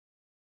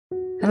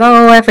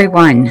Hello,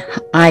 everyone.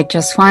 I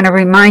just want to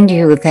remind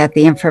you that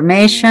the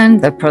information,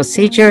 the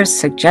procedures,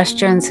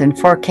 suggestions, and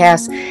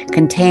forecasts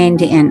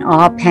contained in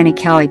all Penny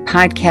Kelly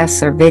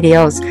podcasts or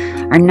videos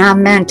are not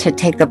meant to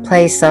take the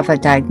place of a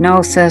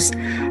diagnosis,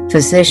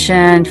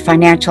 physician,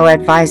 financial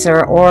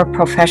advisor, or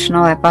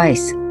professional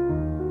advice.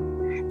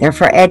 They're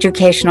for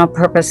educational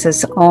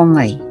purposes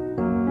only.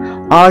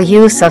 All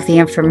use of the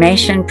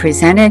information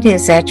presented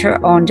is at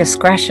your own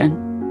discretion.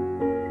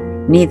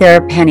 Neither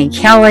Penny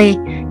Kelly,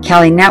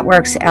 Kelly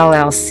Networks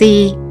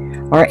LLC,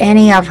 or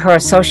any of her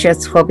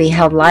associates will be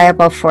held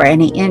liable for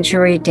any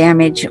injury,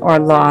 damage, or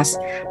loss,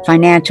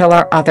 financial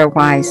or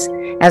otherwise,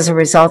 as a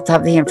result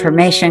of the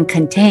information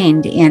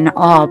contained in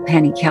all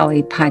Penny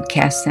Kelly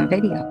podcasts and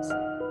videos.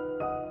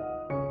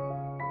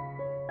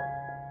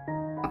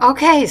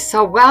 Okay,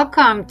 so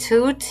welcome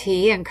to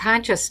Tea and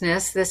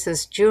Consciousness. This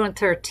is June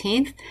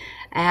 13th,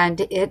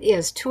 and it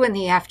is 2 in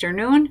the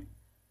afternoon.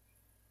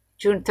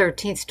 June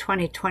 13th,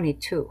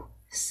 2022.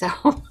 So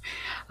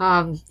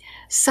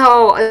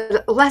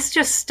let's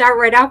just start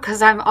right out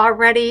because I'm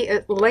already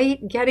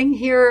late getting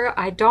here.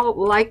 I don't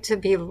like to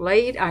be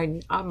late.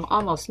 I'm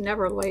almost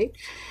never late.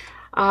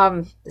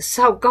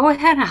 So go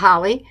ahead,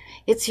 Holly.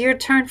 It's your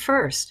turn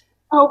first.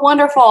 Oh,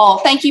 wonderful.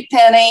 Thank you,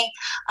 Penny.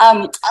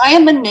 I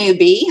am a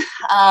newbie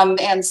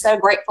and so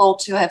grateful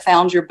to have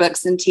found your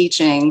books and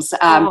teachings.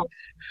 I'd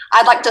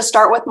like to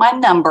start with my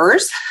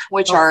numbers,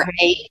 which are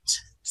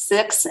 8,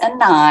 6, and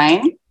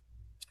 9.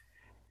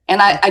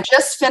 And I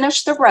just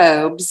finished the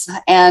robes,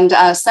 and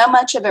so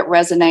much of it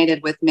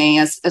resonated with me,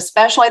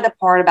 especially the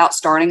part about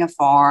starting a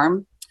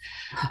farm.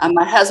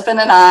 My husband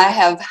and I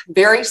have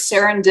very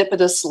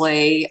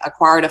serendipitously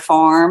acquired a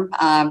farm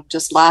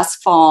just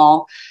last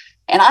fall.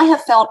 And I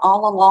have felt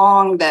all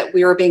along that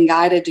we are being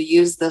guided to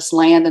use this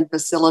land and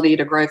facility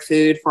to grow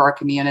food for our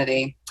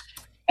community.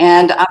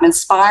 And I'm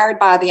inspired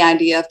by the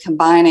idea of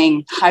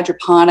combining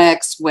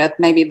hydroponics with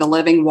maybe the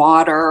living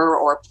water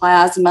or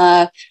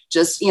plasma.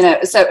 Just,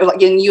 so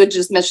again, you had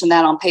just mentioned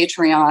that on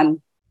Patreon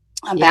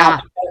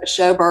about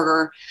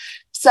Showburger.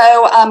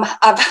 So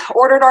I've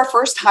ordered our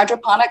first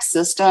hydroponic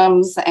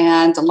systems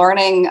and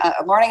learning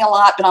a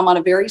lot, but I'm on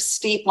a very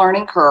steep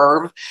learning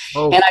curve.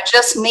 And I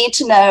just need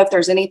to know if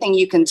there's anything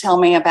you can tell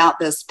me about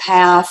this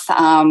path,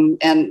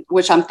 and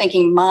which I'm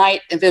thinking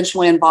might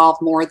eventually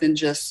involve more than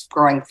just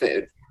growing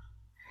food.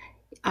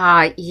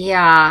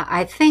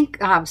 I think,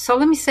 so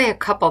let me say a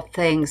couple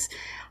things.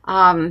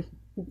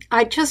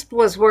 I just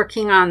was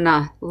working on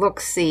the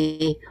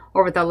look-see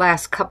over the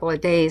last couple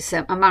of days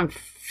among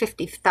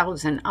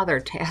 50,000 other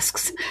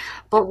tasks.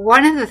 But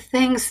one of the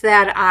things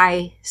that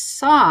I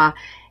saw,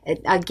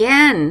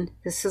 again,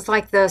 this is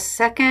like the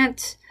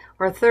second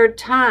or third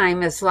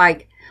time, is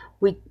like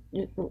we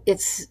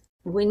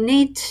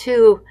need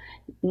to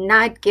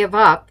not give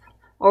up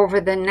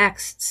over the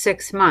next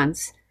 6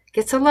 months. It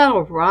gets a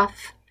little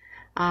rough.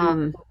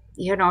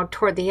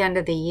 Toward the end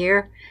of the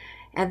year.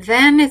 And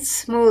then it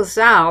smooths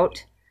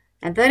out,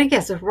 and then it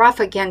gets rough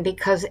again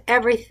because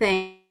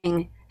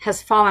everything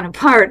has fallen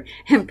apart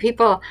and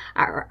people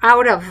are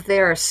out of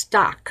their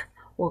stock,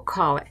 we'll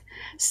call it.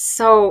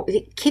 So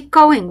keep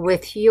going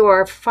with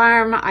your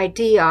farm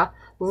idea,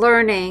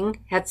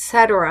 learning,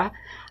 etc.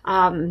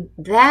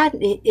 That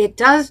it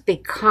does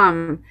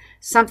become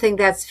something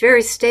that's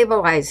very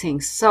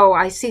stabilizing. So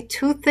I see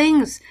two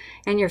things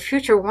in your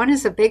future. One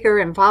is a bigger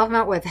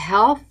involvement with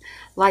health,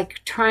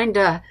 like trying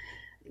to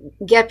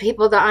get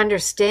people to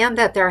understand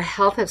that their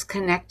health is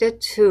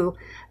connected to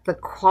the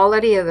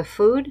quality of the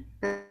food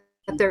that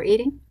they're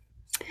eating.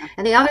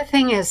 And the other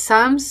thing is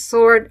some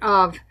sort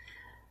of,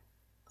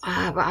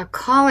 I'll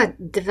call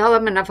it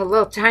development of a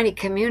little tiny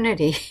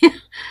community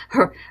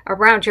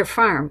around your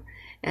farm.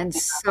 And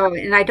so,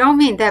 and I don't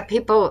mean that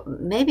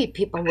maybe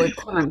people would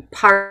come and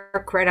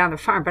park right on the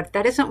farm, but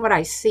that isn't what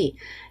I see.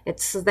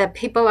 It's that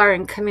people are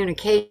in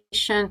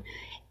communication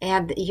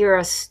and you're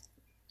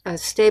a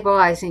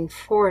stabilizing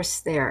force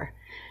there.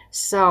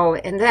 So,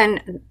 and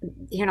then,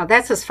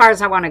 that's as far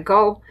as I want to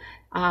go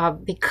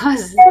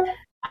because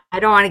I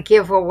don't want to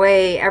give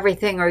away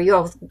everything or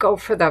you'll go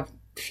for the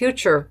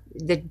future,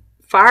 the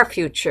far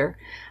future,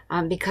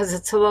 because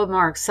it's a little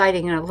more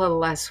exciting and a little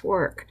less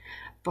work.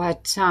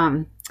 But,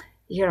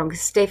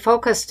 stay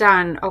focused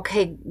on,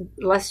 okay,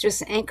 let's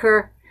just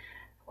anchor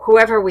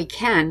whoever we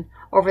can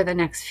over the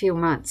next few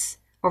months,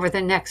 over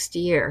the next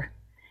year.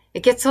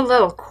 It gets a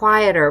little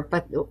quieter,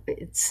 but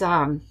it's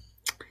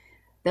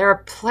there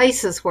are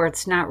places where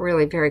it's not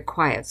really very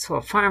quiet. So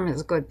a farm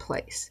is a good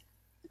place.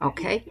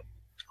 Okay?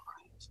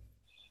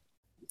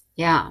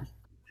 Yeah.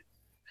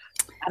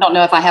 I don't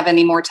know if I have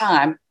any more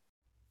time.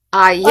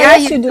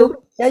 Yes, you do.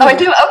 Yeah, I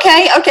do.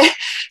 Okay.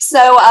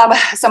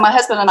 So my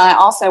husband and I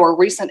also are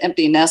recent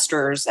empty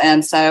nesters.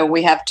 And so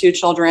we have 2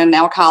 children,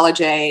 now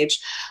college age.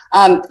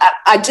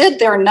 I did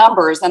their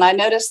numbers and I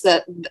noticed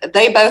that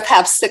they both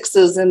have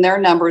 6s in their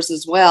numbers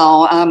as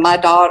well. My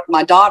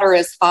daughter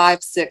is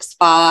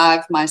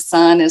 5'6'5", my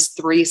son is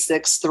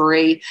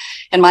 3'6'3",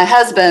 and my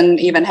husband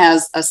even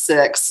has a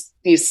 6.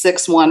 He's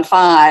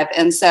 6'15".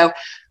 And so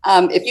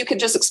if you could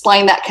just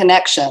explain that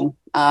connection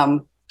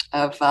and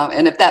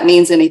if that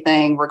means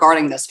anything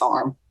regarding this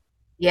farm.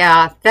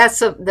 Yeah,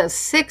 the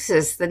 6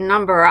 is the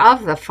number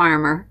of the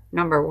farmer,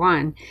 number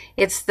 1.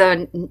 It's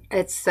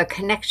the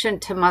connection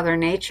to Mother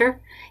Nature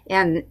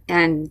and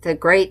the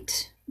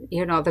great,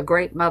 the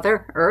great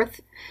Mother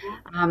Earth.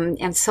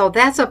 And so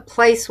that's a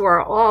place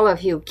where all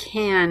of you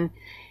can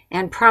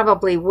and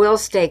probably will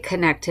stay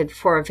connected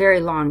for a very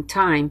long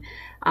time.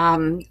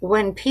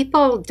 When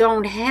people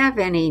don't have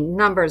any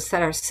numbers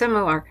that are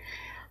similar,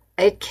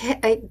 it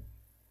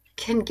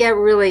can get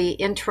really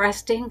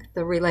interesting,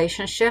 the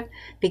relationship,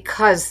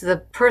 because the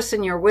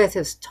person you're with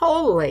is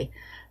totally,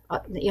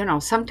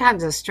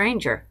 sometimes a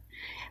stranger.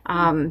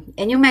 And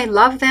you may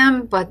love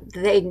them, but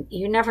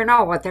you never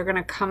know what they're going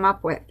to come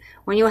up with.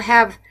 When you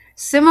have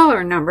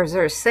similar numbers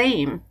or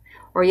same,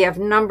 or you have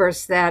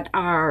numbers that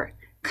are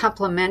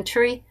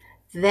complementary,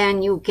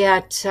 then you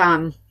get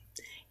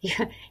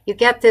you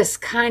get this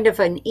kind of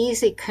an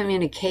easy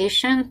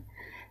communication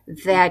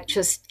that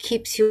just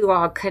keeps you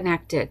all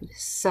connected.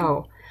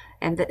 So,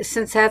 and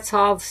since that's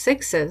all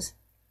 6s,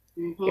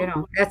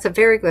 that's a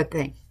very good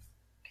thing.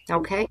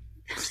 Okay.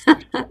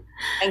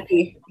 Thank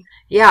you.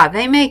 Yeah,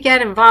 they may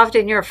get involved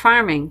in your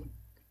farming.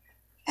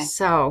 Okay.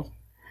 So,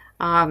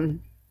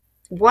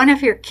 one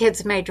of your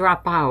kids may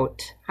drop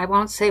out. I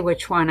won't say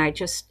which one.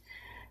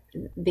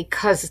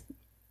 Because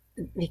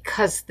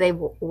they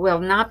will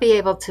not be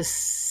able to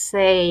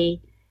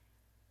say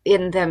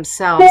in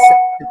themselves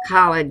that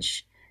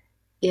college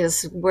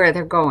is where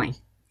they're going,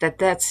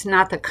 that's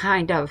not the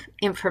kind of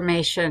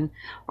information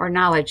or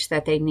knowledge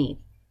that they need.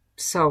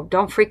 So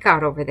don't freak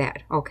out over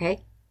that,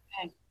 okay?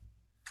 Okay.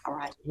 All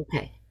right.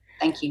 Okay.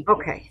 Thank you.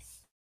 Okay.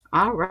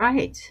 All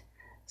right.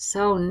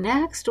 So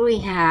next we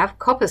have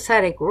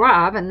copacetic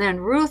Rob, and then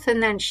Ruth,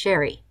 and then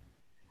Sherry.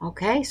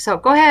 Okay, so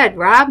go ahead,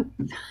 Rob.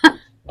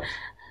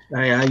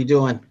 Hey, how you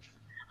doing?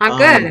 I'm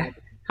good.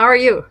 How are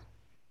you?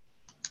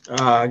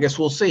 I guess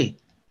we'll see.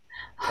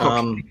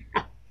 Okay.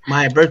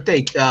 My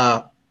birthday,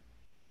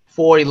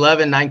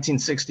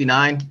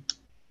 4/11/1969.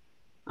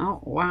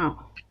 Oh,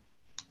 wow.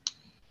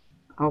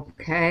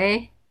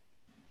 Okay.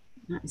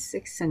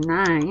 6 and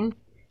 9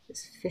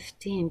 is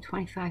 15,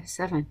 25,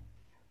 7.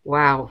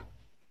 Wow.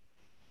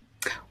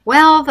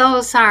 Well,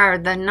 those are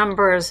the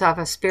numbers of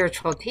a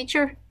spiritual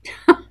teacher.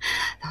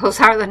 Those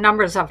are the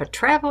numbers of a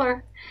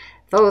traveler.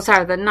 Those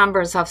are the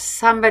numbers of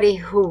somebody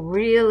who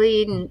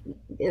really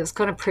is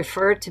going to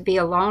prefer to be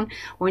alone.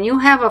 When you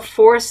have a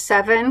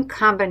 4-7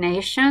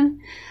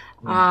 combination,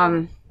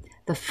 the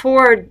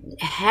 4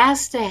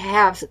 has to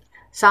have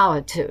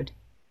solitude.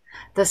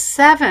 The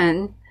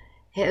 7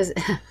 is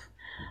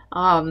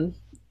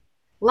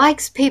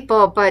likes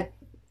people, but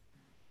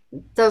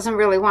doesn't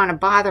really want to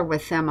bother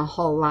with them a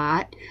whole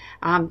lot.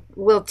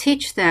 We'll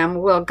teach them,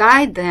 we'll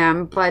guide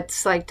them, but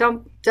it's like,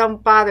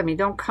 don't bother me.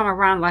 Don't come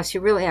around unless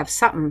you really have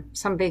some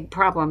big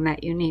problem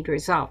that you need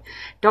resolved.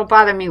 Don't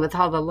bother me with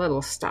all the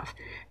little stuff.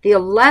 The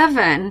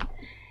 11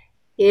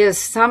 is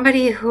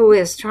somebody who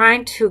is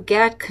trying to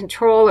get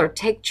control or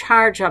take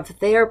charge of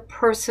their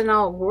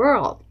personal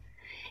world.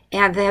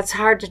 And that's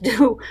hard to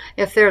do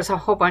if there's a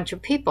whole bunch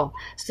of people.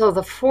 So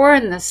the 4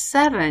 and the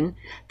 7,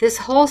 this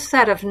whole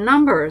set of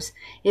numbers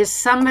is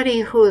somebody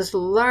who is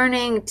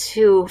learning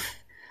to,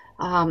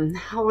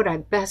 how would I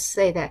best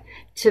say that?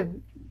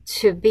 To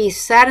be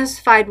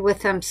satisfied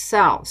with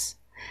themselves,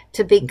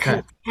 to be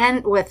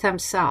content with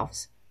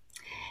themselves.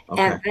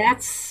 Okay. And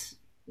that's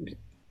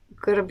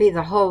going to be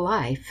the whole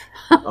life.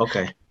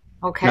 Okay.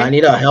 Okay. Now I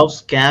need a health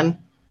scan.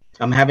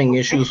 I'm having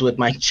issues with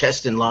my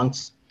chest and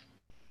lungs.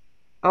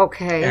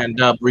 Okay.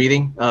 And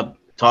breathing,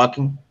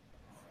 talking.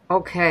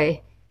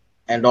 Okay.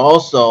 And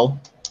also,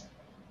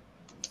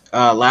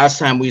 last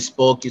time we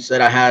spoke, you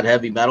said I had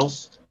heavy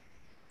metals.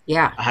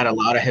 Yeah. I had a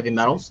lot of heavy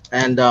metals.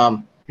 And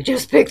I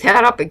just picked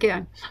that up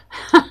again.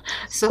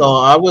 so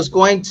I was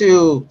going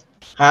to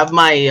have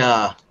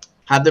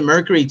have the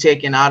mercury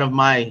taken out of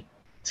my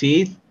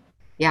teeth.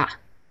 Yeah.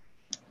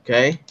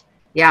 Okay.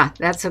 Yeah,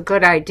 that's a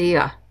good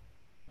idea.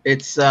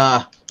 It's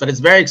but it's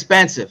very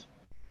expensive.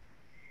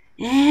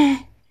 Yeah.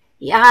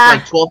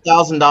 Like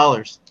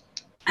 $12,000.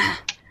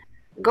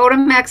 Go to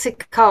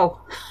Mexico.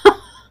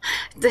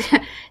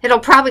 It'll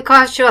probably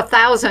cost you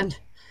 $1,000.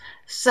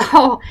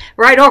 So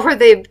right over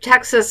the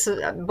Texas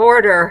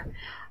border,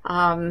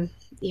 I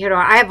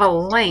have a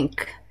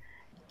link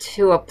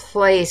to a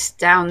place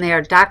down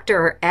there.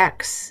 Dr.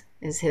 X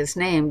is his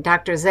name,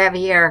 Dr.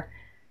 Xaviera.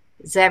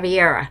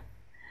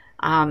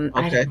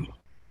 Okay.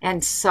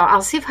 And so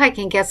I'll see if I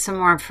can get some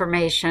more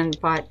information,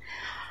 but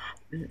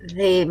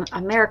the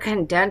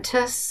American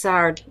dentists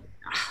are,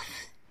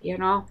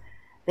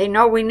 they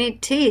know we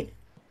need teeth,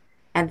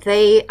 and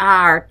they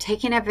are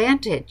taking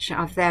advantage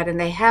of that, and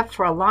they have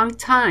for a long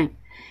time.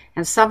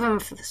 And some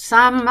of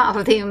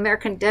the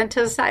American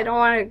dentists, I don't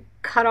want to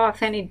cut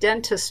off any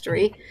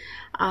dentistry,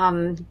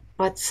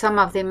 but some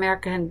of the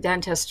American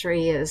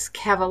dentistry is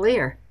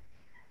cavalier.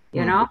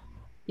 You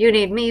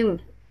need me,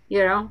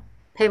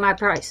 pay my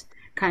price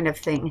kind of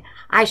thing.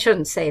 I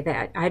shouldn't say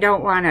that. I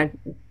don't want to,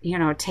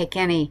 take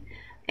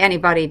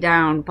anybody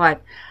down,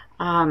 but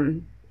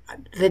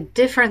the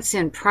difference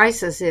in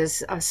prices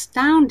is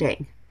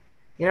astounding.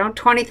 You know,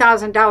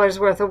 $20,000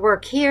 worth of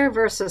work here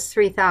versus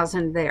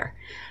 $3,000 there.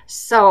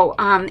 So,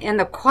 and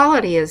the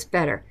quality is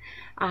better.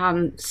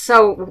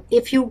 So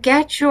if you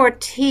get your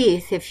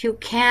teeth, if you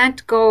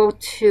can't go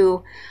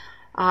to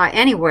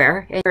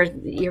anywhere,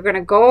 and you're going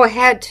to go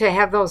ahead to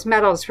have those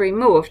metals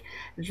removed,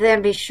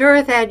 then be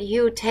sure that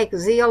you take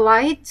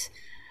Zeolite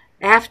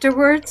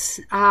afterwards,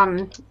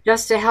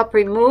 just to help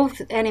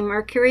remove any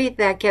mercury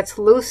that gets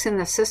loose in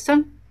the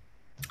system.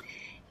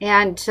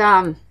 And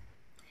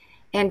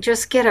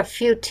just get a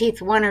few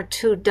teeth, 1 or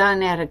 2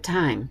 done at a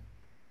time.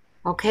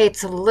 Okay,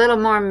 it's a little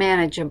more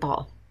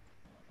manageable.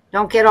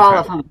 Don't get all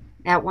of them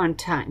at one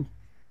time.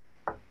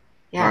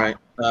 Yeah. All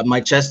right. My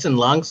chest and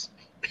lungs.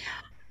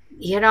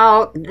 You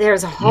know,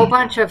 there's a whole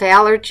bunch of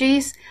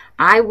allergies.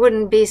 I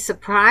wouldn't be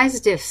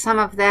surprised if some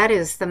of that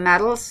is the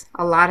metals,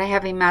 a lot of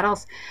heavy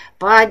metals,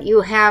 but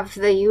you have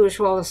the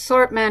usual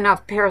assortment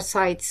of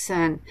parasites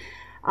and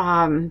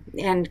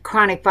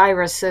chronic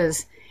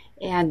viruses.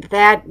 And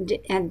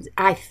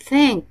I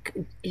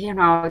think, you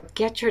know,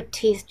 get your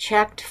teeth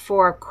checked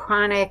for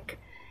chronic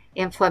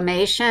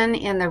inflammation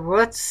in the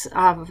roots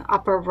of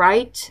upper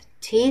right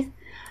teeth.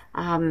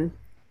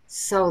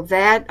 So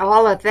that,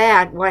 all of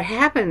that, what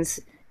happens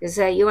is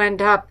that you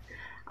end up,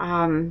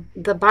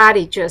 the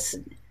body just,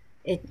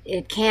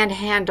 it can't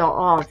handle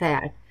all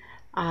that.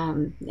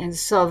 And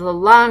so the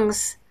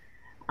lungs,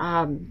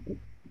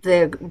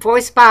 the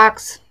voice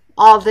box,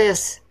 all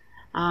this,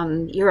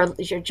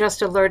 you're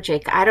just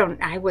allergic.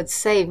 I would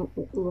say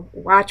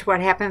watch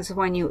what happens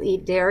when you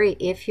eat dairy.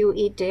 If you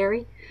eat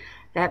dairy,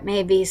 that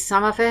may be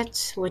some of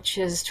it, which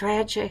is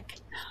tragic.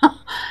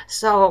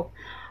 So,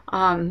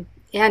 and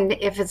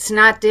if it's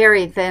not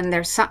dairy, then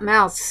there's something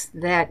else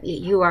that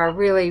you are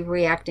really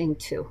reacting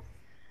to.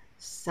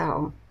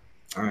 So,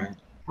 all right.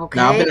 Okay.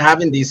 Now I've been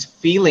having these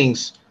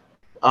feelings,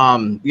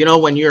 you know,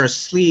 when you're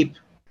asleep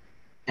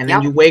and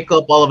then you wake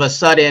up all of a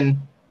sudden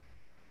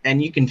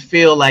and you can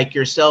feel like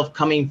yourself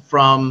coming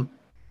from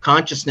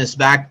consciousness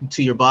back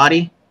to your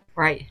body.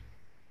 Right.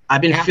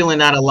 I've been feeling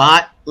that a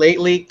lot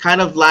lately, kind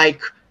of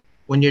like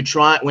when you're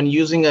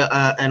using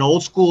an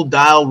old school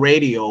dial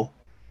radio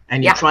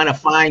and you're trying to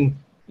find,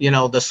 you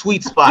know, the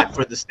sweet spot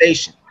for the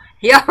station.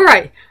 Yeah,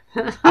 right.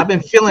 I've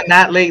been feeling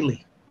that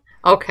lately.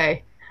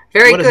 Okay.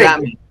 Very good. What does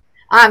that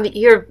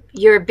mean?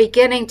 You're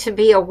beginning to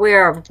be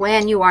aware of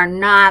when you are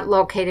not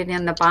located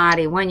in the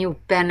body, when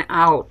you've been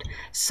out.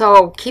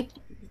 So keep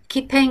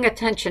paying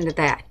attention to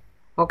that.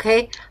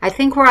 Okay? I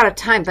think we're out of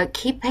time, but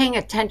keep paying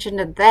attention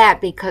to that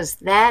because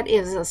that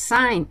is a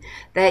sign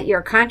that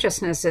your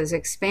consciousness is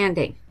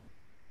expanding.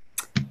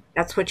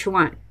 That's what you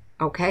want.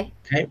 Okay?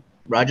 Okay.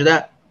 Roger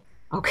that.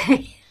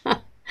 Okay.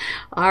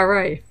 All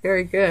right.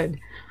 Very good.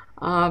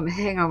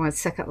 Hang on 1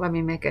 second. Let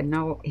me make a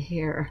note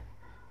here.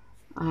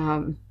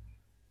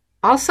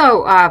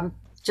 Also,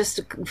 just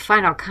a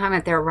final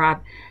comment there,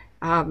 Rob.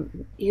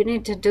 You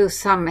need to do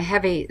some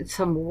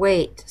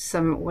weight,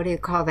 what do you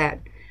call that?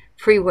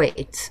 Free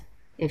weights.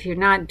 If you're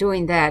not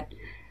doing that,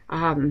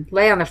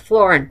 lay on the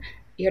floor and,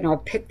 you know,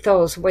 pick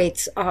those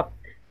weights up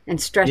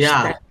and stretch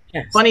that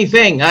chest. Funny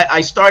thing,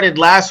 I started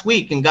last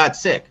week and got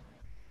sick.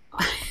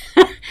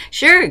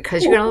 Sure,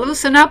 because you're going to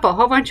loosen up a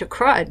whole bunch of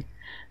crud.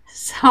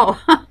 So,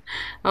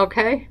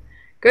 okay,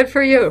 good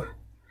for you.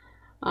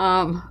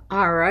 All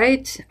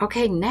right.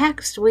 Okay,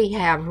 next we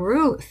have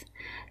Ruth.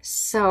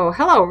 So,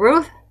 hello,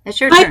 Ruth. It's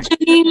your turn. Hi,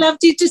 Jenny.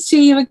 Lovely to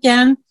see you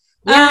again.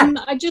 Yeah.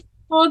 I just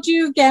told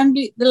you again,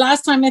 the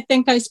last time I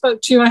think I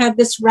spoke to you, I had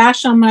this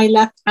rash on my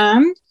left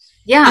hand.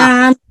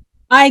 Yeah. And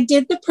I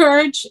did the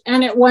purge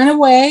and it went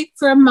away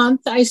for a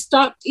month. I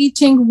stopped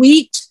eating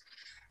wheat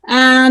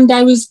and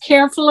I was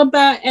careful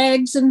about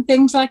eggs and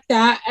things like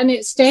that. And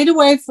it stayed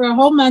away for a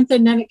whole month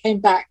and then it came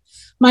back.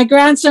 My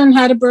grandson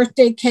had a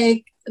birthday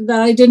cake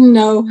that I didn't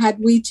know had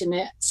wheat in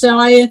it. So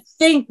I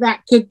think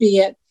that could be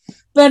it.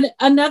 But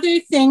another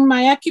thing,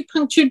 my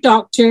acupuncture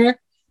doctor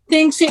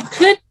thinks it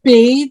could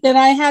be that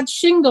I had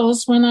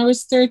shingles when I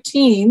was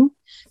 13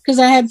 because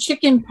I had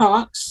chicken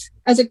pox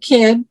as a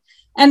kid.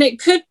 And it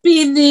could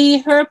be the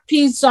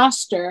herpes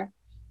zoster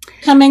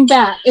coming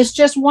back. It's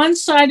just one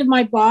side of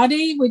my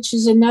body, which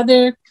is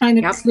another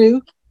kind of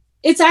clue.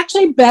 It's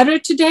actually better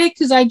today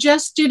because I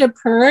just did a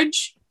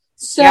purge.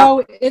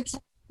 So it's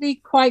actually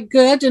quite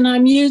good. And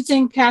I'm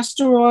using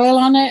castor oil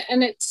on it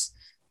and it's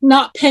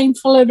not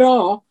painful at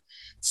all.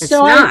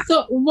 So I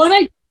thought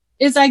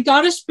I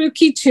got a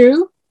spooky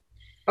too.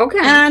 Okay.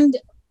 And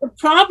the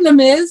problem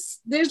is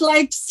there's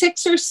like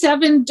 6 or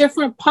 7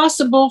 different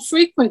possible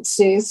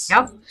frequencies.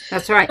 Yep,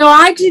 that's right. So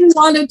I didn't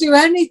want to do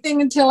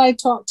anything until I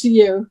talked to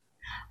you.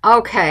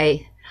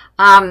 Okay.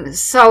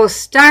 So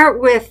start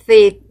with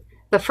the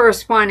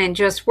first one and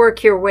just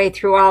work your way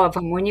through all of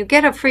them. When you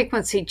get a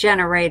frequency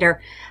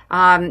generator,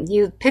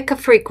 you pick a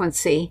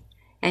frequency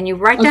and you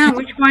write down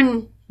which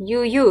one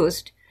you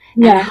used.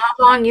 And how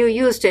long you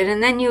used it,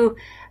 and then you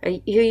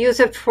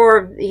use it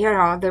for, you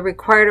know, the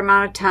required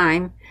amount of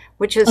time,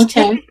 which is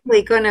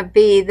typically going to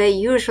be, they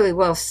usually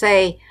will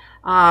say,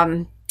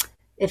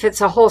 if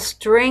it's a whole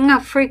string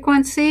of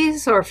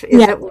frequencies, or is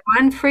it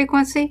one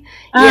frequency?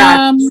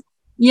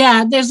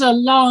 Yeah, there's a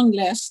long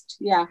list.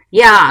 Yeah.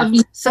 Yeah.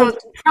 So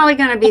it's probably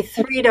going to be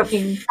 3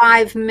 to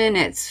 5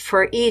 minutes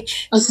for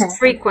each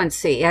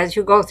frequency as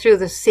you go through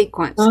the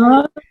sequence.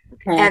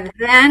 Okay. And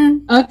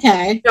then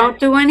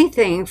don't do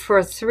anything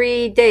for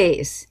 3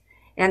 days.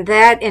 And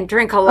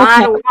drink a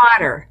lot of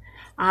water.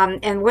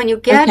 And when you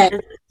get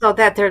so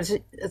that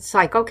it's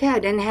like, okay, I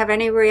didn't have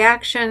any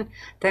reaction,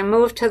 then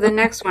move to the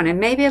next one. And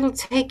maybe it'll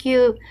take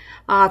you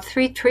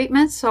 3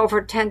 treatments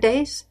over 10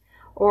 days.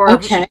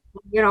 Or,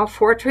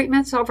 4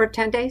 treatments over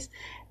 10 days,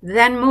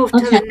 then move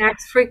to the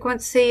next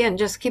frequency and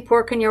just keep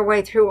working your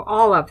way through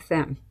all of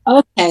them.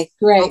 Okay,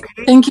 great.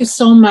 Okay. Thank you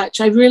so much.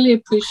 I really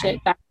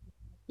appreciate that.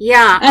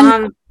 Yeah.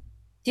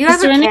 Do you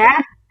have a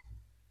cat?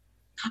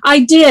 I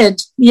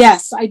did.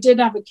 Yes, I did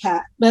have a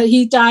cat, but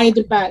he died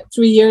about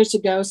 3 years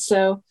ago.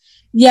 So,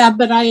 yeah,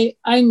 but I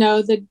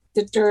know the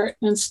dirt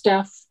and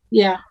stuff.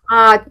 Yeah.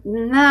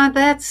 No,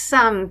 that's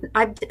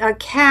a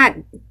cat.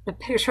 A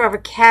picture of a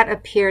cat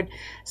appeared.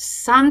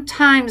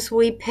 Sometimes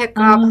we pick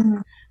up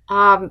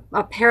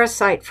a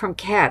parasite from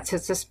cats.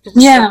 It's a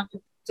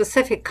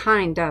specific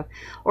kind of,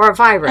 or a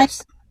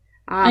virus.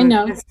 I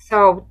know.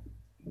 So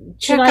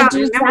check out.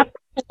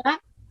 That?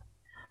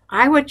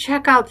 I would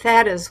check out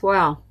that as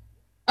well.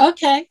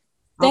 Okay.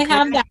 They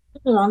have that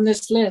on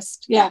this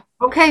list. Yeah.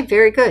 Okay.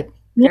 Very good.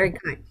 Very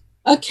good.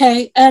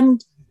 Okay.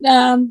 And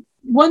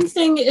one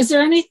thing, is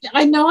there anything,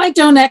 I know I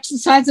don't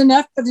exercise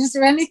enough, but is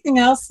there anything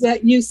else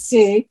that you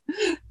see?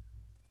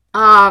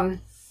 I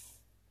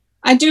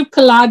do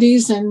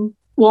Pilates and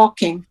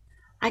walking.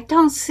 I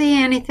don't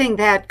see anything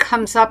that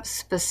comes up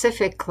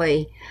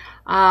specifically.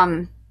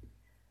 The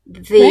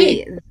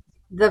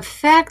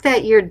fact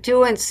that you're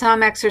doing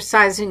some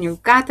exercise and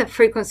you've got the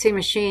frequency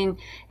machine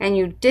and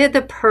you did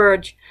the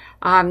purge,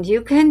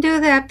 you can do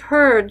that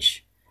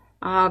purge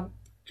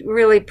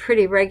really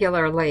pretty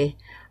regularly.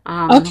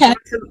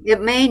 You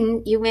may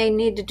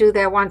need to do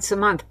that once a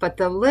month, but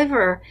the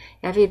liver,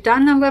 have you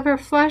done the liver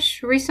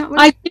flush recently?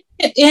 I did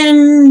it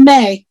in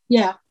May.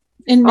 Yeah.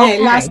 In May.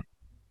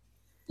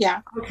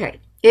 Okay.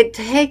 It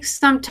takes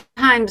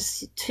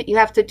sometimes, you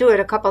have to do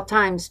it a couple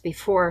times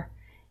before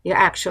it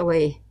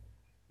actually,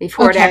 this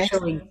will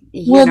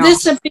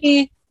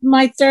be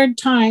my 3rd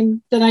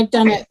time that I've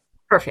done it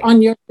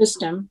on your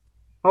system.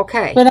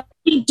 Okay. But I'll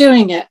keep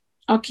doing it.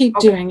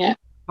 Doing it.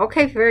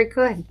 Okay, very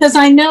good. Because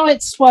I know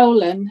it's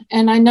swollen,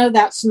 and I know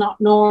that's not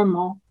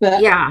normal.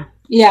 But yeah.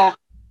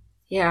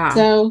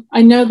 So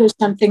I know there's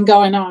something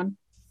going on.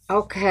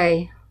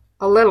 Okay,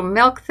 a little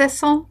milk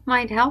thistle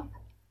might help.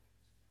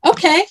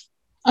 Okay,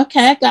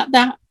 I got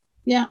that.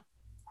 Yeah.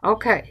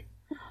 Okay.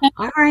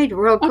 All right,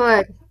 real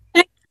good.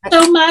 Thank you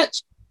so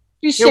much.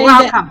 Appreciate You're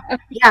welcome. It.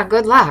 Yeah.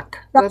 Good luck.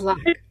 Good luck.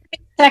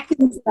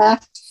 Seconds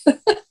left.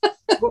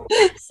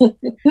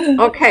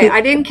 Okay,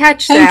 I didn't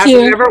catch that.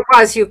 Whatever it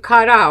was, you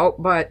cut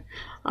out, but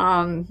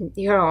sorry.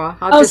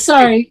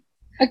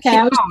 Okay,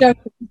 I was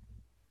joking.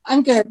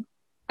 I'm good.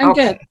 I'm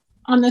good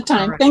on the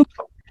time. Right. Thank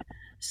you.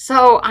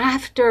 So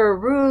after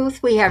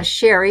Ruth, we have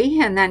Sherry,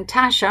 and then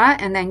Tasha,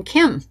 and then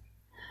Kim.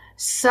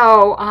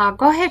 So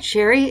go ahead,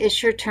 Sherry.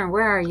 It's your turn.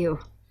 Where are you?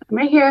 I'm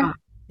right here.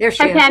 There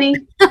she is. Hi, Penny.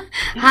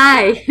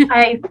 Hi.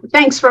 Hi.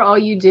 Thanks for all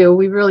you do.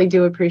 We really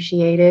do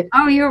appreciate it.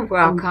 Oh, you're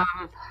welcome.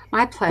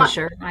 My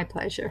pleasure. My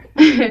pleasure.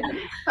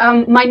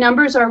 My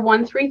numbers are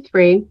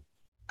 133,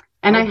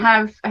 and I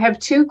have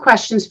 2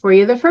 questions for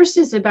you. The first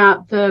is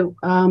about the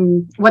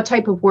what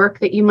type of work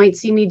that you might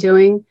see me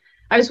doing.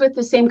 I was with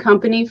the same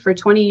company for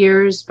 20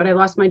 years, but I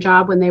lost my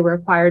job when they were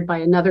acquired by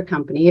another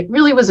company. It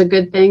really was a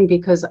good thing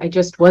because I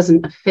just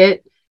wasn't a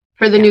fit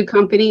for the new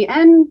company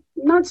and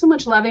not so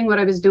much loving what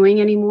I was doing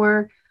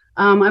anymore.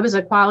 I was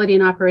a quality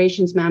and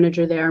operations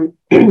manager there.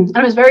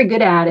 I was very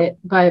good at it,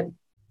 but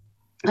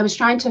I was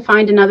trying to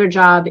find another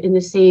job in the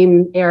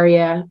same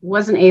area,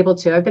 wasn't able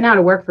to. I've been out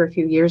of work for a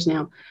few years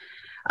now.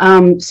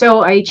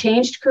 So I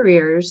changed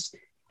careers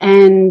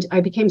and I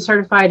became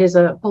certified as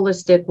a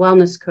holistic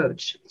wellness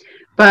coach.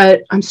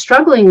 But I'm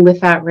struggling with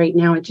that right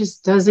now. It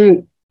just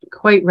doesn't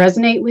quite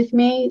resonate with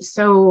me.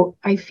 So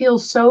I feel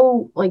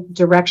so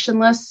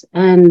directionless.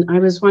 And I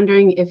was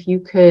wondering if you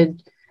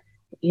could,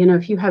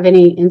 if you have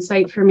any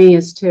insight for me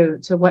as to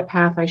what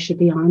path I should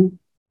be on.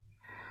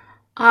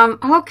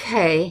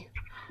 Okay.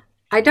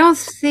 I don't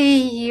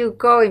see you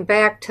going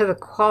back to the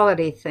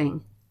quality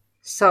thing.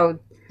 So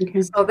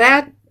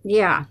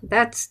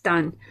that's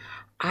done.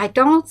 I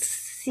don't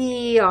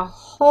see a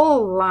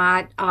whole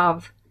lot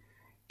of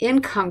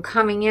income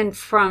coming in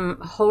from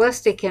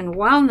holistic and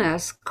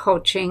wellness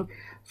coaching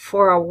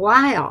for a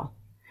while.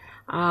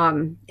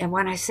 And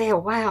when I say a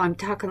while, I'm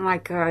talking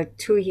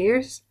 2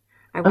 years.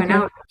 I went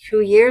out 2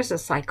 years.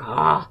 It's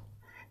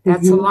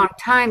that's a long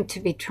time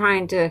to be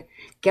trying to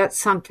get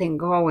something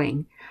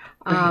going.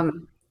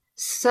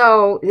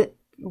 So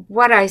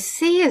what I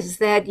see is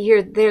that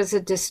there's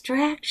a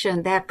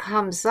distraction that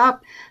comes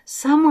up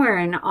somewhere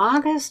in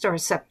August or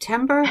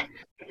September.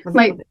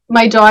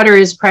 My daughter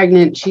is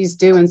pregnant. She's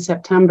due in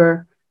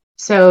September.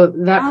 So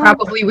that Oh.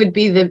 probably would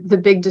be the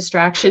big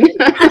distraction.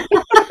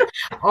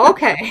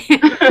 Okay.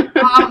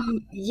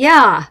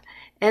 Yeah,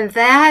 and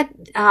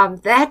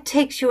that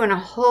takes you in a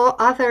whole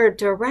other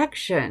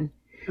direction.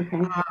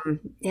 Okay.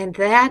 And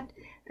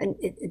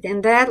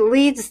that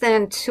leads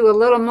then to a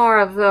little more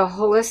of the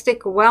holistic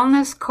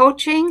wellness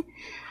coaching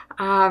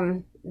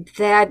um,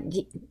 that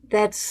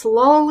that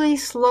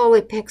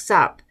slowly picks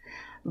up.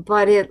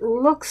 But it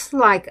looks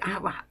like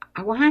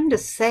I wanted to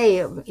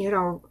say,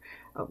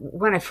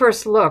 when I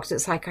first looked,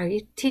 it's like, are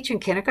you teaching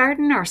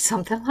kindergarten or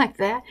something like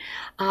that?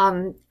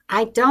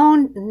 I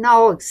don't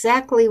know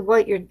exactly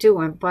what you're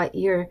doing, but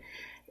you're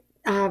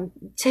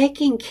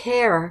taking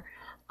care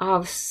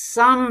of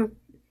some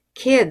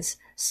kids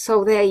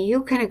so that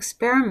you can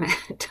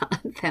experiment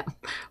on them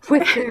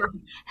with their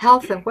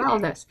health and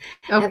wellness.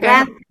 And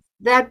Okay.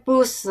 that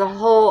boosts the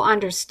whole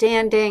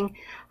understanding.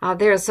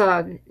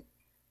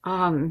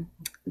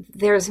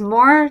 There's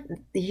more,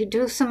 you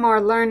do some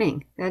more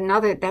learning.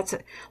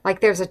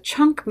 Like there's a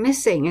chunk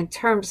missing in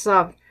terms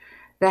of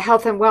the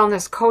health and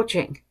wellness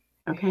coaching.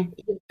 Okay.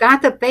 You've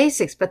got the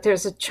basics, but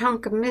there's a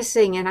chunk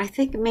missing, and I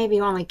think maybe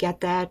you only get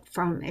that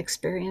from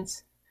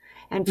experience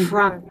and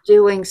from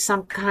doing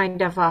some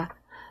kind of a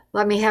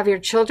let me have your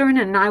children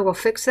and I will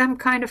fix them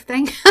kind of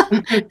thing.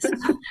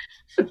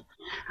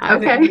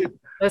 Okay.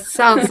 That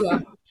sounds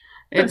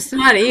it's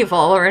not evil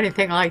or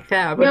anything like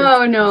that.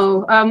 But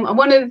No.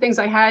 One of the things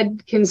I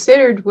had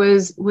considered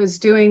was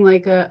doing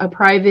like a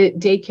private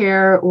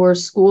daycare or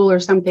school or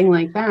something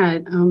like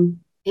that.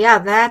 Yeah,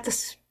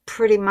 that's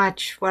pretty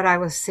much what I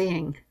was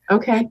seeing.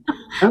 Okay.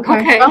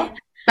 Okay. Well,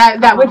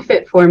 that would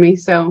fit for me.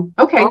 So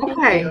okay.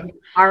 Okay.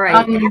 All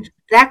right.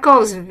 That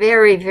goes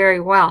very, very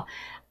well.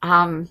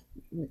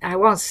 I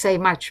won't say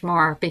much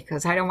more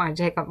because I don't want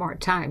to take up more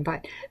time,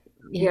 but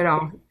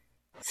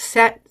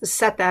set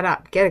that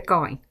up, get it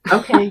going.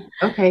 Okay.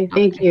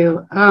 Thank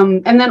you.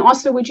 And then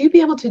also, would you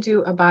be able to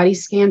do a body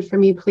scan for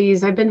me,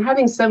 please? I've been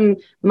having some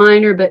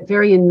minor but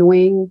very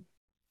annoying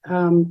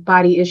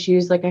body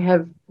issues. Like I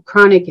have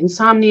chronic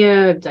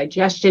insomnia,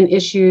 digestion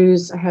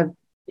issues. I have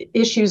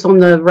issues on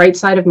the right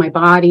side of my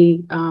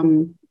body,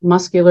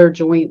 muscular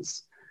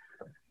joints.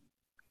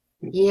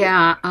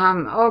 Yeah,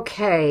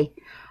 okay.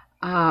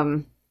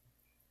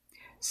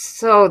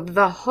 So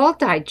the whole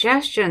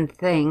digestion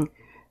thing,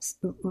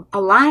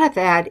 a lot of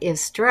that is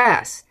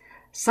stress.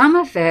 Some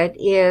of it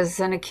is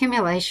an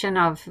accumulation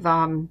of,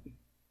 the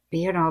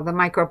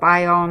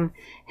microbiome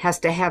has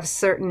to have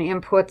certain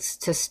inputs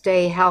to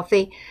stay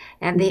healthy,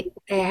 and it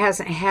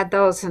hasn't had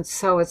those, and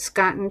so it's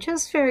gotten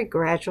just very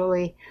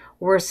gradually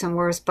worse and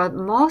worse. But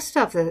most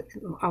of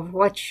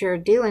what you're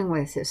dealing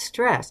with is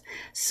stress.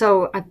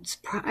 So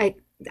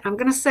I'm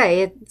going to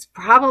say it's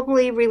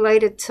probably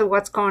related to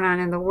what's going on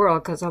in the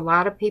world because a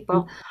lot of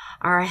people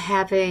are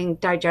having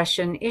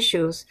digestion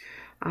issues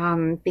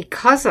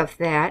because of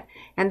that.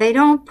 And they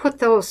don't put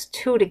those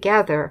two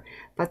together.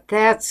 But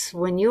that's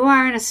when you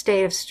are in a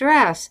state of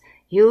stress,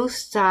 you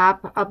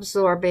stop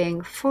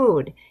absorbing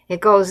food.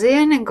 It goes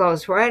in and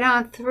goes right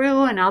on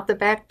through and out the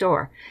back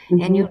door.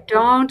 And you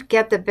don't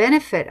get the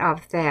benefit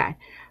of that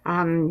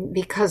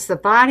because the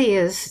body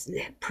is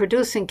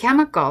producing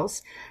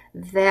chemicals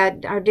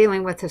that are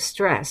dealing with the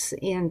stress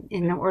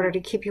in order to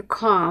keep you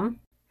calm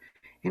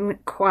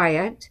and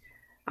quiet.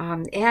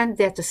 And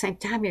at the same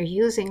time, you're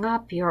using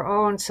up your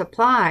own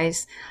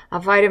supplies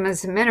of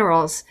vitamins and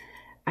minerals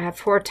at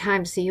 4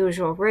 times the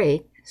usual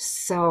rate.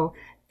 So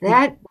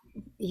that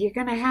you're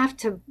going to have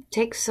to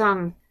take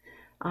some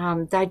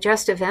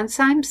digestive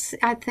enzymes.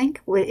 I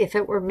think if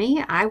it were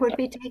me, I would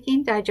be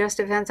taking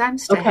digestive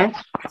enzymes to help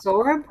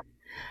absorb.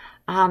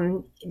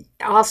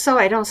 Also,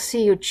 I don't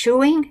see you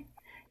chewing.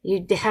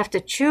 You have to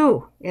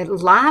chew a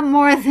lot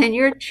more than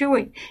you're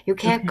chewing. You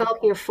can't gulp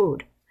your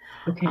food.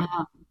 Okay.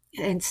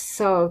 And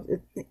so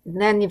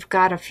then you've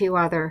got a few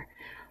other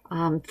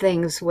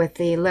things with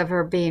the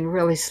liver being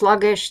really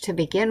sluggish to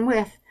begin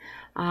with.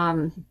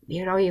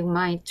 You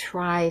might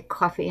try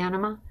coffee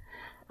enema,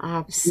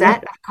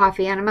 set of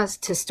coffee enemas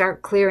to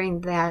start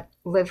clearing that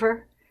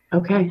liver.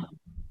 Okay.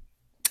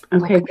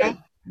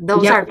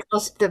 Those are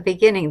just the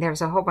beginning.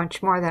 There's a whole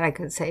bunch more that I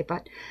could say,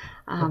 but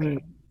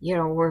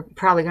we're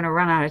probably going to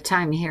run out of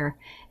time here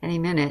any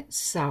minute.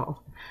 So.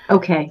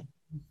 Okay.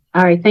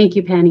 All right. Thank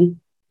you, Penny.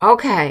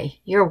 Okay.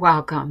 You're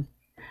welcome.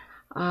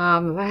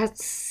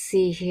 Let's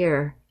see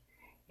here.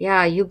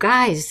 Yeah, you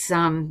guys,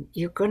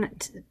 you're going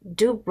to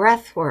do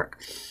breath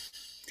work.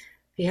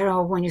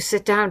 When you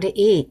sit down to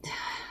eat,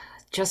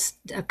 just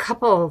a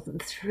couple,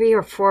 3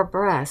 or 4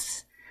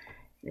 breaths,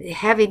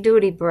 heavy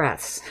duty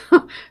breaths,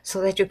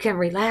 so that you can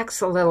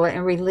relax a little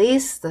and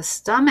release the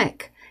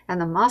stomach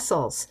and the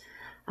muscles.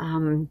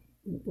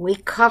 We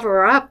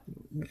cover up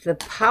the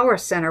power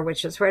center,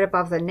 which is right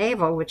above the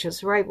navel, which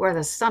is right where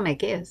the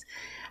stomach is,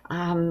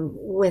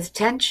 with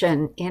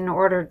tension in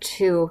order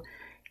to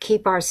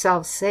keep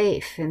ourselves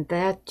safe. And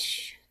that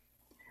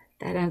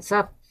ends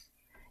up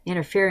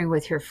interfering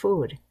with your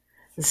food.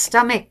 The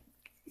stomach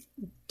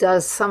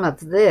does some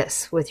of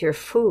this with your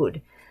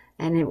food.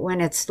 And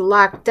when it's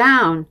locked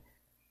down,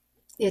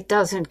 it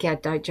doesn't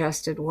get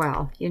digested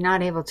well. You're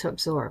not able to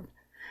absorb.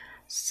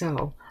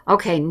 So,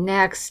 okay,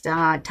 next,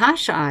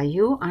 Tasha,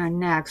 you are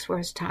next.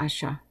 Where's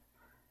Tasha?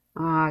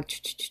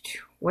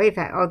 Wave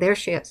at, oh, there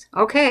she is.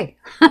 Okay.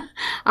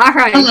 All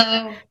right.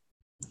 Hello.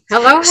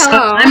 Hello.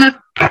 So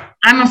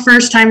I'm a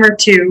first timer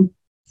too.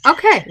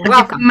 Okay, I'll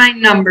welcome. give you my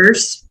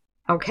numbers: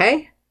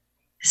 Okay.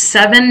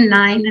 7,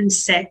 9, and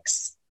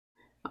 6.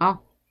 Oh,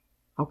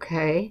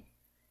 okay.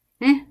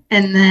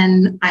 And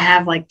then I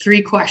have like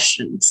 3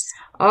 questions.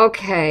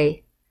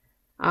 Okay.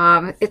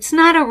 It's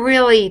not a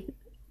really,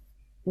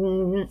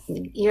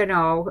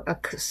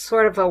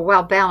 sort of a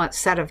well-balanced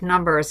set of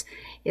numbers.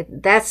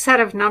 That set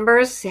of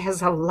numbers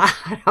has a lot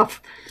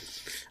of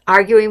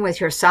arguing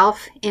with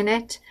yourself in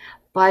it,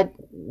 but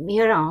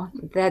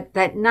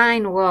that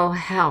 9 will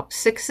help.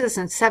 6s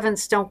and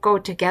 7s don't go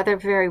together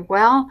very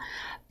well,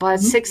 but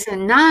 6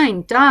 and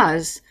 9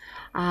 does.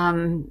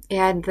 And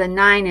the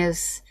 9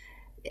 is,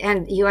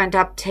 and you end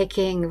up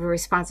taking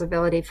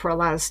responsibility for a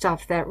lot of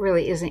stuff that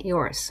really isn't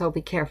yours. So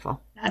be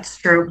careful. That's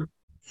true.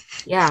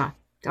 Yeah.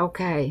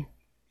 Okay.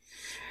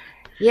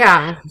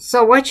 Yeah.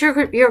 So what's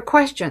your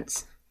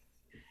questions?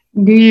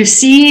 Do you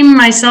see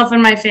myself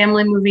and my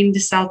family moving to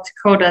South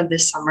Dakota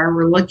this summer?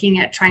 We're looking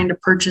at trying to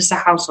purchase a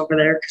house over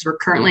there because we're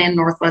currently in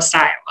Northwest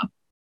Iowa.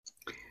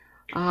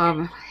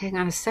 Hang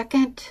on a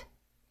second.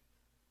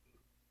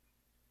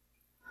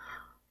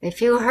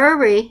 If you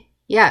hurry,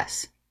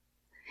 yes.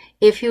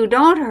 If you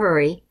don't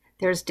hurry,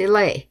 there's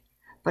delay.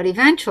 But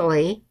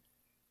eventually,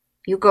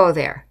 you go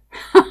there.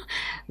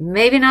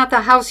 Maybe not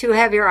the house you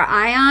have your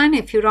eye on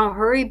if you don't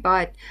hurry,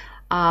 but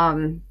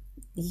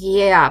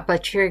yeah,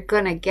 but you're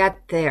going to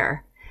get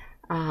there.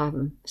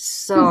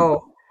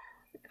 So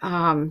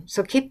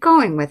keep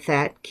going with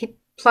that. Keep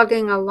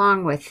plugging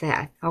along with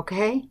that,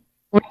 okay?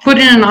 We put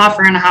in an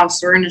offer on a house,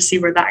 so we're going to see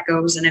where that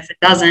goes. And if it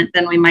doesn't,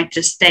 then we might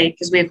just stay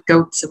because we have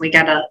goats and we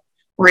got to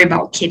worry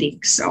about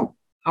kidding. So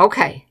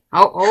okay.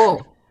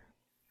 Oh,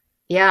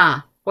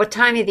 yeah. What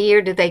time of the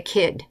year do they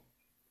kid?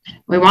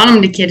 we want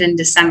them to kid in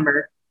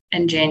December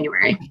and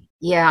January.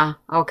 Yeah.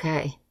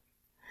 Okay.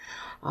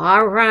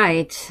 All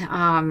right.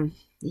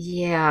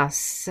 Yeah.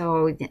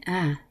 So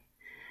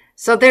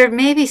there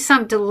may be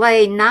some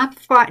delay,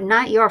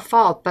 not your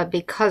fault, but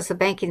because the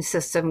banking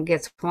system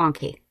gets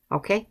wonky.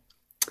 Okay.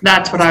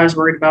 That's what I was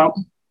worried about.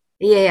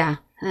 Yeah.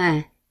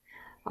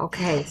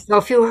 Okay. So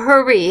if you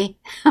hurry,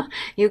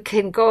 you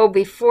can go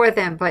before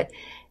them, but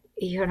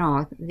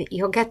you'll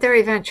get there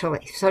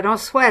eventually. So don't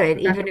sweat it,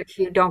 even if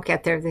you don't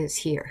get there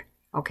this year.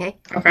 Okay?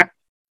 Okay.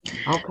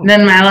 Okay.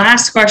 Then my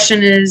last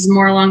question is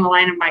more along the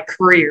line of my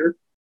career.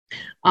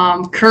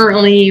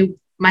 Currently,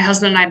 my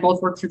husband and I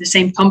both work for the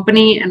same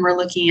company, and we're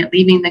looking at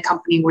leaving the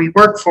company we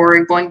work for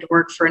and going to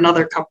work for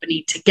another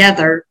company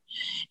together.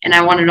 And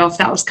I want to know if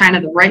that was kind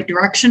of the right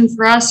direction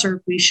for us or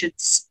if we should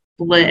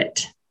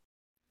split.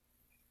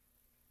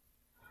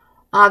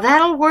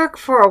 That'll work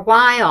for a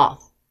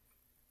while.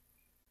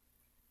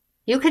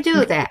 You could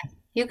do that.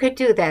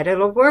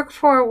 It'll work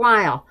for a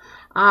while.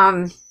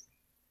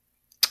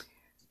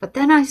 But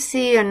then I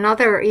see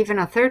even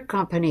a third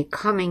company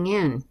coming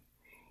in.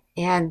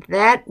 And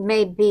that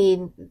may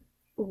be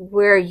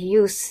where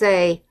you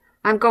say,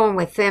 I'm going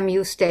with them,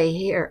 you stay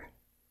here.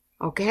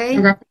 Okay?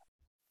 Okay.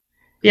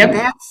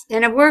 Yep.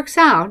 And it works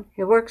out.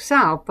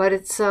 But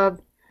it's,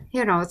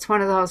 it's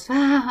one of those,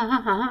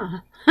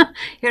 Well,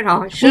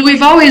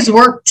 we've always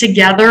worked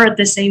together at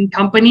the same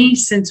company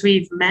since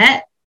we've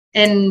met,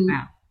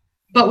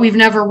 but we've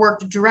never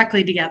worked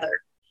directly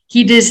together.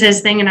 He does his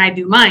thing and I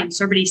do mine.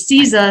 So everybody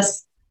sees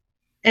us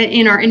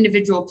in our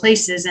individual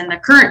places, and the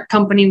current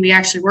company we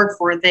actually work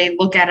for, they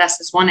look at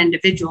us as one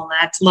individual, and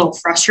that's a little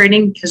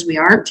frustrating because we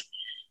aren't,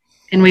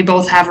 and we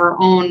both have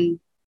our own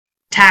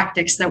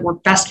tactics that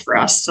work best for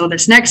us. So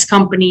this next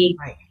company,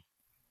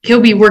 he'll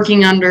be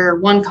working under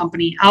one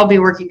company, I'll be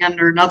working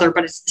under another,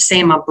 but it's the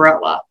same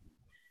umbrella.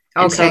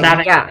 Okay. And so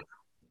yeah.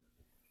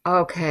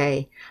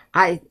 Okay.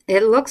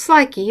 It looks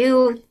like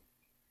you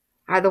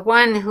are the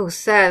one who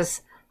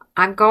says,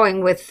 I'm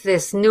going with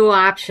this new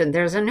option.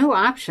 There's a new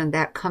option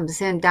that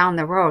comes in down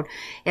the road.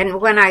 And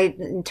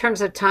in terms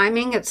of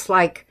timing, it's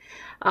like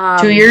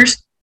 2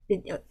 years.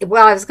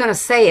 Well, I was going to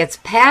say it's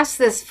past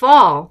this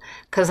fall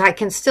because I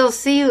can still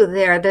see you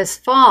there this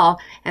fall.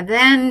 And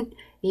then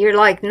you're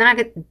like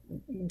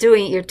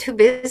you're too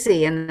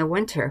busy in the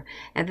winter.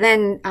 And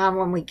then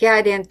when we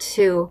get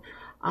into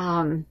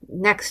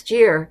next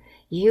year,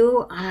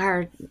 you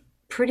are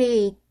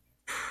pretty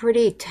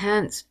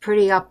tense,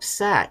 pretty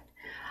upset.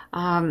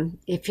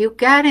 If you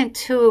got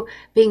into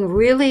being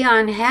really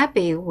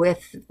unhappy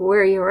with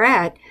where you're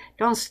at,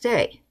 don't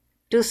stay.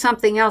 Do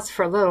something else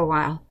for a little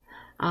while.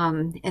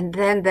 And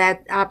then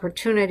that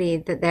opportunity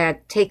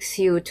that takes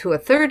you to a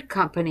third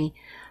company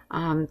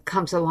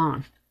comes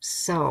along.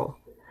 So,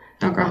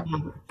 okay.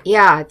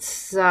 Yeah,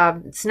 it's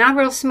not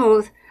real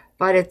smooth,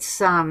 but it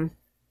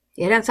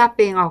ends up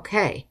being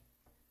okay.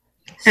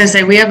 I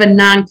say we have a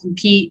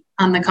non-compete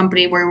on the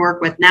company we work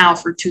with now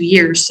for 2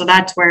 years. So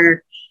that's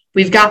where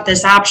we've got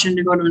this option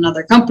to go to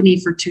another company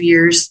for 2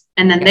 years.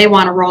 and then they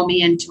want to roll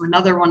me into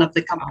another one of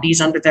the companies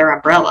under their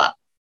umbrella.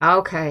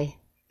 Okay.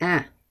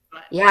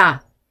 Yeah.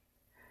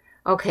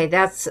 Okay,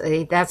 that's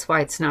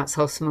why it's not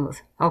so smooth.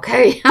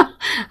 Okay.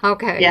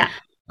 Okay. Yeah.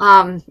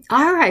 All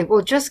right.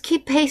 Well, just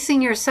keep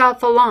pacing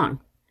yourself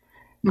along.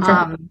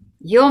 Okay.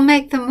 You'll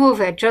make the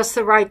move at just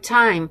the right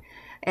time,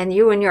 and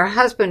you and your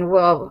husband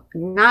will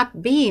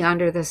not be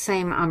under the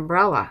same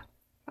umbrella.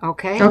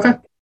 Okay? Okay.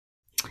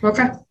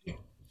 Okay.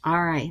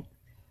 All right.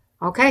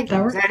 Okay.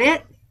 That Is that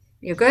it?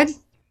 You good?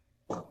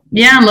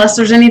 Yeah, unless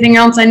there's anything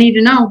else I need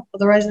to know.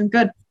 Otherwise, I'm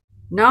good.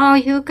 No,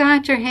 you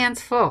got your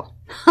hands full.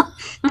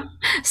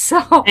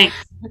 So, Thanks.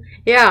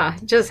 yeah,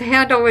 just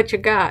handle what you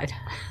got.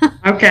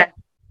 Okay.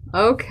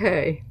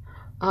 Okay.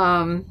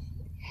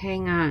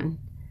 Hang on.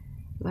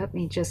 Let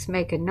me just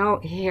make a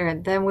note here,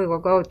 and then we will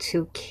go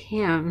to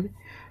Kim.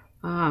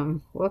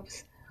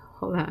 Whoops.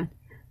 Hold on.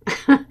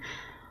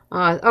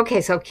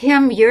 Okay, so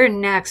Kim, you're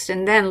next,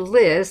 and then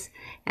Liz,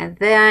 and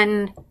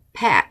then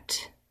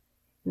Pat.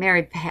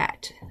 Mary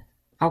Pat.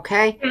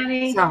 Okay?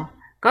 Penny. So,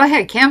 go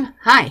ahead, Kim.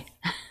 Hi.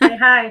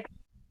 Hi.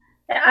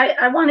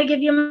 I want to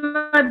give you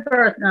my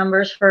birth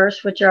numbers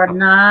first, which are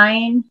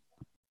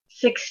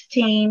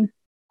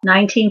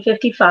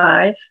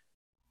 9/16/1955.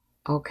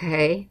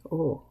 Okay.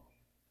 Ooh.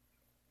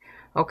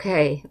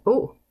 Okay.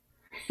 Ooh.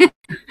 Okay.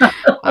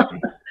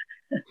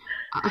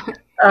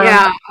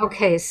 Yeah.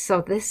 Okay.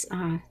 So this.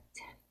 Yeah.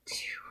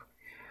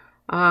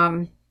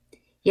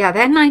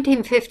 That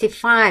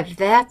 1955.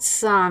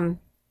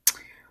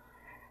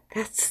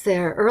 That's the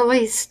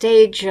early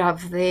stage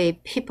of the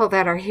people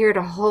that are here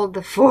to hold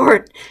the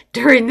fort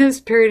during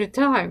this period of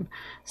time.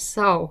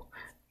 So,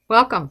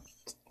 welcome.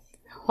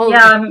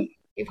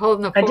 Keep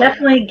holding the fort. I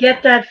definitely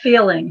get that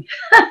feeling.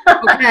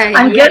 Okay.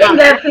 I'm getting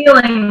that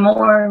feeling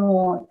more and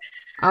more.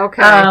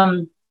 Okay.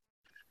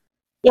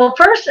 Well,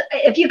 first,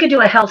 if you could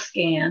do a health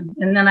scan,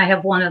 and then I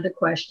have one other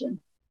question.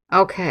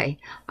 Okay.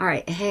 All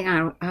right.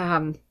 Hang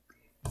on.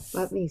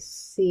 Let me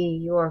see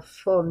your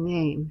full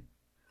name.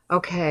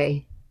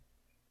 Okay.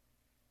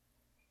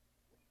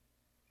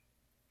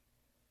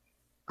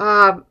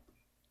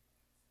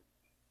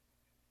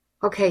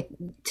 Okay,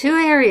 2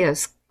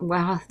 areas,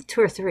 well,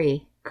 2 or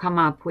 3 come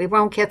up. We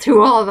won't get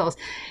through all of those.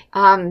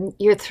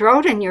 Your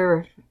throat and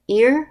your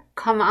ear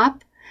come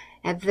up,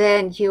 and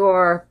then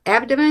your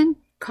abdomen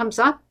comes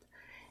up,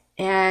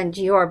 and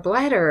your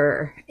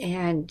bladder.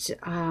 And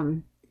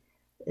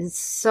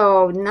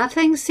so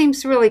nothing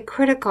seems really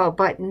critical,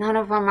 but none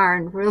of them are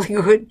in really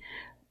good,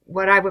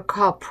 what I would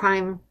call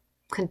prime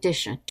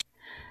condition.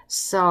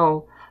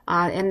 So,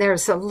 and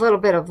there's a little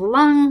bit of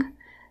lung,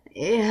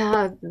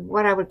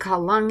 what I would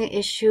call lung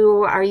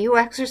issue. Are you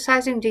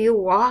exercising? Do you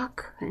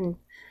walk and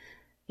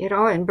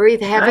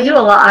breathe heavy? I do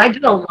a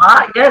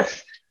lot.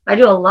 Yes, I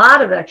do a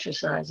lot of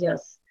exercise.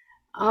 Yes.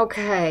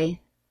 Okay.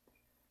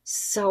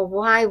 So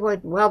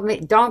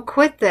don't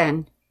quit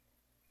then,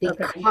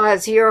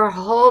 because you're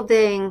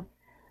holding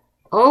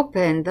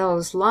open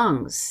those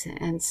lungs,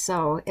 and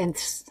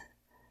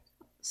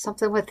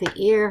something with the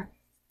ear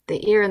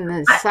and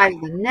the side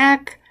of the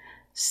neck.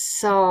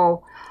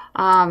 So,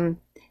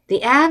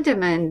 the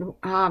abdomen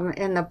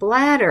and the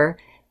bladder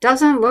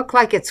doesn't look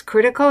like it's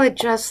critical. It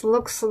just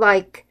looks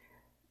like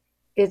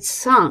it's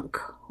sunk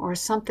or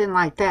something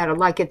like that, or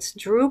like it's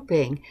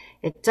drooping.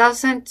 It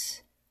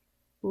doesn't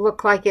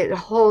look like it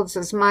holds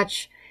as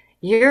much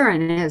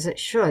urine as it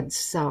should.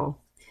 So,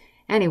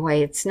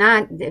 anyway, if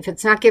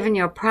it's not giving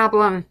you a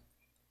problem,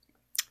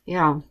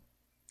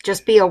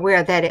 just be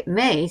aware that it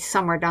may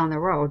somewhere down the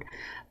road.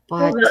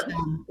 But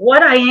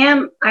what I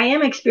am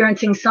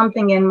experiencing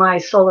something in my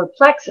solar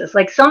plexus,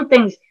 like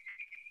something's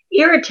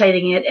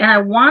irritating it, and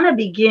I want to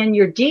begin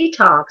your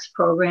detox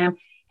program,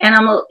 and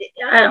I'm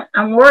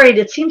worried.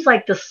 It seems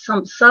like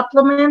some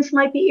supplements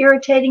might be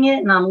irritating it,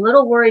 and I'm a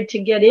little worried to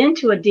get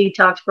into a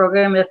detox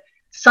program if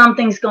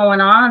something's going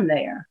on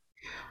there.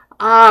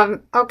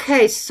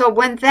 Okay, so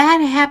when that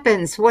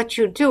happens, what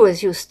you do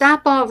is you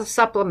stop all the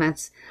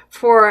supplements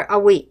for a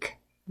week,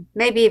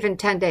 maybe even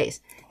 10 days.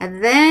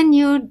 And then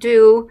you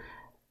do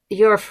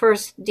your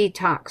first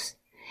detox.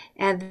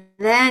 And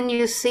then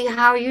you see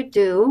how you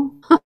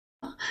do.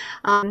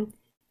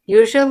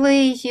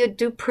 Usually you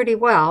do pretty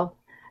well.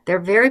 They're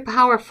very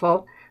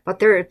powerful, but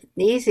they're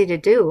easy to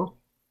do.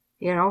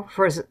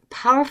 For as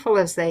powerful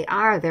as they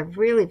are, they're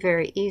really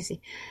very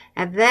easy.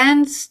 And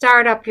then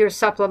start up your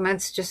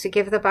supplements just to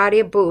give the body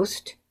a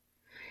boost.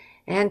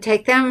 And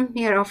take them,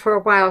 for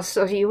a while.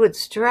 So you would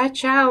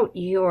stretch out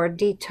your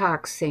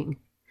detoxing.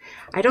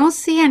 I don't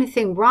see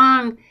anything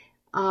wrong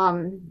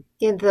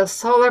in the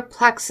solar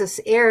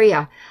plexus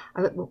area.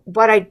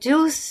 What I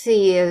do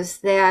see is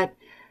that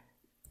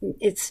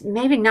it's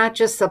maybe not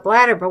just the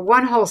bladder, but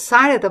one whole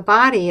side of the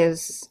body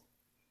is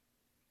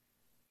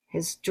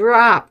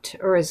dropped.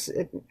 Or is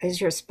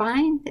your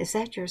spine? Is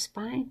that your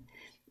spine?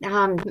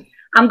 I'm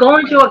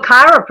going to a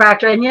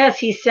chiropractor, and yes,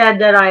 he said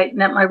that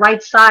my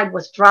right side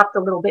was dropped a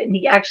little bit, and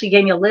he actually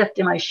gave me a lift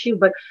in my shoe.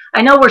 But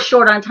I know we're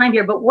short on time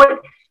here. But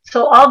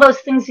so all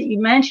those things that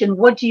you mentioned,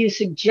 what do you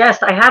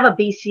suggest? I have a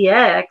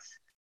BCX.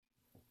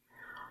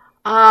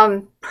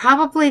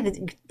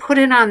 Probably put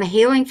it on the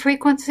healing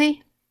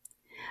frequency,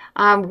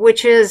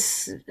 which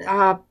is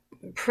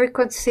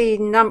frequency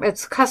number.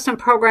 It's custom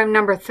program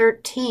number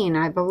 13,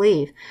 I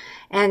believe,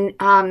 and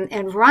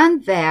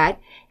run that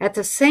at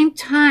the same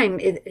time.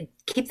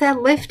 Keep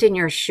that lift in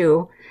your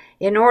shoe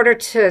in order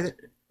to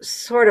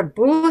sort of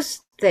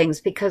boost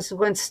things, because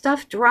when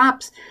stuff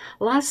drops,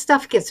 a lot of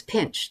stuff gets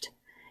pinched.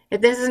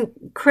 It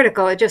isn't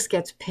critical, it just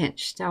gets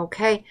pinched,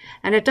 okay?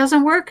 And it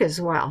doesn't work as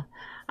well.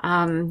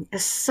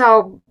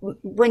 So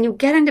when you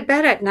get into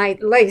bed at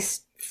night, lay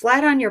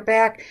flat on your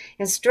back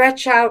and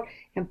stretch out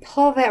and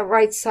pull that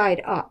right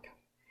side up.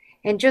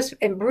 And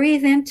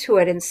breathe into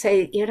it and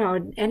say,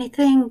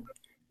 anything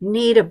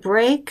need a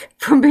break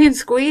from being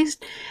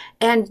squeezed?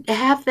 And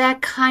have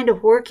that kind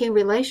of working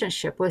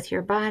relationship with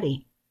your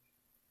body.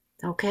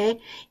 Okay?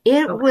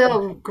 It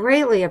will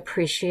greatly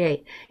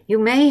appreciate. You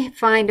may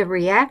find a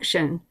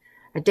reaction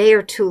a day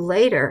or two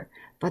later,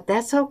 but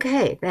that's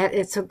okay. That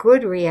it's a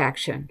good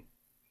reaction.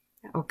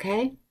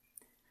 Okay?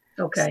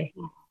 Okay.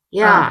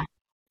 Yeah.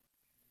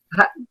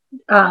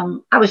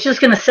 I was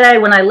just going to say,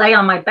 when I lay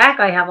on my back,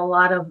 I have a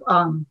lot of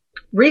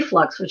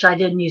reflux, which I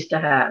didn't used to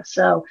have.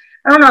 So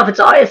I don't know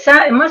if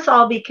it must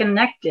all be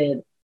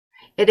connected.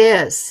 It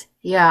is.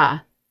 Yeah.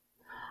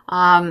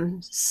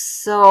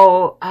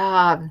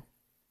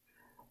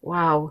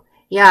 Wow.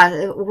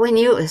 Yeah.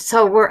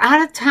 So we're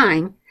out of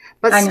time,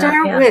 but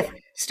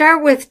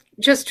start with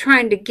just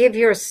trying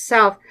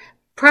to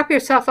prop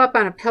yourself up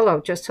on a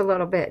pillow just a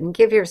little bit and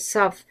give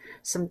yourself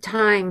some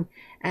time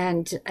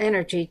and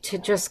energy to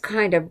just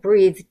kind of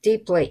breathe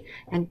deeply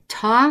and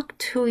talk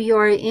to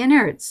your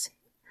innards.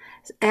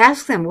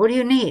 Ask them, what do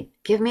you need?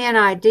 Give me an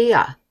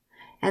idea.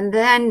 And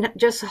then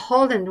just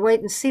hold and wait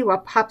and see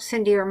what pops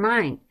into your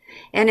mind.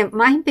 And it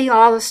might be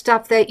all the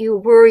stuff that you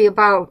worry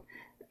about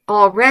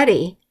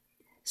already.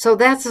 So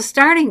that's a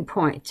starting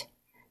point.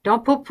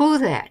 Don't poo-poo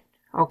that.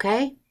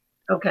 Okay?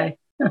 Okay.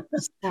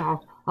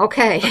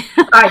 Okay.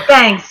 All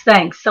right.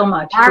 Thanks so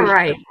much. All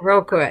right.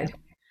 Real good.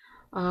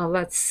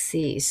 Let's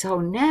see. So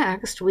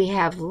next we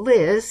have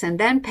Liz, and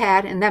then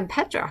Pat, and then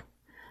Petra.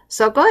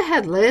 So go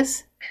ahead,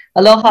 Liz.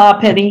 Aloha,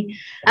 Penny.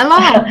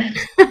 Hello.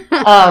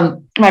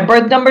 My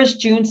birth number is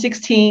June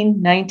 16,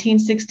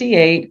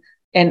 1968.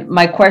 And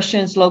my question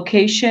is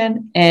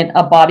location and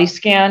a body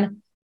scan.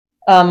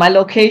 My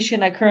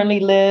location, I currently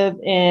live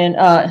in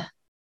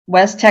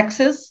West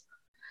Texas,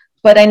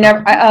 but we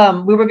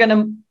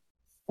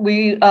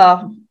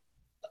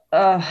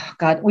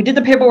did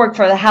the paperwork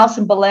for the house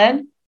in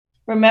Belen,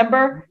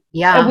 remember?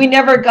 Yeah. And we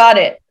never got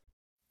it.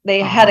 They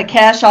had a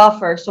cash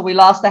offer, so we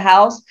lost the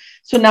house.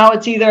 So now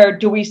it's either,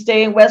 do we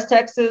stay in West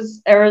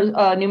Texas,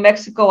 New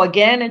Mexico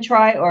again and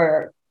try,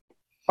 or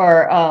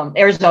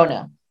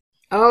Arizona?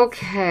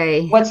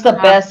 Okay. What's the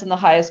best and the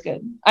highest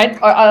good?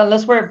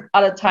 Unless we're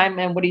out of time,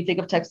 and what do you think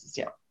of Texas?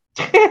 Yeah.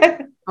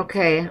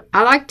 Okay.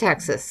 I like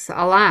Texas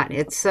a lot.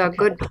 It's a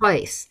good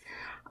place.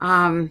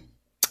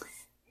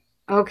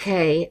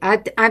 Okay.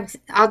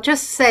 I'll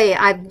just say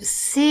I'm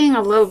seeing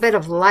a little bit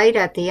of light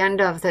at the end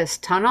of this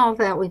tunnel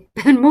that we've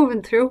been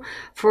moving through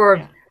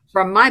from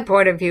my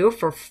point of view,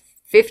 for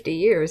 50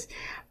 years.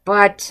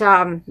 But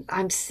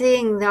I'm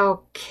seeing,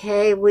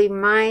 okay, we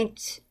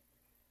might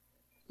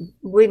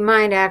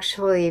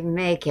actually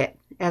make it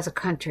as a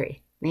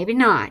country. Maybe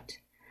not,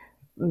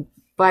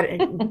 but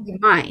we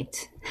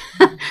might.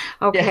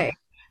 Okay. Yeah.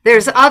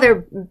 There's other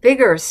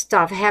bigger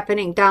stuff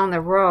happening down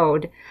the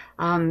road.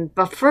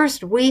 But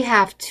first we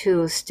have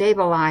to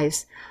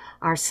stabilize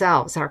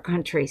ourselves, our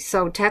country.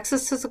 So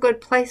Texas is a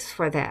good place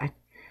for that.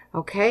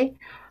 Okay.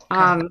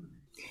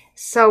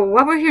 So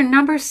what were your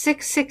numbers?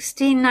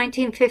 6/16,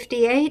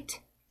 1958?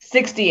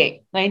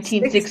 68,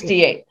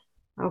 1968.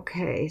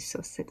 Okay,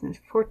 so 6,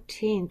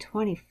 14,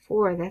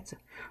 24, that's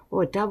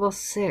a double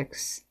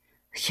 6.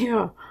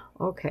 Yeah,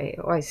 okay,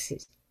 I see.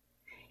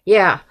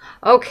 Yeah,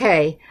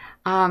 okay.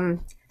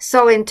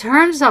 So in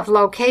terms of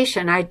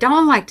location, I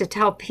don't like to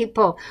tell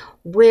people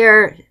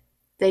where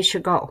they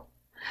should go.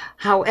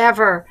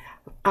 However,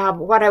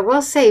 what I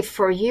will say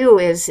for you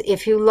is,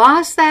 if you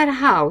lost that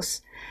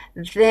house,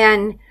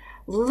 then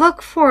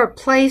look for a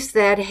place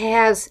that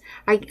has...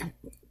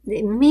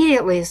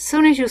 Immediately, as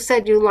soon as you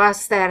said you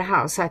lost that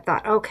house, I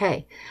thought,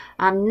 okay,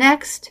 I'm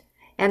next.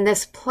 And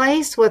this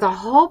place with a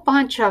whole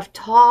bunch of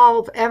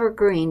tall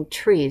evergreen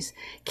trees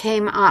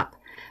came up.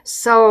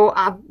 So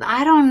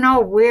I don't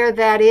know where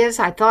that is.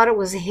 I thought it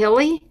was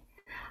hilly.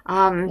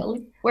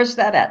 Where's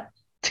that at?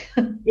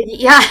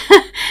 Yeah.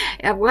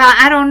 Well,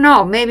 I don't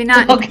know. Maybe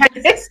not.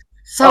 Okay.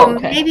 So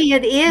maybe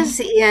it is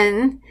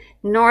in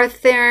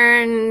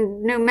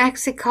northern New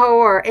Mexico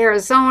or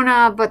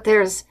Arizona, but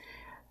there's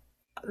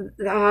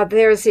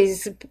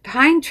these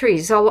pine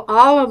trees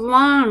all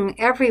along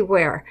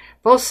everywhere,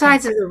 both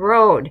sides of the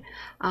road,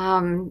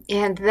 and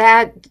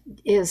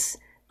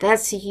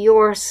that's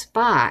your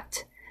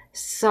spot.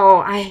 So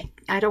I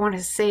don't want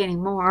to say any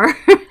more.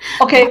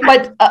 Okay,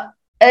 but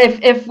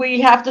if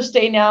we have to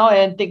stay now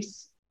and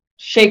things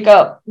shake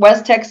up,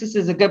 West Texas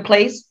is a good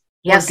place.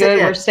 Yes, we're good. It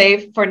is. We're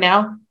safe for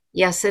now.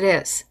 Yes, it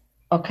is.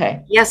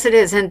 Okay. Yes, it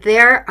is. And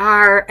there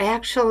are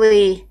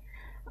actually,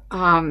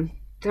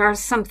 there are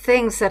some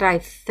things that I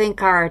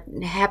think are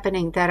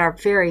happening that are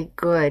very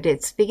good.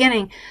 It's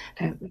beginning,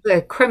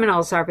 the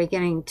criminals are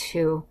beginning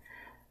to,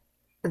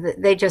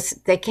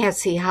 they can't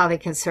see how they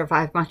can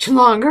survive much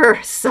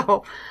longer.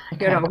 So,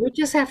 we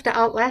just have to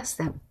outlast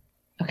them.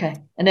 Okay.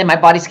 And then my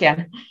body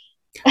scan.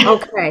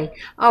 Okay.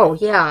 Oh,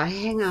 yeah.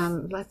 Hang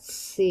on. Let's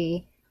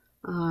see.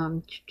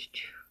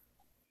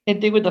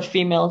 Anything with the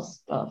female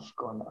stuff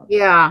going on.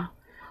 Yeah.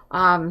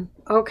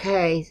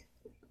 Okay.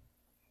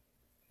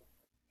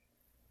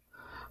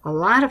 A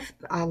lot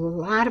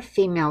of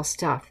female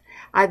stuff.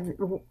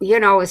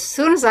 As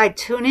soon as I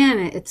tune in,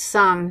 it's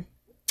other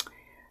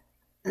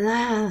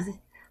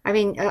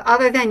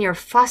than you're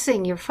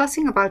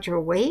fussing about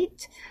your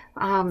weight.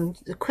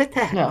 Quit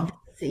that. No.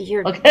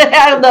 You're okay.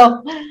 I don't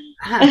know.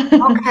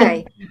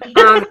 okay.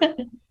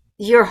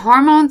 Your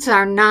hormones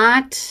are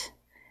not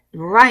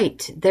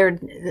right. They're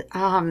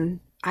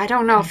I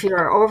don't know if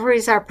your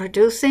ovaries are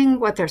producing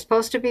what they're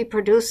supposed to be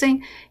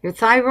producing. Your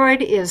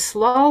thyroid is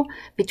slow.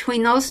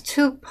 Between those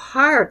two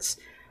parts,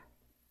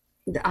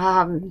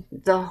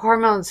 the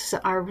hormones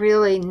are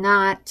really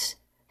not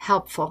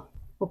helpful.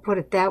 We'll put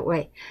it that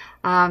way.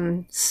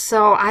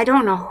 So I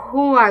don't know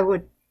who I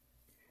would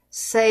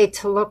say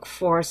to look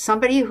for.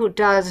 Somebody who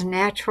does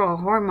natural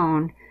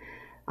hormone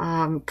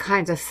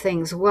kinds of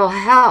things will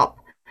help.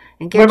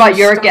 And get what about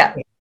uric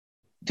acid?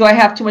 Do I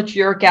have too much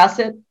uric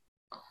acid?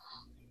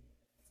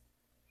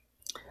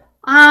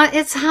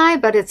 It's high,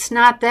 but it's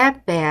not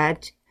that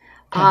bad.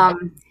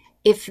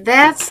 If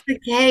that's the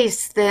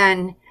case,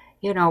 then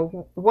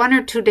 1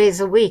 or 2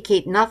 days a week,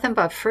 eat nothing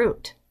but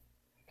fruit.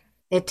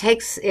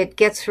 It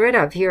gets rid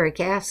of uric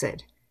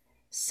acid,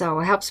 so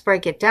it helps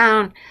break it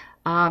down.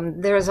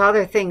 There's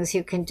other things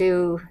you can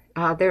do.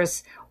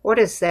 What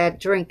is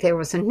that drink? There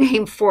was a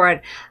name for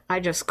it.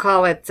 I just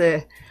call it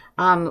the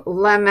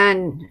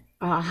lemon,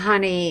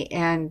 honey,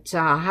 and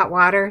hot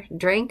water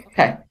drink.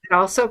 Okay. It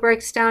also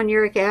breaks down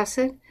uric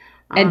acid.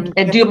 And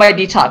do my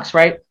detox,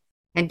 right?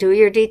 And do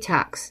your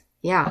detox.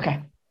 Yeah.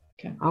 Okay.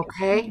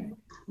 Okay.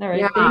 All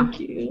right. Yeah. Thank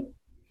you.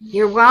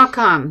 You're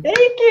welcome. Thank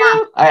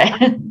you. All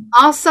right.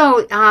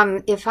 Also,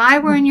 if I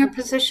were in your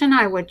position,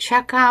 I would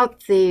check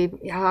out the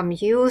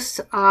use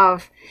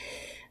of.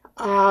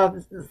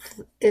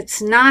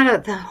 It's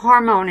not the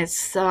hormone.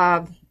 It's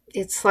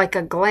like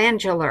a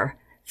glandular,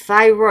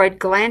 thyroid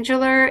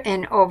glandular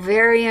and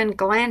ovarian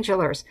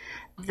glandulars.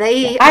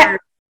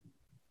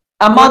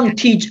 I'm on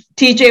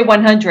TJ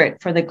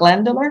 100 for the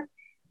glandular.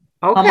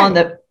 Okay. I'm on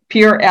the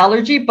pure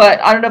allergy,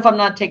 but I don't know if I'm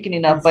not taking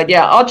enough. But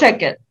yeah, I'll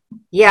check it.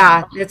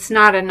 Yeah, it's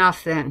not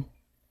enough then.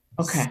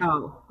 Okay.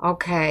 So,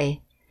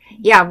 okay.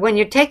 Yeah, when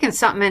you're taking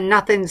something and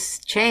nothing's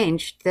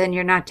changed, then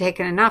you're not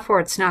taking enough, or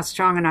it's not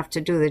strong enough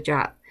to do the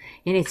job.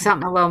 You need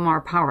something a little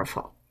more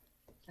powerful.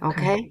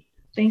 Okay?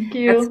 Thank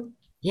you.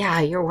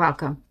 Yeah, you're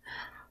welcome.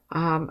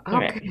 Okay,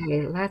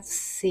 right. Let's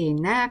see.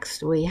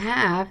 Next, we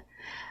have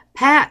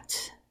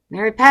Pat.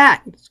 Mary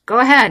Pat, go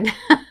ahead.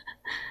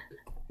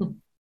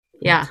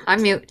 Yeah,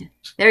 unmute.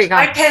 There you go.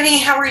 Hi, Penny.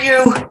 How are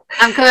you?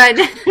 I'm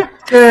good.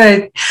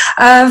 Good.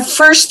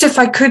 First, if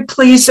I could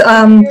please,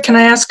 can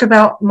I ask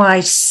about my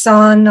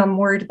son? I'm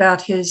worried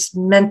about his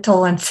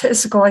mental and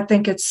physical. I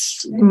think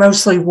it's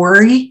mostly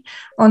worry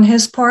on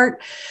his part.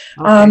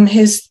 Okay.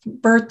 His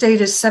birth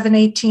date is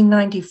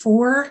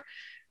 7/18/94,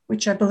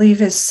 which I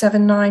believe is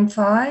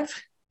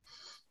 795.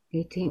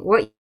 18.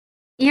 What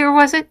year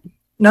was it?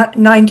 Not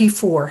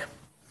 94.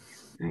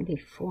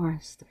 94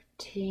 is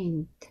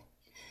 13.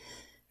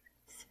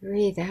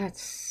 3,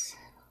 that's,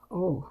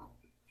 so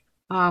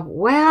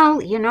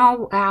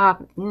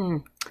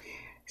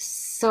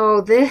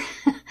this,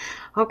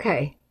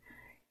 okay.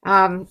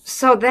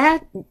 So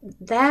that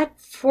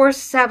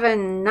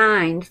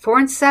 479, 4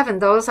 and 7,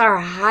 those are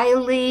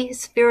highly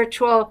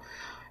spiritual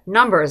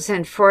numbers.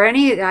 And for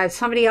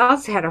somebody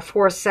else had a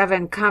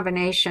 4-7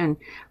 combination,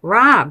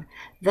 Rob,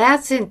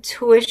 that's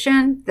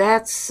intuition,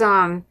 that's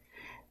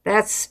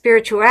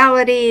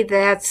spirituality,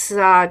 that's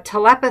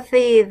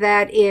telepathy,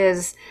 that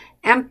is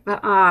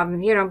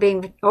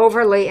being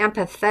overly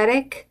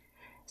empathetic.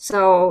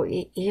 So,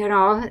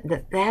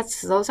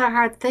 those are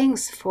hard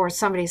things for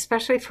somebody,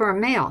 especially for a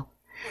male.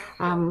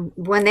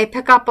 When they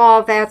pick up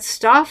all that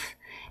stuff,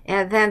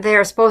 and then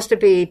they're supposed to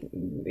be,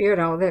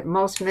 that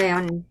most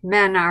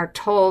men are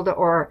told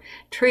or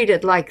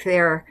treated like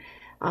they're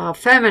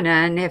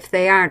feminine if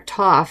they aren't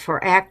tough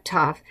or act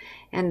tough.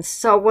 And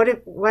so what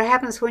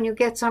happens when you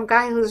get some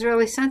guy who's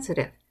really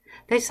sensitive?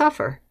 They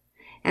suffer.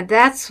 And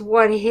that's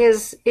what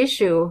his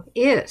issue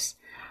is.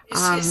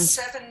 Is his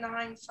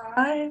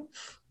 795?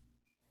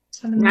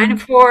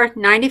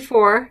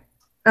 94.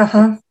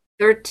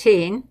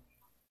 13.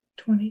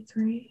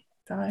 23.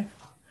 5.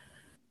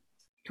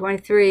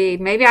 23.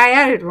 Maybe I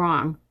added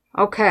wrong.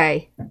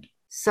 Okay.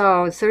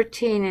 So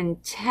 13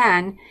 and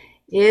 10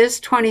 is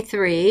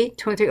 23.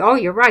 23. Oh,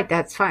 you're right.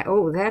 That's fine.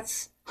 Oh,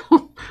 that's...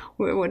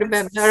 we would have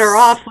been better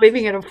off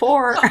leaving it a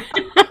 4.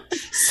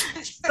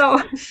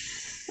 So...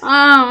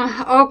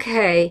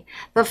 okay.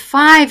 The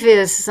 5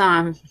 is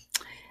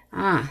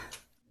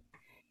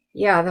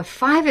Yeah, the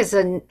 5 is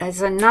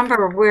a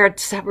number where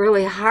it's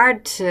really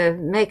hard to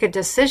make a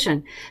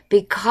decision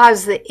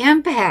because the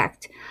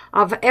impact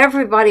of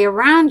everybody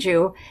around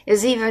you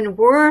is even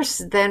worse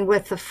than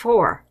with the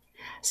 4.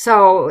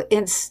 So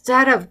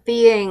instead of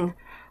being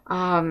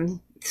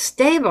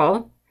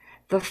stable,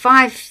 the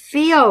 5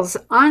 feels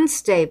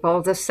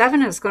unstable. The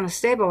 7 is going to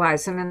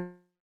stabilize him, and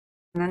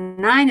the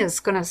 9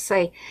 is going to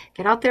say,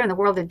 get out there in the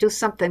world and do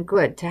something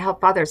good to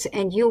help others.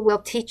 And you will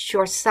teach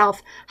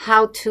yourself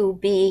how to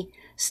be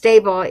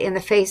stable in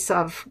the face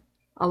of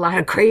a lot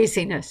of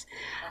craziness.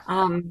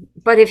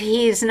 But if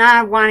he's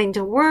not wanting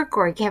to work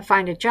or he can't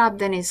find a job,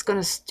 then he's going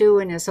to stew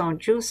in his own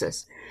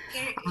juices.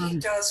 He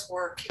does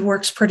work. He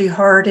works pretty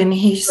hard, and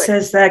he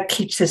says that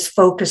keeps his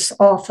focus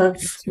off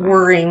of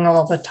worrying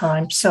all the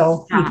time.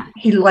 So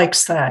he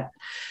likes that.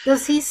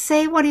 Does he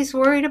say what he's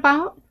worried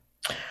about?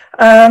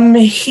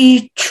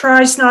 He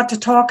tries not to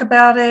talk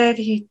about it.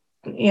 He,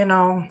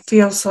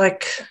 feels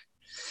like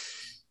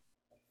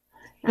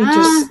he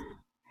just...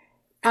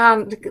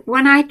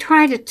 when I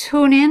try to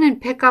tune in and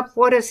pick up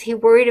what is he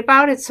worried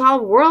about, it's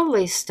all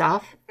worldly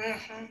stuff.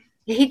 Mm-hmm.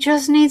 He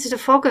just needs to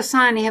focus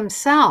on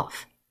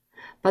himself.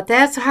 But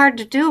that's hard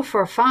to do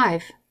for a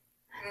 5.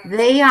 Mm-hmm.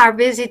 They are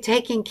busy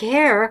taking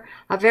care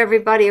of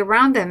everybody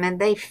around them, and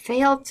they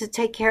fail to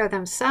take care of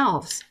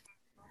themselves.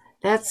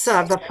 That's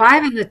the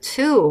 5 and the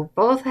 2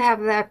 both have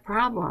that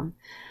problem.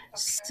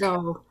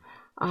 So,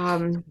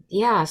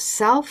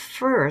 self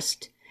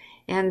first.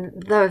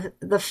 And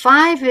the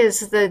 5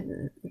 is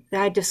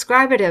I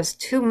describe it as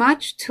too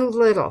much, too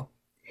little.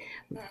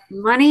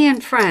 Money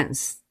and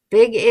friends,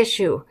 big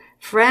issue.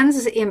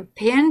 Friends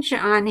impinge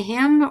on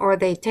him or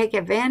they take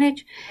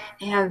advantage,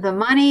 and the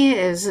money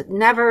is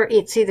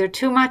it's either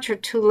too much or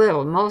too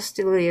little.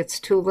 Mostly it's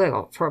too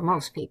little for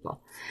most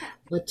people.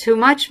 But too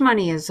much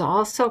money is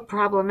also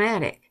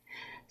problematic.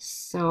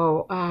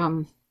 So,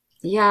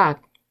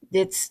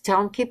 it's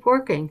tell him keep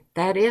working.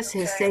 That is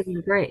his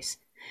saving grace.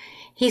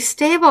 He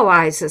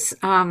stabilizes.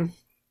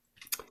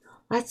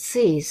 Let's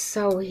see.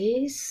 So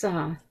he's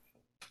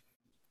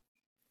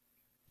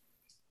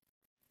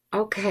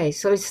okay.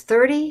 So he's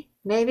 30,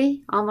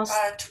 maybe almost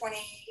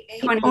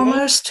 28.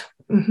 Almost.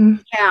 Mm-hmm.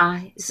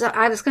 Yeah. So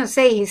I was going to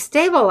say he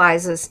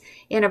stabilizes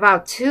in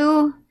about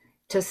 2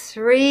 to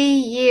 3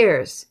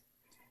 years.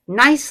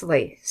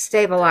 Nicely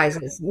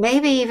stabilizes,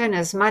 maybe even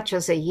as much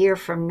as a year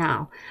from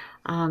now.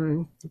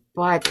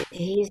 But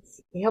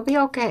he'll be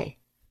okay.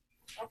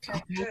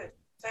 Okay, good.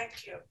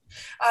 Thank you.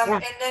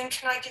 And then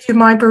can I give you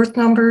my birth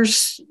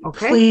numbers,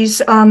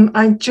 please? I'm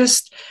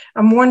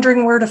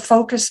wondering where to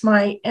focus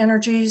my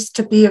energies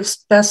to be of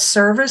best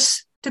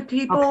service to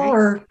people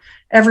or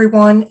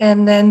everyone.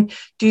 And then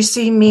do you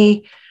see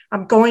me,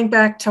 I'm going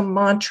back to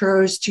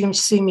Montrose. Do you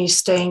see me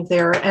staying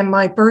there? And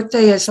my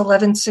birthday is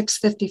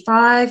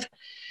 11/6/55,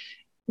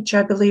 which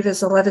I believe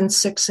is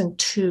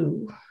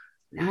 11/6/2.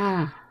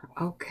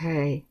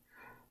 Okay.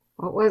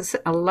 What was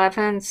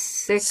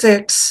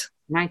 11/6?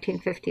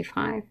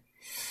 1955.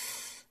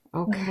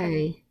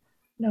 Okay.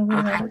 No, we're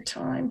out of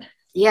time.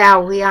 Yeah,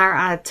 we are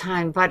out of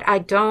time, but I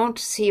don't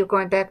see you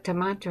going back to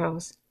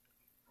Montrose.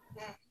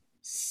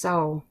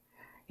 So,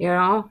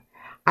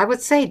 I would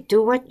say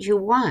do what you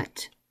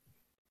want.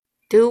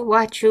 Do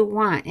what you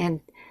want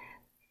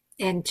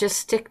and just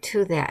stick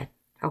to that,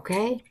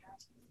 okay?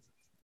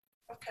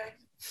 Okay.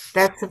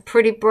 That's a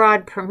pretty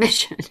broad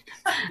permission.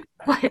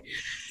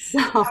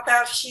 How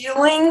about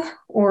healing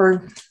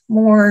or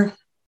more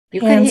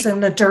hands in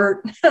the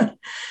dirt?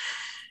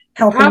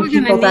 Helping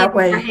people that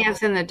way.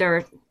 Hands in the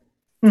dirt.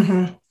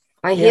 Mm-hmm.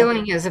 By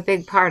healing is a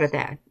big part of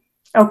that.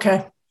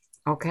 Okay.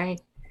 All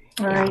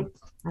right.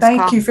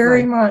 Thank you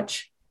very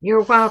much.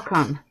 You're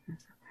welcome.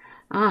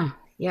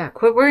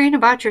 Quit worrying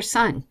about your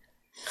son.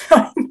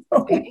 I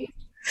know.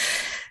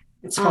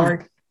 It's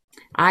hard.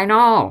 I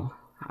know.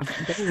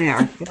 I've been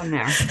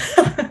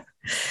there.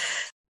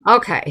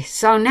 Okay,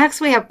 so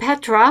next we have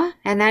Petra,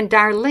 and then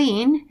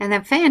Darlene, and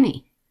then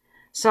Fanny.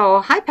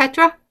 So, hi,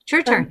 Petra. It's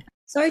your turn.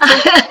 Sorry.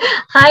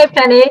 Hi,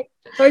 Penny.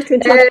 Sorry to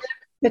interrupt,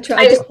 Petra.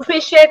 I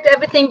appreciate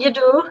everything you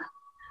do.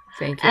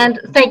 Thank you. And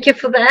thank you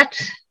for that.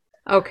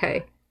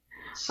 Okay.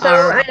 So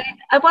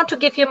I want to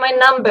give you my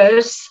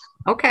numbers.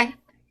 Okay.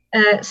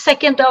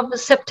 2nd of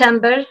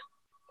September,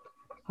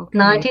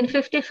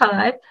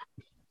 1955.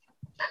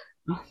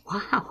 Oh,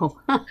 wow.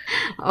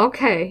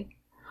 Okay.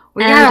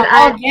 We got a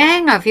whole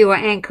gang of you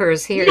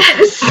anchors here.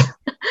 Yes,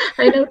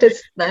 I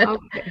noticed that.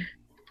 Okay.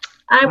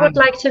 I would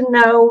like to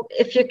know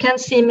if you can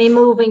see me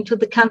moving to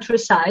the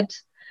countryside.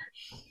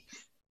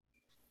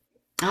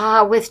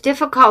 With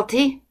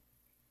difficulty.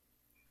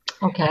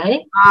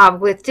 Okay.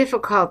 With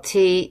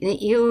difficulty,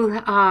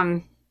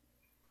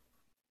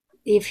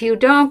 if you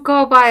don't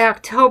go by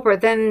October,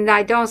 then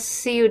I don't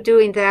see you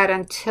doing that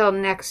until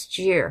next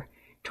year,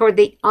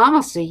 toward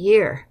almost a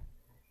year,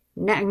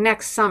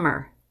 next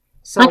summer.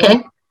 So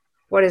okay.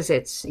 What is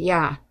it?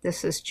 Yeah,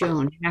 this is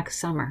June, next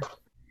summer.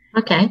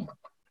 Okay.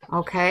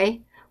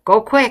 Okay.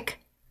 Go quick.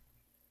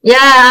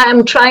 Yeah,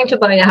 I'm trying to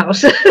buy a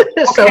house.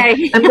 So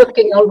I'm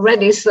looking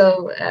already.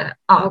 So,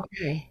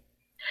 okay.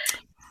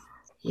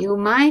 you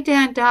might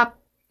end up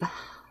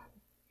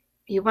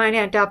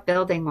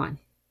building one.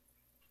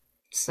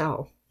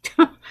 So,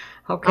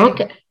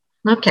 okay.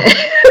 Okay.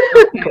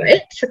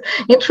 Great.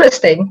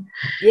 Interesting.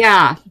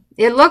 Yeah,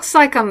 it looks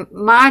like a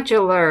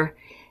modular.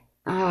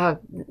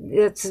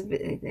 It's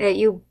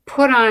you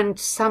put on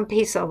some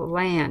piece of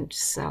land.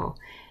 So,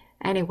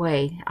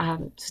 anyway,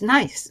 it's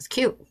nice. It's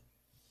cute.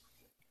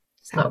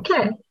 So,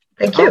 Okay.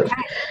 Thank you.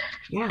 okay.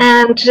 Yeah.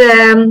 And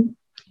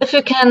if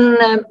you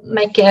can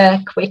make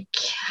a quick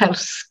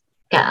health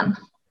scan.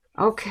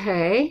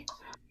 Okay.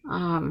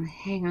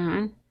 Hang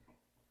on.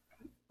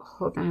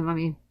 Hold on. Let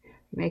me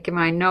make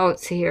my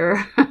notes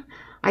here.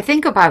 I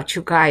think about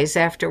you guys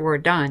after we're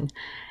done.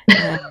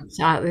 And,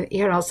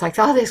 it's like,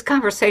 oh, these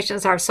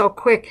conversations are so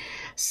quick.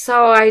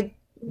 So I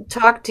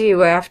talk to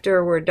you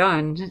after we're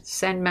done,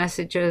 send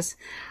messages,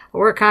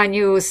 work on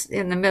you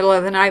in the middle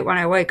of the night when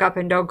I wake up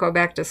and don't go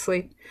back to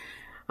sleep.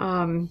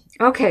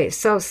 Okay,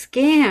 so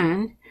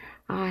scan.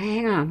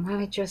 Hang on, let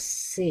me just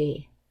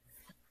see.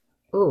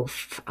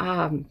 Oof.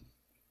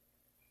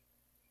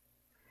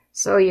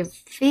 So your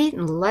feet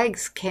and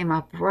legs came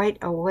up right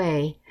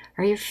away.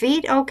 Are your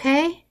feet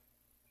okay?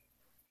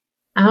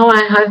 Oh,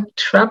 I have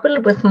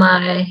trouble with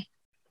my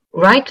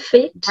right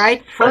feet.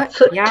 Right foot?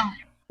 Yeah.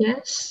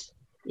 Yes.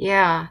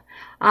 Yeah.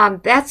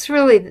 That's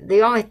really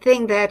the only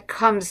thing that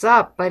comes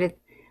up,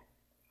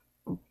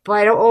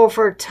 but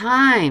over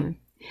time,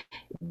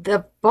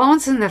 the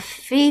bones in the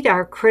feet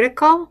are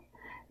critical.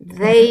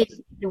 They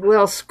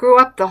will screw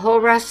up the whole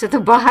rest of the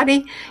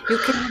body. You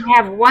can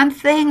have one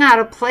thing out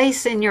of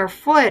place in your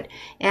foot,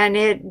 and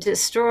it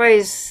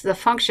destroys the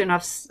function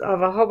of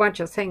a whole bunch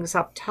of things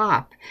up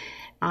top.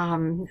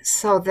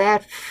 So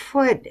that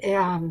foot,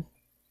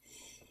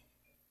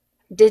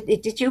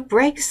 did you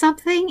break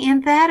something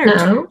in that, or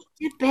No.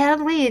 did it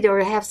badly,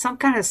 or have some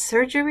kind of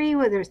surgery?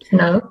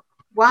 No.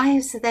 Why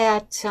is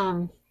that?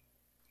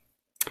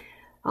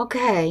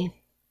 Okay,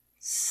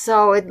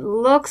 so it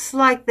looks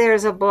like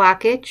there's a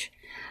blockage.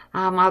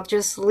 I'll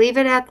just leave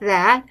it at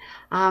that.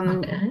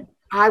 Okay.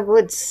 I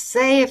would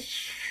say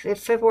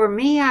if it were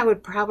me, I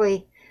would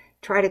probably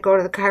try to go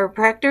to the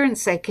chiropractor and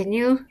say, can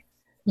you?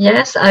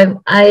 Yes,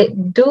 I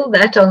do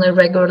that on a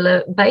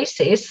regular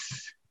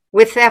basis.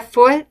 With that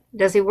foot?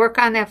 Does he work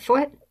on that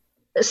foot?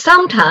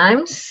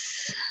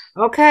 Sometimes.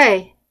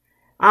 Okay.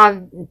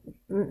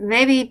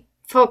 Maybe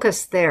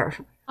focus there.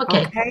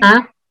 Okay.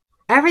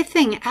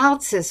 Everything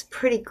else is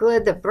pretty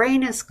good. The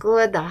brain is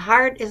good. The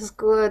heart is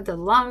good. The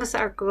lungs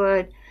are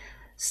good.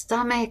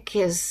 Stomach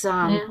is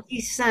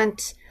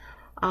decent.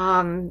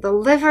 The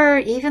liver,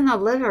 even the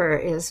liver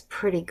is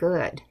pretty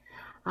good.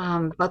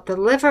 But the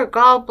liver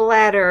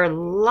gallbladder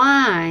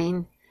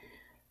line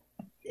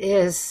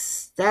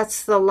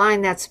that's the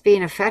line that's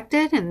being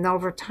affected, and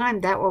over time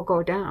that will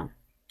go down.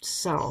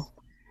 So.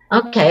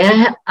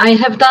 Okay, I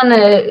have done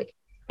a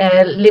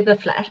liver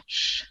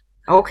flash.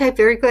 Okay,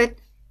 very good.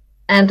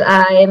 And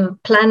I'm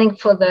planning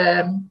for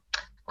the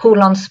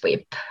colon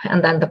sweep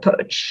and then the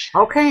purge.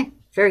 Okay,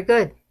 very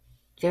good.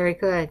 Very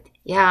good.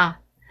 Yeah.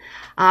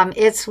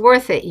 It's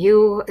worth it.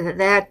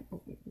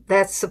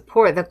 That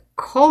support, the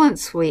colon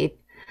sweep,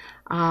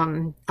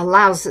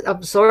 allows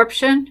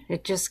absorption.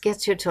 It just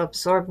gets you to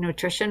absorb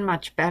nutrition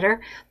much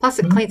better. Plus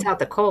it cleans out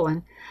the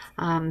colon.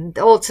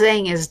 The old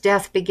saying is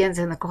death begins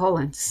in the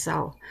colon.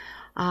 So,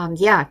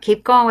 yeah,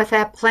 keep going with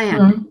that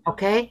plan.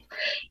 Okay.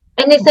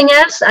 Anything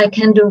else I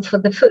can do for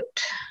the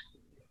foot?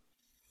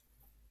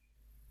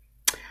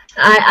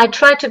 I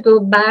try to go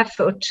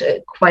barefoot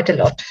quite a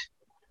lot.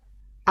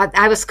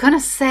 I was going to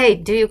say,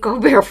 do you go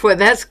barefoot?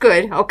 That's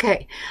good.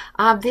 Okay.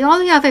 The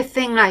only other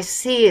thing I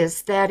see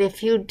is that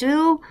if you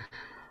do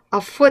a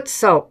foot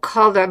soak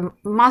called a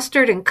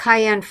mustard and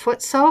cayenne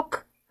foot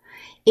soak,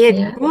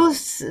 it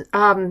boosts,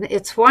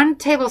 it's 1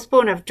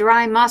 tablespoon of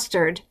dry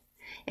mustard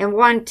and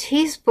 1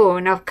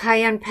 teaspoon of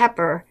cayenne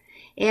pepper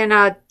in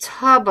a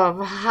tub of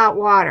hot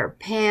water,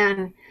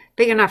 pan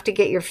big enough to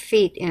get your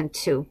feet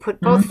into.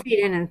 Put both feet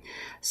in and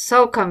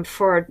soak them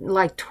for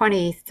like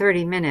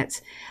 20-30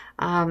 minutes.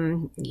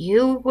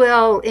 You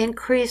will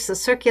increase the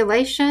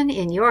circulation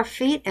in your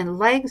feet and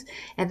legs,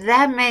 and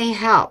that may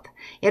help.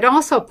 It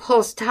also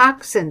pulls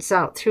toxins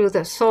out through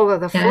the sole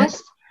of the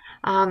foot.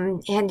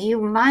 And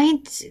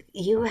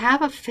you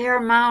have a fair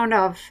amount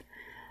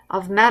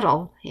of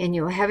metal in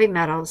you, heavy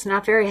metal. It's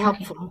not very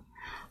helpful.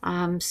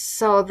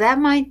 So that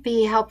might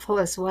be helpful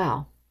as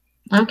well.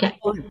 Okay.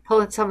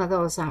 Pulling some of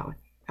those out.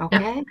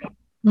 Okay?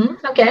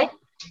 Okay.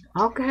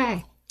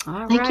 Okay.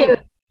 All Thank right. you.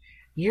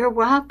 You're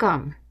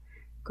welcome.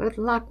 Good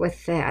luck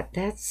with that.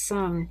 That's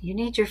you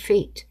need your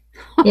feet.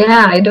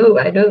 Yeah, I do.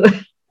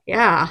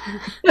 Yeah.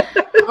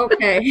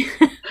 Okay.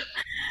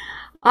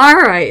 All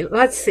right.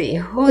 Let's see.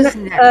 Who's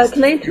next?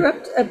 Can I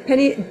interrupt?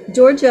 Penny,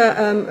 Georgia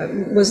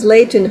was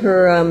late in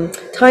her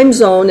time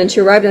zone, and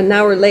she arrived an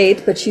hour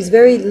late, but she's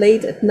very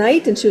late at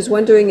night, and she was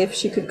wondering if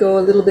she could go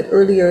a little bit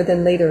earlier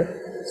than later.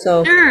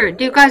 So Sure.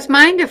 Do you guys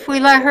mind if we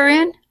let her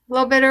in a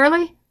little bit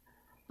early?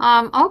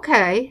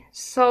 Okay.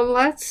 So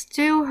let's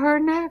do her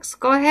next.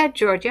 Go ahead,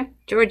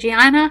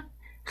 Georgiana.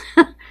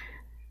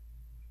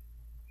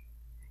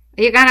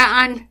 You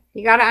gotta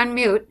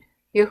unmute.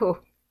 Yoo-hoo.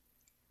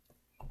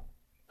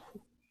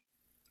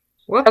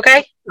 Whoops.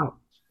 Okay. Oh,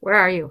 where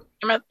are you?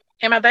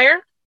 Am I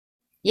there?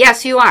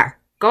 Yes, you are.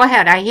 Go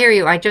ahead. I hear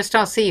you. I just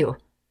don't see you.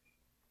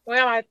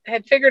 Well, I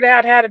had figured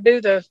out how to do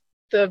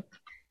the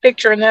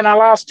picture and then I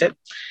lost it.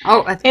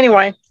 Oh,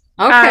 anyway.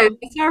 Okay,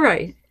 that's all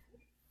right.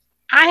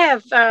 I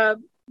have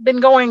been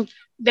going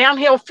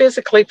downhill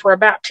physically for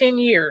about 10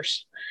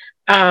 years,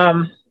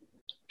 and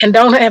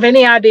don't have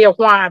any idea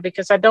why,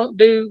 because I don't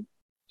do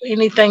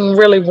anything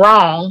really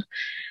wrong.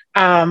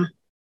 I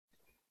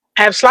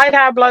have slight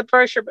high blood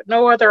pressure, but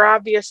no other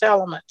obvious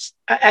ailments.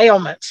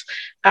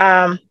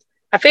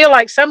 I feel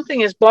like something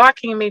is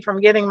blocking me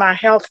from getting my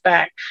health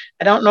back.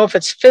 I don't know if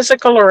it's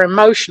physical or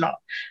emotional.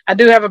 I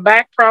do have a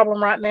back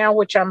problem right now,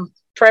 which I'm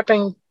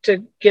prepping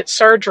to get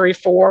surgery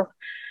for.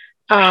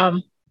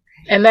 And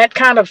that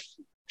kind of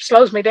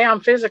slows me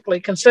down physically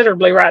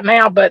considerably right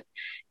now, but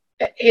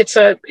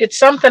it's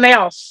something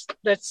else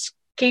that's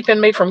keeping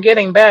me from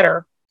getting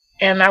better.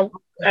 And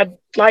I'd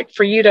like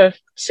for you to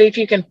see if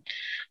you can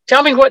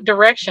tell me what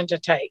direction to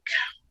take.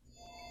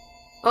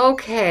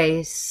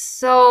 Okay,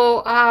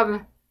 so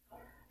I'm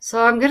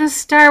going to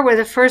start with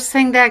the first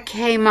thing that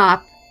came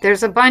up.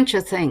 There's a bunch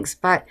of things,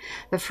 but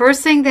the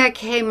first thing that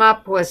came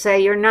up was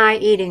that you're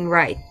not eating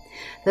right.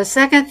 The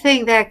second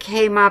thing that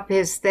came up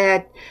is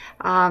that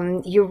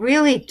you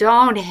really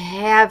don't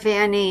have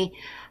any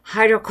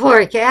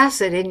hydrochloric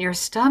acid in your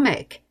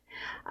stomach.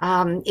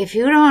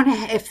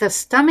 If the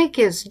stomach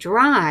is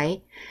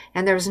dry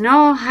and there's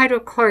no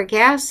hydrochloric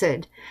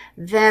acid,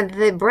 then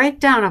the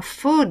breakdown of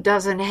food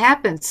doesn't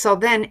happen. So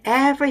then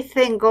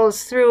everything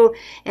goes through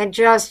and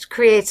just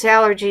creates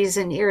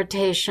allergies and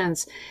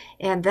irritations.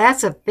 And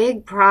that's a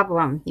big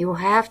problem. You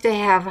have to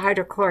have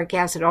hydrochloric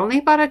acid, only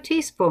about a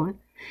teaspoon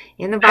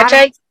in the bottom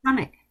of the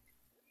stomach.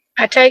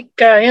 I take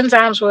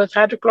enzymes with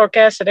hydrochloric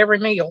acid every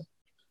meal.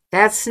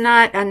 That's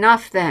not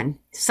enough then.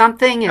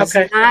 Something is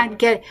Okay. not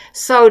get.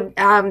 So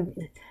are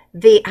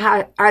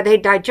they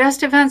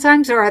digestive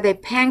enzymes or are they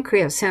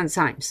pancreas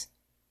enzymes?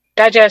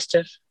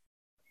 Digestive.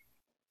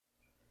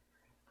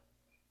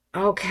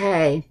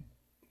 Okay.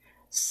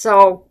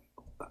 So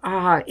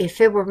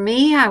if it were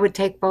me, I would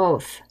take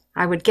both.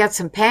 I would get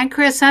some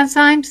pancreas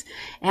enzymes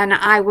and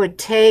I would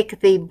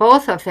take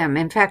both of them.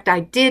 In fact,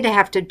 I did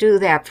have to do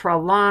that for a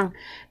long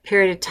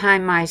period of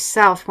time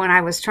myself when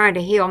I was trying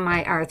to heal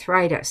my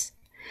arthritis.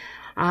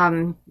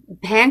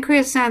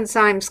 Pancreas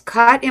enzymes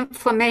cut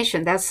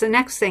inflammation. That's the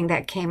next thing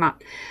that came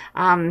up.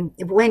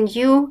 When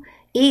you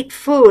eat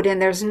food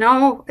and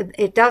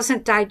it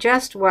doesn't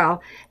digest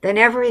well, then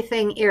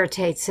everything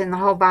irritates and the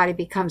whole body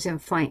becomes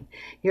inflamed.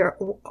 You're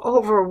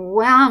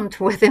overwhelmed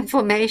with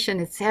inflammation.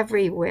 It's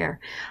everywhere.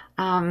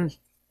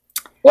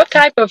 What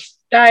type of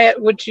diet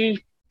would you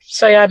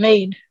say I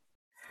need?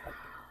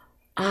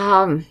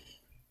 Let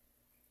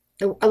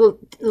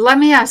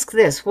me ask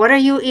this. What are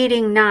you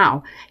eating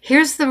now?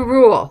 Here's the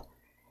rule.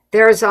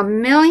 There's a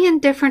million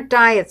different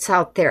diets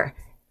out there.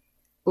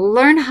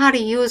 Learn how to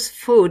use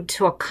food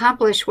to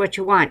accomplish what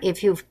you want.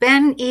 If you've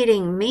been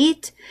eating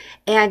meat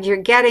and you're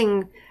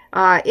getting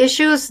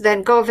issues,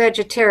 then go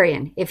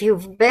vegetarian. If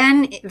you've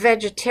been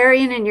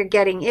vegetarian and you're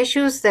getting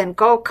issues, then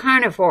go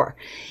carnivore.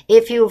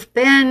 If you've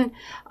been,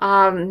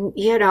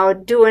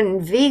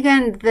 doing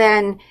vegan,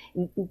 then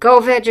go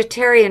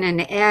vegetarian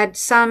and add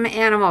some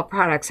animal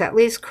products, at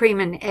least cream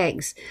and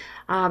eggs.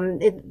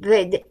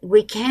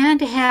 We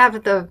can't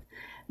have the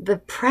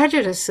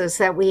prejudices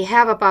that we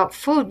have about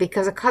food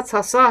because it cuts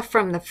us off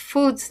from the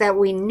foods that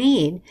we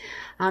need,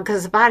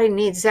 because the body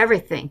needs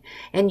everything.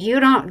 And you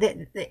don't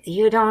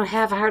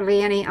have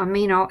hardly any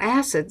amino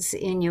acids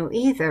in you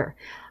either.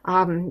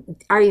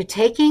 Are you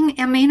taking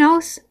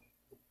aminos?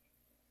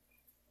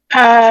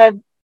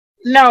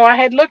 No, I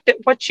had looked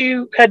at what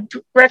you had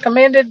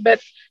recommended,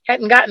 but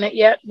hadn't gotten it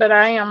yet. But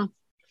I am.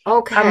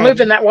 Okay. I'm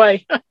moving that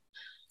way.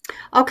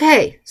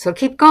 Okay, so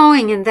keep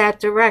going in that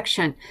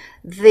direction.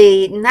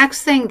 The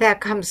next thing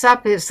that comes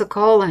up is the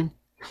colon.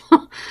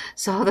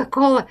 So the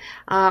colon,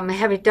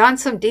 have you done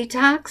some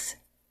detox?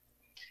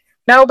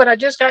 No, but I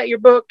just got your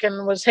book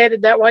and was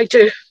headed that way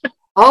too.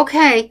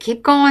 Okay,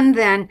 keep going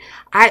then.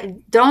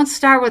 Don't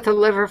start with the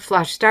liver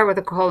flush, start with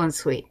the colon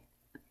sweep.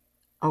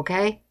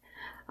 Okay?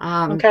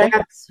 Okay.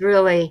 That's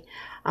really,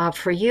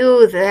 for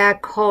you,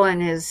 that colon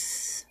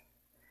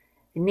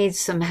needs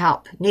some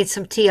help, needs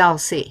some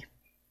TLC.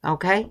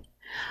 Okay?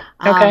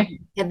 Okay.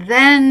 And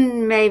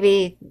then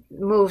maybe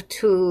move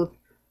to,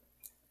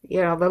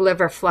 the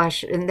liver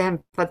flush.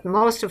 But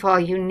most of all,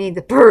 you need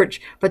the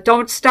purge. But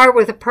don't start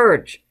with a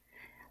purge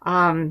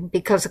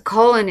because the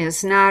colon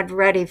is not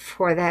ready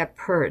for that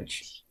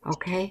purge.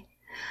 Okay?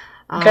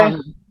 Okay.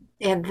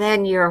 And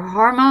then your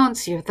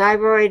hormones, your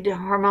thyroid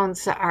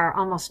hormones are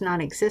almost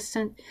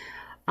non-existent.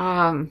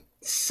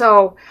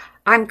 So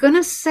I'm going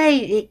to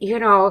say,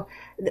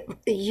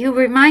 you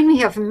remind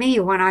me of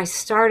me when I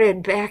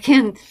started back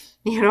in,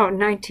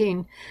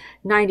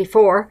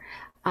 1994,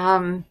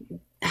 how,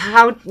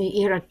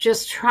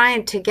 just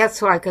trying to get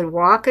so I could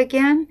walk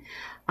again,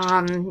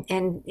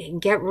 and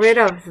get rid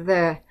of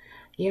the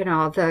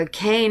the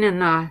cane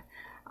and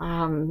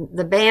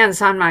the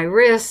bands on my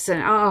wrists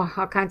and all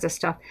kinds of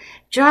stuff.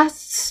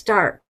 Just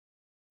start.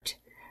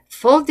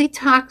 Full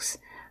detox,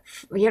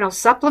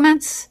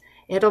 supplements.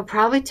 It'll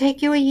probably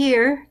take you a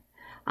year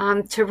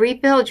to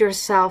rebuild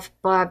yourself,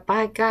 but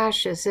by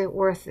gosh, is it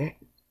worth it?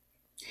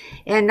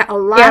 And a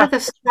lot of the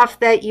stuff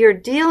that you're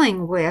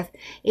dealing with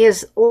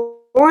is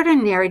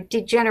ordinary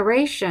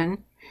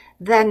degeneration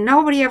that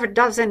nobody ever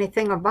does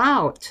anything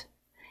about.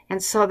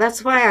 And so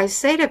that's why I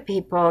say to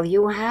people,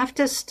 you have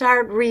to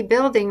start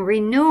rebuilding,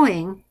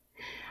 renewing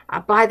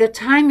by the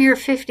time you're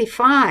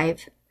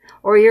 55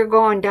 or you're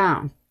going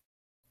down.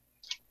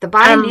 The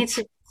body needs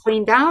to be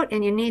cleaned out,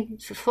 and you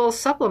need full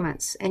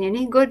supplements, and you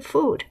need good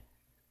food.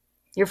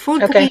 Your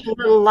food could be a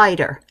little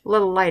lighter,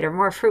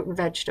 more fruit and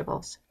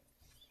vegetables.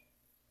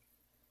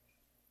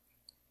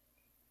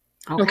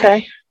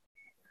 Okay.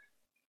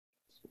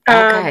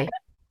 I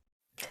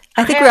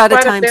think we're out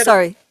of time.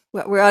 Sorry.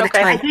 We're out of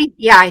time.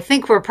 I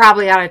think we're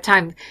probably out of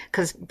time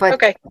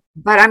but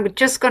I'm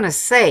just going to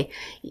say,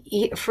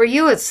 for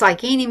you, it's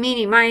like eeny,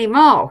 meeny, miny,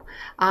 mo.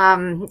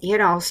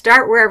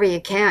 Start wherever you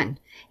can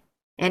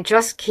and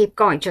just keep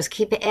going. Just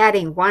keep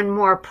adding one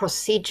more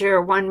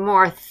procedure, one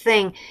more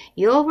thing.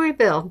 You'll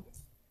rebuild.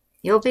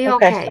 You'll be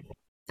okay.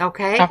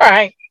 Okay. All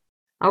right.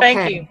 Okay.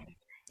 Thank you.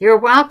 You're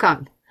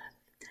welcome.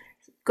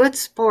 Good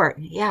sport.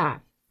 Yeah.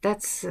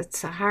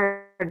 It's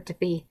hard to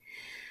be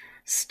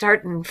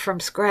starting from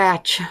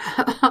scratch.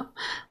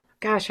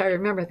 Gosh, I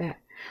remember that.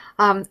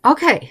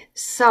 Okay,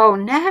 so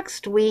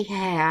next we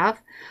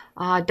have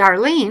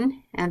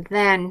Darlene, and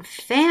then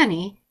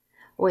Fanny.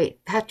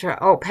 Wait, Petra.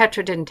 Oh,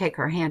 Petra didn't take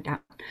her hand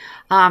out.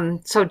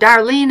 So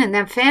Darlene, and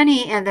then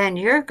Fanny, and then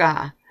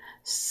Yurga.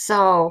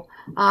 So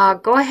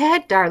go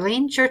ahead,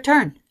 Darlene. It's your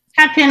turn.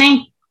 Hi,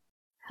 Penny.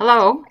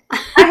 Hello.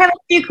 I have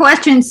a few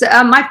questions.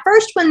 My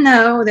first one,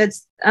 though,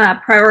 that's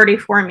priority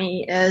for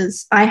me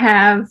is I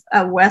have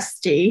a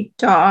Westie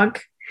dog,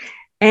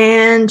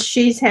 and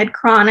she's had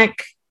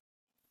chronic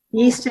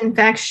yeast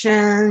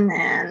infection,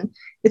 and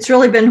it's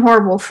really been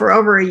horrible for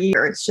over a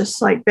year. It's just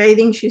like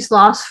bathing. She's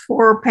lost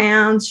 4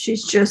 pounds.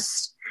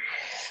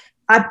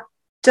 I've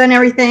done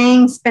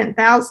everything, spent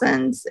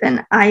thousands,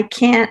 and I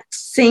can't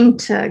seem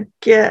to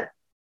get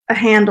a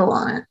handle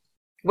on it.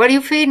 What are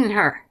you feeding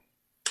her?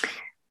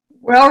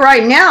 Well,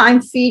 right now I'm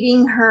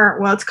feeding her.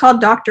 Well, it's called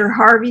Dr.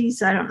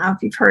 Harvey's. I don't know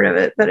if you've heard of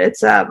it, but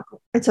it's a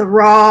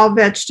raw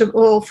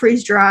vegetable,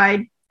 freeze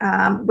dried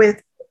with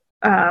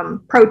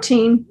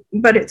protein,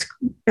 but it's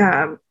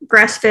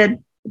grass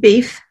fed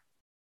beef,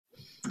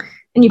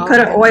 and you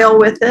put an oil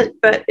with it.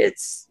 But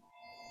it's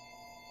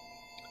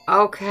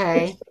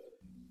okay. It's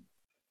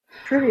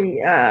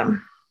pretty.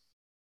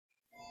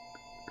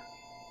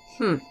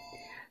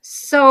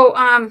 So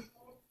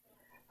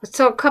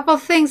a couple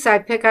of things I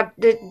pick up.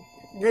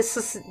 This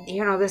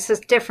is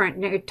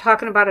different. You're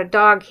talking about a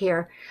dog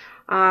here.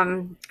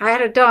 I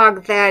had a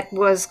dog that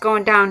was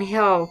going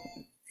downhill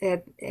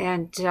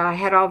and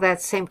had all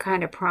that same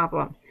kind of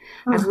problem.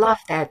 I love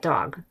that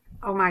dog.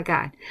 Oh my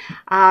God.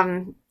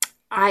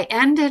 I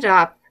ended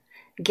up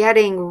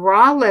getting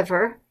raw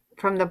liver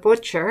from the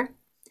butcher,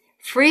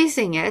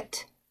 freezing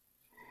it,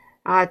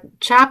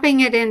 chopping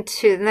it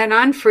into, and then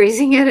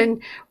unfreezing it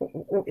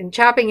and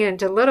chopping it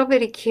into little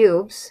bitty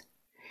cubes,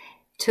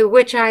 to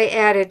which I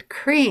added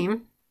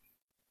cream,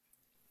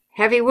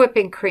 heavy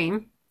whipping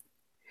cream,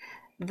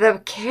 the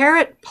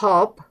carrot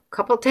pulp, a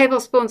couple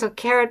tablespoons of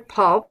carrot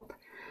pulp,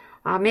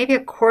 maybe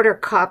a quarter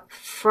cup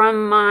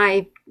from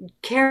my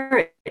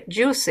carrot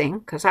juicing,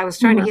 because I was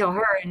trying to heal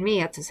her and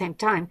me at the same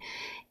time,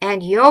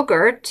 and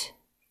yogurt,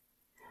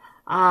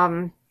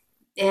 and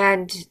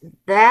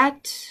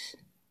that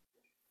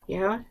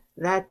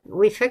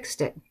we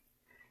fixed it.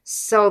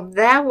 So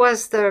that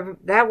was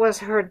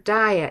her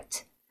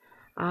diet.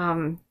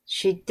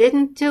 She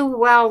didn't do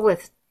well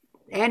with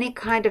any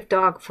kind of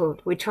dog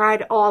food. We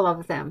tried all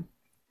of them.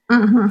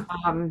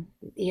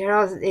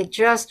 It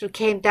just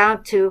came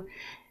down to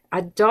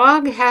a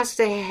dog has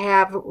to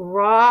have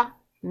raw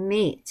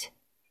meat,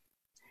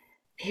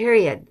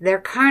 period. They're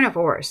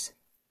carnivores.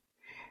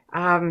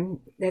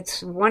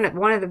 That's one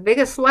of the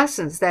biggest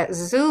lessons that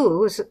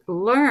zoos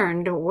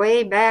learned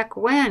way back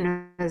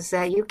when, is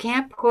that you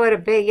can't put a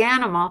big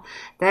animal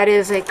that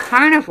is a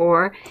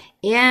carnivore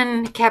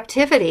in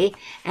captivity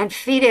and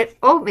feed it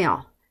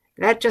oatmeal.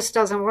 That just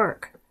doesn't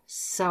work.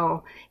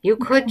 So you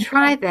could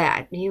try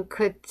that. You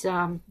could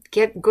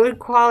get good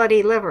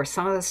quality liver.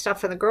 Some of the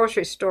stuff in the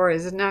grocery store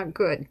is not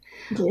good.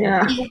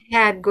 Yeah. We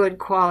had good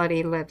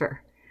quality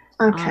liver.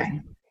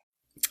 Okay.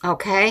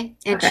 Okay.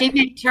 And she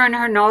may turn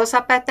her nose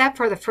up at that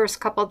for the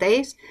first couple of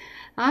days.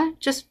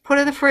 Just put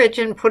it in the fridge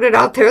and put it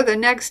out there the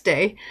next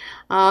day.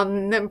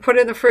 Then put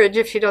it in the fridge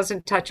if she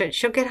doesn't touch it.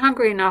 She'll get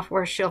hungry enough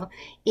where she'll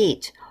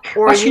eat.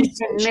 Or well,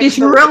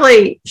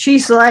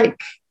 she's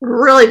like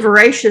really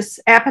voracious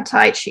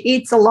appetite. She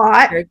eats a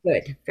lot. Very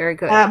good. Very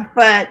good.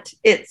 But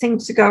it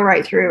seems to go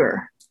right through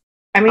her.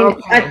 I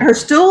mean, her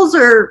stools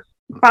are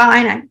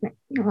fine. I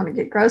don't want to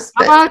get gross.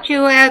 How But about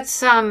you add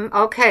some,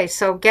 okay,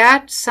 so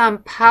get some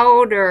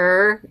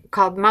powder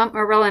called Mount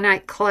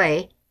Marillenite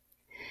clay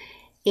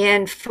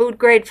in food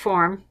grade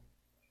form.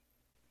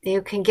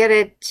 You can get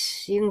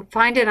it, you can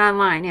find it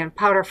online in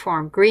powder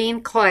form.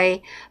 Green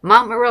clay,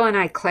 Mount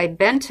Marillenite clay,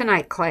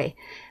 bentonite clay.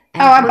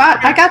 And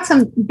I got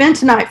some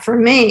bentonite for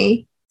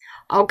me.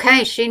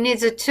 Okay, she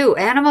needs it too.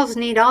 Animals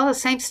need all the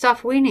same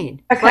stuff we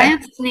need. Okay.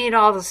 Plants need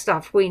all the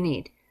stuff we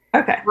need.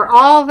 Okay. We're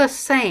all the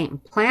same,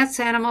 plants,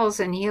 animals,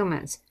 and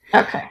humans.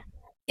 Okay.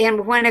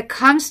 And when it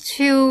comes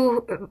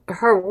to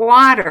her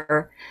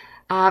water,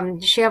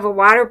 does she have a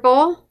water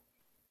bowl?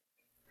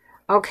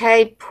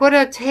 Okay, put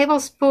a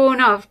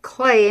tablespoon of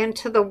clay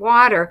into the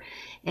water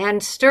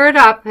and stir it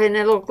up, and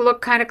it'll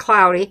look kind of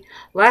cloudy.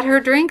 Let her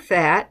drink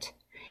that,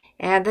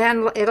 and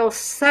then it'll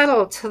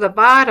settle to the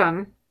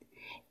bottom,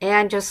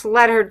 and just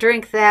let her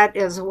drink that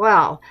as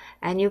well.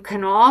 And you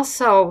can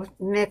also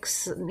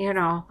mix,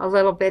 a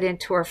little bit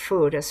into her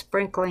food, a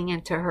sprinkling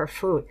into her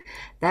food.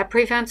 That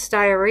prevents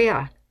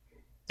diarrhea.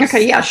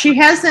 Okay, yeah, she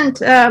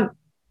hasn't.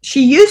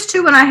 She used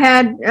to when I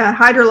had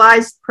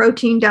hydrolyzed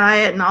protein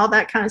diet and all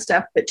that kind of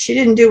stuff, but she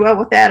didn't do well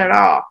with that at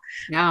all.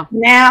 No.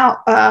 Now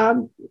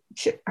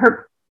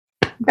her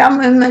bowel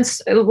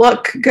movements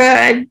look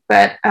good,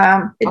 but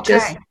it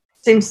just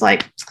seems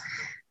like.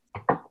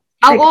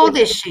 How old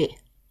is she?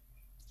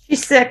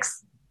 She's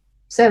 6,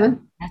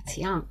 7. That's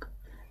young.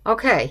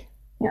 Okay.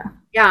 Yeah.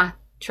 Yeah.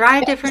 Try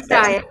a different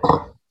diet.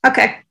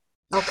 Okay.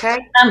 Okay.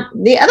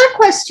 The other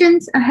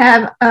questions I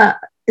have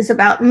is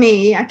about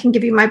me. I can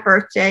give you my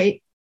birth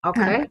date.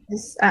 Okay.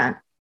 It's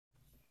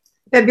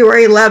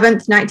February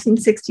 11th,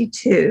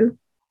 1962.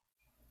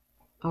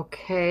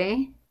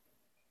 Okay.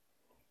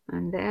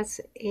 And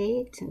that's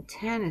 8 and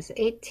 10 is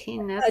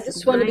 18. That's I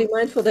just want to be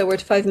mindful that we're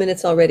at 5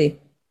 minutes already.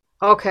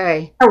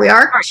 Okay. Oh, we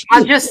are?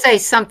 I'll just say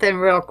something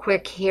real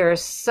quick here.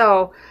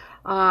 So,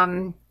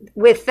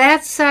 with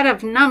that set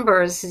of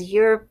numbers,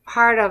 you're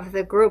part of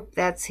the group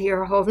that's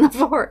here holding the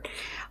fort.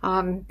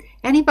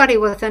 Anybody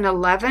with an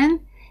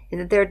 11,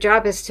 their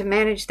job is to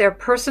manage their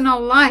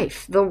personal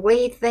life the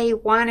way they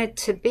want it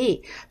to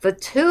be. The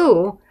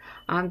 2s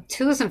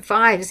and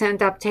 5s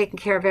end up taking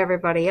care of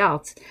everybody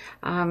else.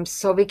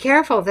 So be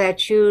careful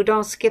that you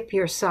don't skip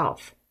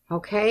yourself,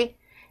 okay?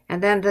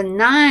 And then the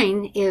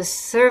 9 is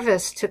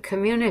service to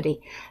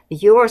community.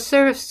 Your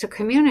service to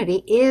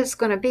community is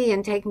going to be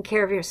in taking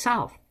care of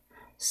yourself.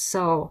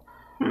 So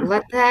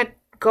let that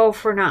go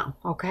for now,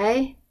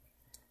 okay?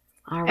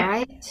 All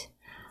right.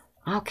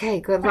 Okay,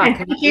 good luck.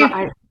 Thank you.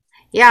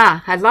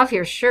 I love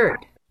your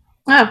shirt.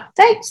 Oh,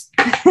 thanks.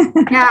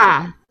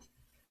 Yeah.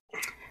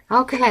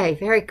 Okay,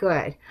 very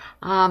good.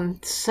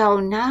 So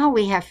now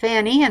we have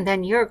Fanny and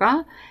then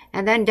Yurga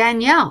and then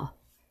Danielle.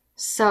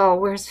 So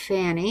where's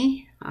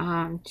Fanny?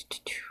 I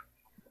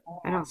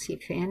don't see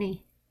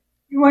Fanny.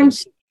 You wouldn't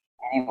see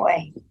me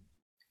anyway.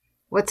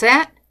 What's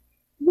that?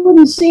 You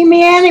wouldn't see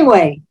me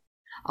anyway.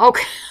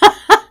 Okay.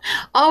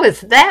 Oh,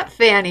 it's that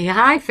Fanny.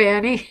 Hi,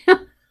 Fanny.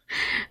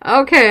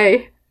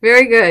 Okay,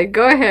 very good.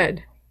 Go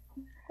ahead.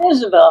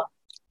 Isabel.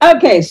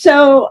 Okay,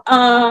 so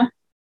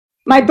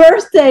my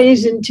birthday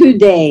is in 2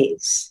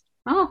 days.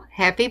 Oh,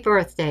 happy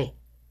birthday.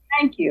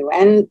 Thank you.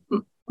 And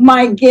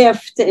my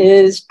gift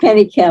is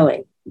Penny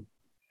Kelly.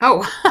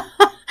 Oh,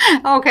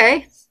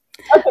 okay.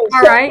 Okay,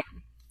 all right.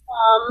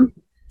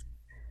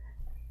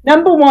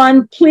 Number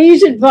 1,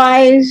 please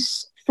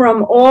advise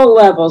from all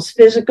levels,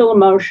 physical,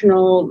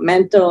 emotional,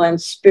 mental,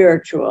 and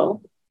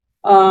spiritual,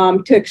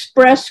 to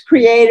express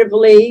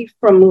creatively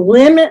from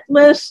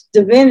limitless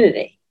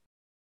divinity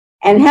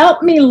and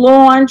help me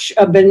launch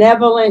a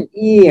benevolent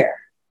year.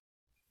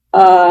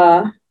 Let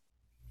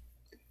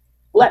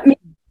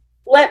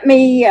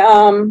me,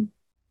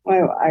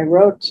 I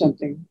wrote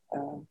something.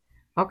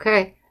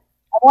 Okay.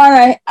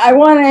 I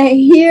want to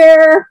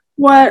hear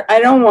what I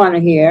don't want to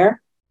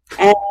hear,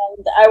 and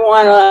I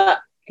want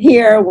to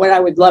hear what I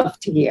would love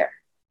to hear.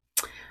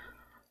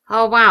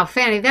 Oh, wow,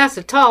 Fanny, that's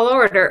a tall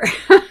order.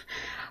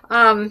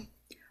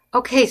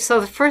 Okay, so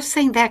the first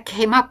thing that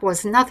came up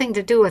was nothing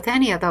to do with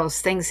any of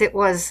those things. It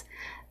was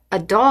a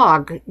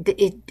dog.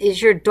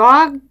 Is your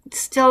dog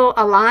still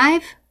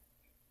alive?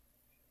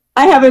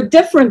 I have a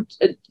different,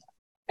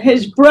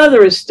 his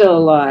brother is still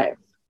alive.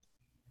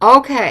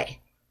 Okay.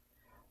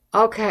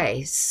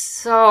 Okay,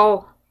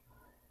 so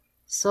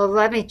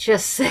let me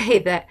just say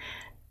that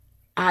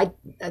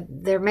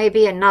there may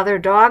be another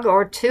dog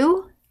or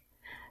 2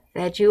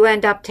 that you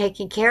end up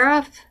taking care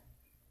of.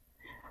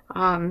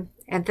 And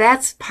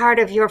that's part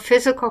of your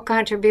physical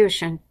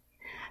contribution.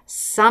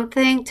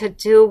 Something to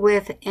do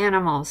with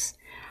animals.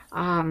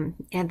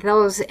 And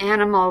those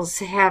animals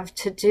have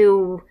to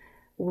do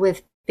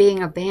with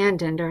being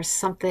abandoned or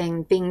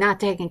something, being not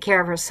taken care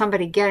of, or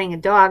somebody getting a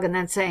dog and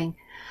then saying,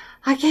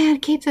 I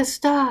can't keep this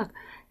dog,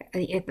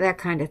 that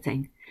kind of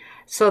thing.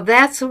 So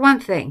that's one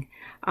thing.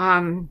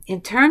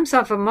 In terms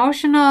of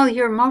emotional,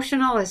 your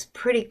emotional is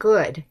pretty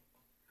good.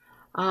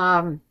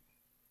 The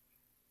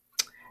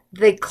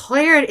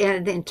clarity,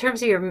 in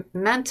terms of your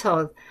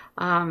mental,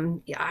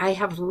 I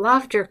have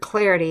loved your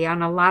clarity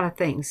on a lot of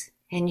things,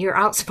 and you're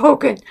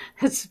outspoken.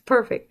 It's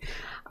perfect.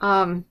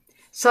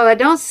 So I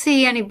don't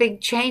see any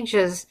big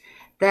changes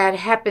that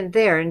happened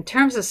there. In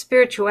terms of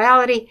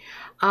spirituality,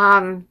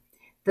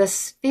 the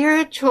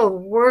spiritual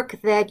work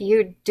that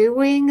you're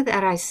doing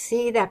that I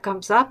see that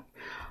comes up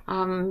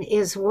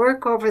is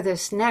work over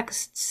this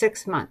next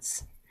 6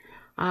 months.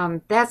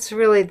 That's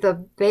really the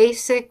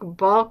basic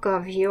bulk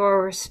of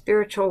your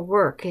spiritual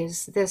work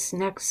is this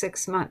next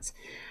 6 months.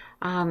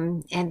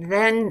 And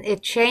then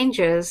it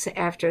changes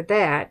after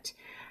that.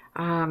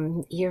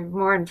 You're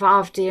more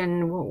involved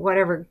in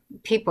whatever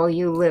people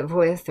you live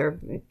with or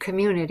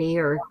community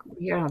or,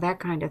 that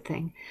kind of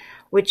thing,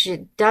 which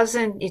it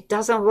doesn't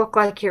look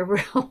like you're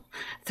real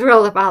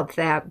thrilled about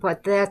that,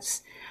 but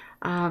that's,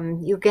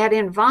 you get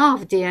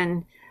involved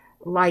in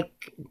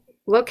like,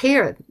 look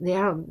here,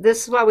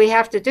 this is what we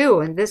have to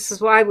do, and this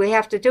is why we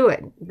have to do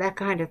it, that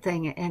kind of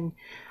thing. And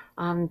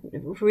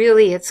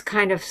really, it's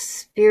kind of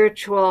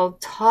spiritual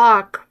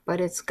talk, but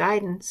it's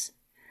guidance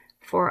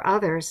for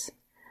others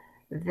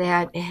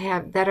that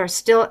are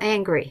still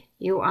angry.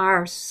 You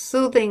are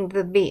soothing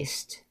the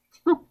beast.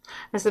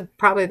 That's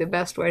probably the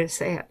best way to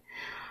say it.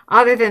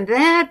 Other than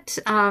that,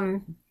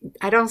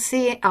 I don't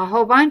see a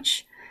whole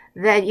bunch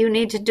that you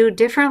need to do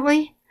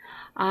differently.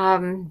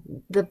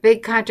 The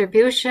big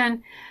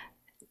contribution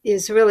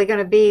is really going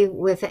to be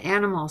with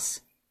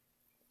animals.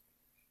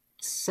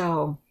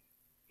 So,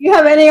 you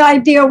have any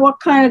idea what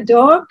kind of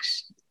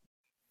dogs?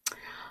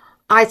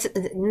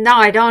 No,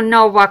 I don't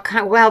know what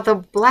kind. Well, the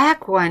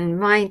black one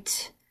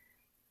might.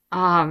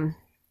 The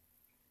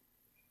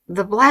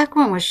black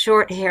one was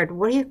short-haired.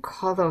 What do you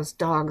call those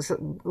dogs?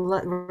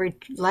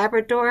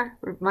 Labrador?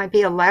 It might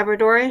be a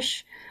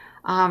Labradorish,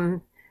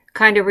 kind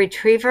of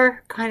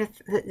retriever. Kind of,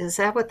 is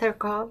that what they're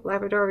called?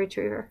 Labrador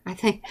retriever, I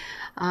think.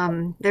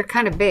 They're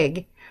kind of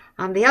big.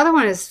 The other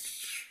one is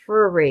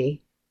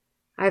furry.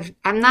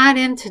 I'm not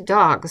into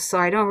dogs, so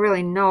I don't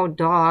really know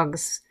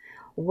dogs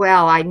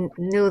well. I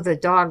knew the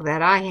dog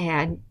that I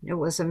had. It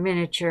was a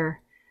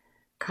miniature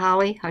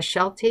collie, a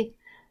Sheltie.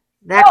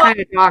 That kind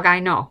of dog I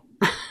know.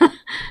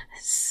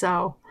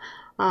 So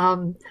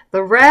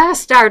the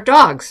rest are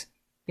dogs,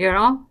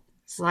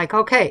 It's like,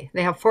 okay,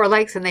 they have 4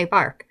 legs and they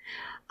bark.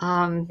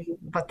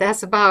 But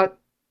that's about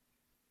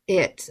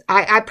it.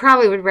 I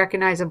probably would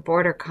recognize a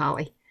border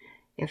collie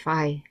if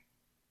I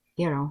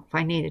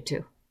needed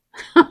to.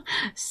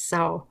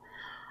 So,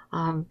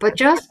 but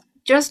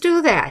just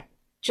do that.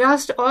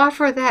 Just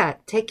offer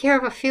that. Take care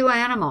of a few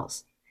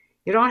animals.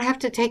 You don't have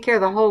to take care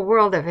of the whole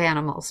world of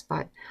animals,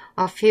 but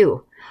a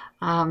few.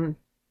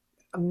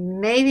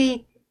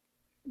 Maybe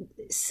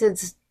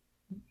since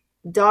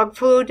dog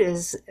food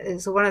is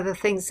one of the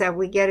things that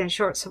we get in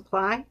short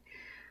supply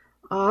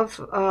of,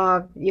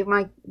 you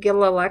might get a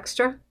little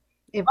extra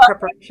in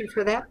preparation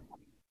for that.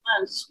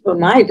 For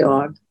my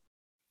dog.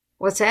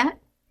 What's that?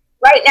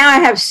 Right now I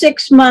have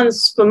 6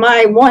 months for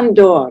my one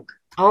dog.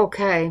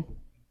 Okay.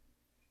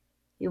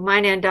 You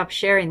might end up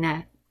sharing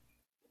that.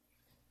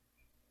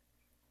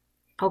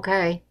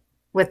 Okay.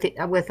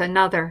 With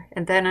another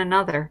and then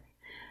another.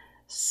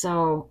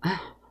 So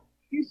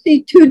you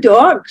see 2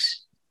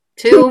 dogs?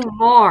 2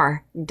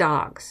 more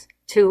dogs.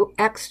 2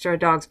 extra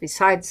dogs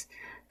besides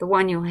the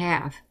one you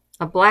have.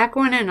 A black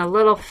one and a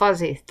little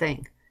fuzzy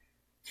thing.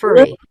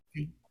 Furry.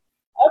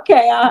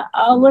 Okay,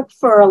 I'll look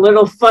for a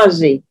little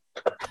fuzzy.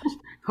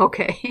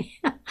 Okay.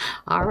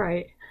 All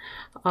right.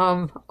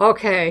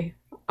 Okay.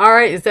 All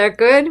right. Is that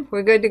good?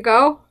 We're good to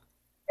go?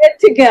 Good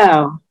to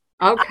go.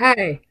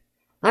 Okay.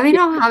 Let me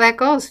know how that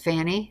goes,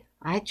 Fanny.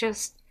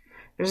 There's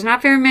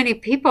not very many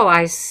people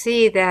I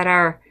see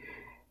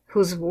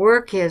whose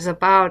work is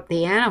about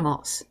the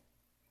animals.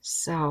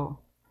 So,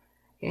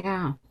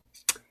 yeah.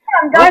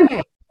 I'm going to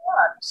the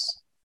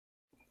dogs.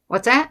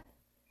 What's that?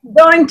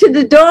 Going to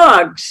the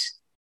dogs.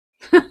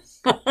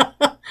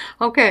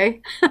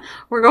 Okay.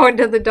 We're going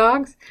to the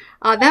dogs.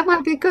 That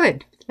might be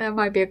good. That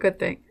might be a good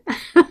thing.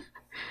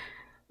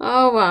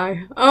 Oh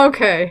my.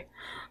 Okay.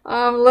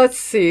 Let's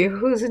see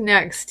who's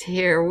next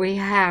here. We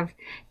have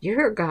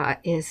Yurga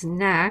is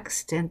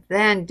next, and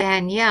then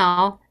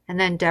Danielle, and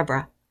then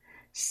Deborah.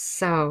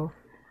 So,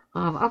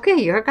 okay,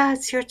 Yurga,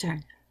 it's your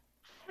turn.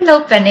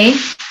 Hello, Penny.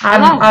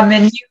 I'm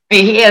a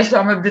newbie here, so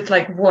I'm a bit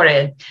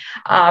worried.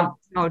 No,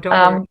 don't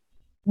worry.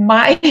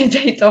 My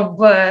date of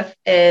birth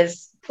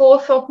is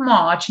 4th of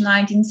March,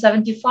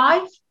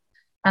 1975,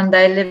 and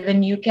I live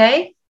in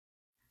UK.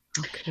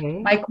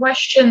 Okay. My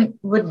question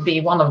would be,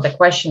 one of the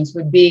questions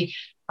would be,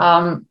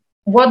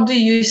 what do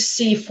you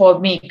see for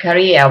me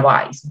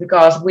career-wise?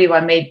 Because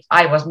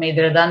I was made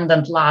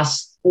redundant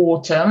last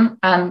autumn,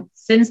 and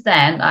since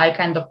then I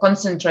kind of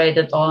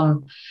concentrated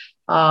on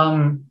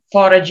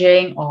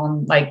foraging,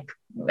 on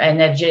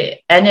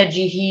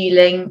energy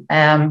healing.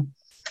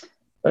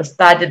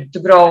 Started to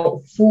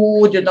grow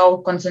food,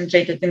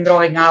 concentrated in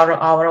growing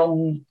our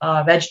own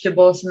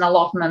vegetables and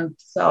allotment.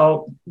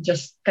 So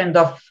just kind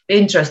of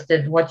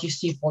interested what you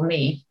see for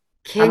me.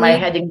 Am I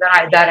heading the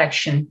right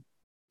direction?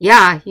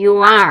 Yeah, you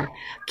are.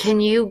 Can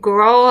you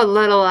grow a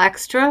little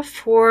extra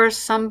for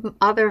some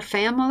other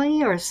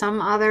family or some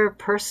other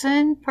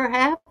person,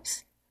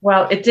 perhaps?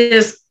 Well, it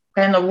is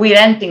kind of, we're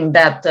renting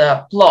that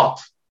plot.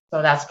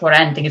 So that's for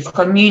renting. It's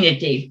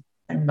community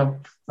kind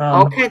of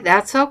Okay,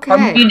 that's okay.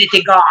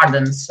 community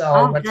garden. So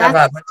Oh,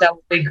 whatever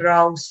we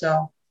grow.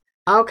 So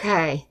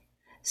okay.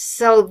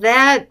 So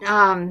that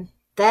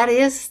that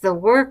is the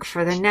work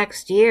for the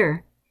next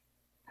year.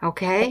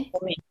 Okay?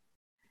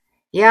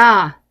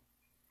 Yeah.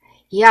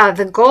 Yeah,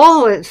 the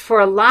goal is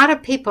for a lot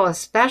of people,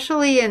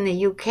 especially in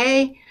the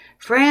UK,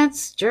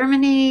 France,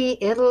 Germany,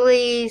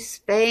 Italy,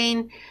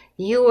 Spain,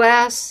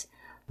 US,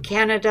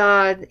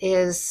 Canada,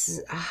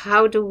 is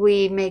how do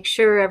we make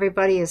sure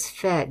everybody is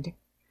fed?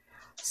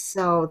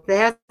 So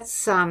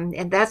that's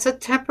and that's a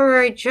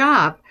temporary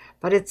job,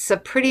 but it's a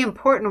pretty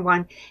important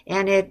one,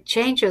 and it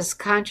changes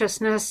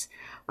consciousness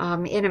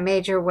in a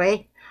major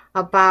way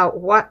about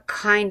what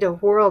kind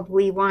of world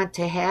we want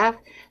to have.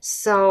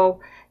 So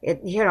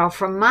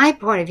from my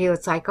point of view,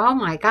 it's like, oh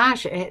my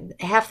gosh,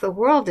 half the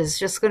world is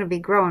just going to be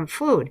growing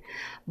food.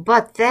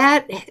 But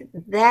that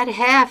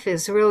half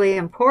is really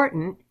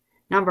important,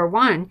 number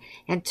one.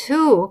 And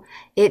two,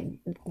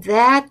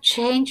 that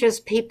changes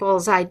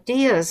people's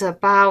ideas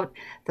about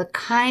the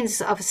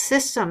kinds of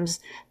systems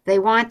they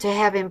want to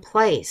have in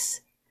place.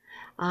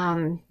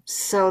 So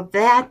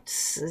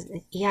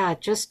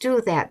just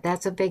do that.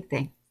 That's a big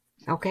thing.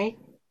 Okay?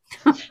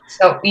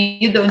 So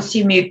you don't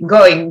see me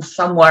going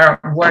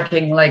somewhere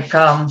working like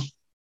kind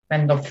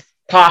of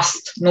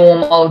past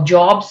normal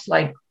jobs,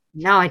 like?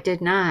 No, I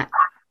did not.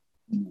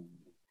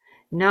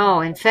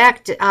 No, in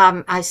fact,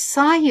 I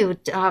saw you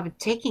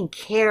taking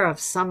care of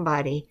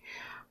somebody.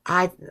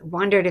 I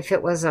wondered if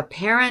it was a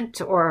parent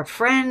or a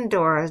friend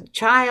or a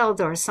child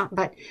or something,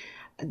 but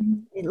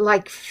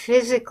like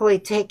physically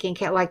taking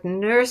care, like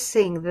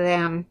nursing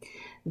them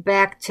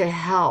back to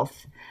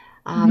health.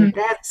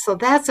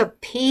 That's a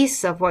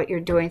piece of what you're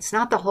doing. It's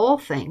not the whole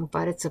thing,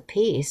 but it's a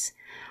piece.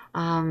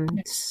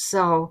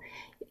 So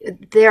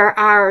there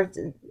are,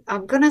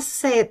 I'm going to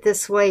say it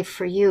this way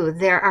for you,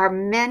 there are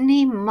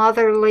many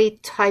motherly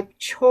type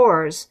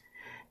chores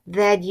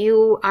that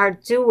you are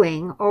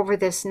doing over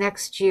this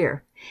next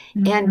year.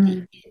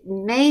 And it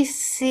may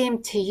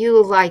seem to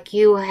you like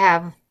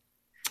you've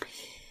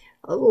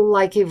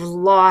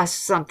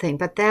lost something,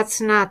 but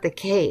that's not the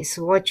case.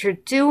 What you're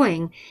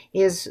doing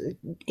is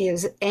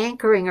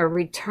anchoring or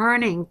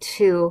returning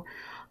to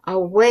a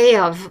way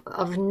of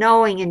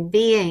knowing and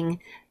being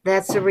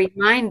that's a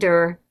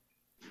reminder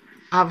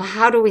of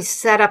how do we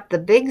set up the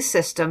big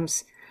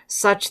systems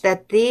such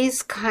that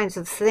these kinds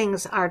of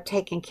things are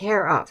taken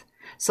care of,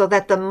 so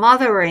that the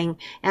mothering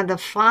and the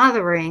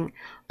fathering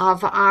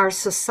of our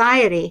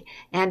society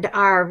and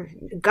our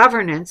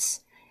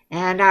governance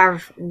and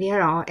our,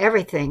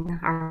 everything,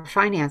 our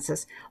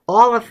finances,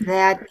 all of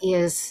that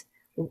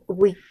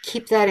we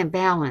keep that in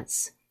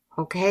balance.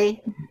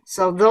 Okay?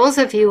 So those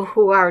of you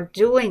who are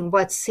doing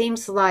what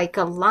seems like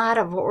a lot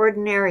of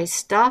ordinary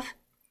stuff,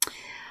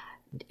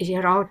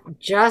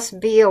 just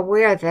be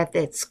aware that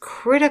it's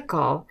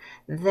critical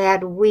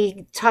that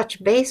we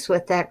touch base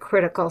with that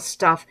critical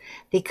stuff,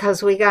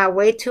 because we got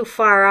way too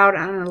far out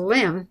on a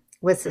limb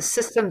with the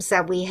systems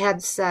that we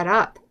had set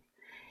up.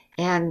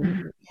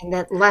 And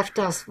that left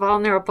us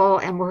vulnerable,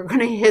 and we're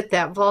going to hit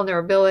that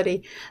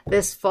vulnerability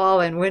this fall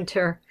and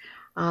winter.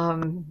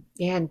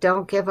 And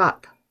don't give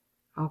up.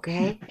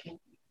 Okay?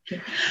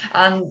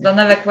 And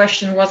another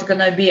question was going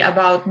to be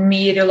about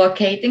me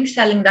relocating,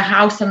 selling the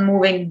house and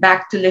moving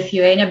back to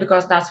Lithuania,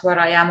 because that's where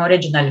I am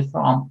originally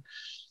from.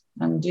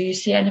 And do you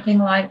see anything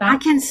like that? I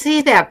can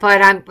see that,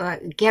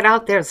 but get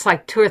out there. It's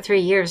like 2 or 3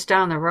 years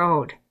down the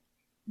road.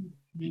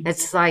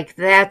 It's like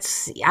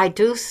I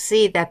do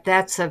see that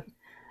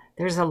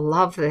there's a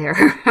love there,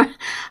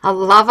 a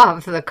love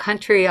of the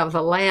country, of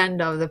the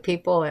land, of the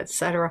people,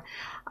 etc.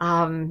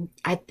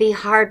 It'd be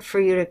hard for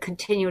you to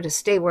continue to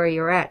stay where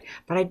you're at,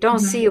 but I don't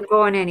see you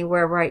going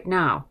anywhere right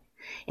now.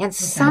 And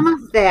some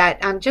of that,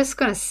 I'm just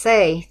going to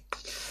say,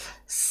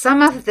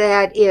 some of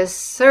that is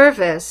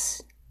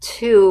service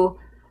to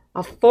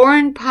a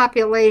foreign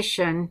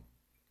population,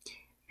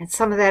 and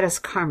some of that is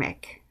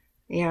karmic.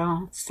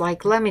 It's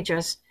like, let me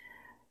just,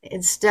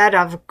 instead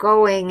of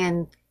going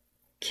and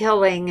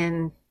killing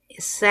and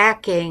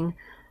sacking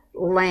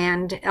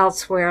land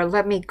elsewhere,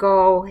 let me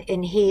go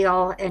and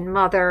heal and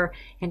mother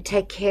and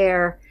take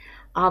care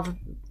of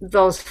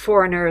those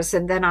foreigners,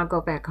 and then I'll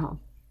go back home.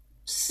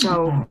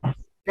 So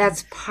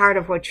that's part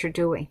of what you're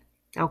doing.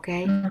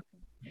 Okay?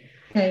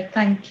 Okay,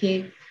 thank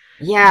you.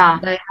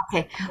 Yeah.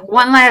 Okay.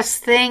 One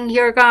last thing,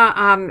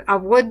 Jurga, a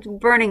wood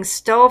burning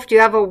stove. Do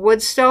you have a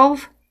wood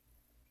stove?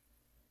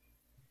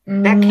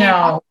 That came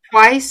up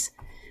twice.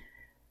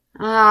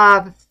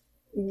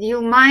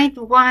 You might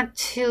want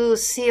to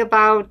see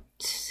about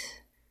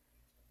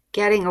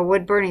getting a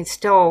wood burning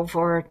stove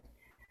or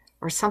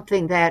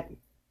something that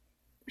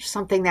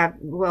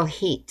will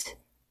heat.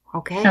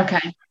 Okay?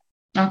 Okay.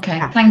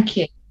 Yeah. Thank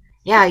you.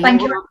 Yeah,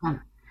 Thank you're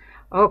welcome.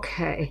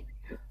 Okay.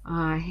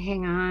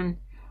 Hang on.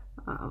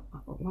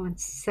 1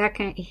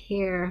 second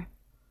here.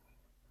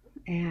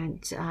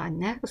 And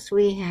next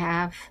we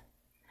have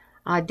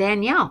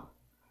Danielle.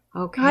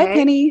 Okay. Hi,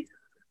 Penny.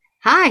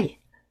 Hi.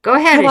 Go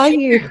ahead. How are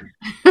you?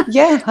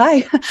 Yeah,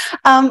 hi.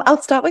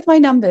 I'll start with my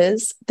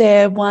numbers.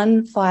 They're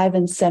 1, 5,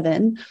 and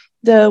 7.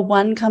 The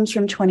 1 comes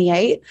from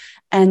 28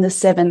 and the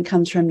 7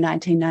 comes from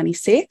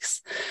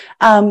 1996.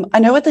 I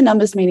know what the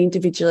numbers mean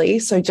individually,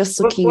 so just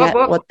looking at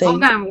what they...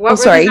 Hold on. What were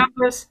sorry. the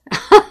numbers?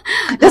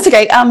 That's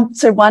okay.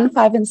 So 1,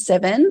 5, and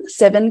 7.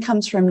 7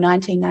 comes from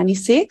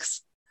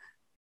 1996.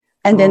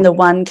 And then the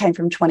 1 came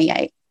from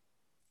 28.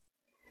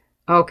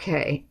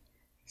 Okay.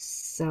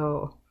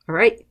 So, all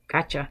right.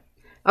 Gotcha.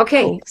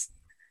 Okay. Cool.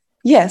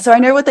 Yeah. So I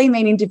know what they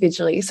mean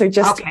individually. So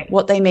just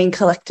what they mean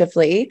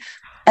collectively.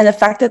 And the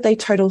fact that they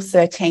total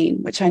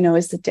 13, which I know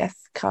is the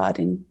death card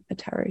in a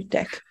tarot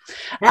deck.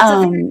 That's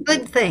a very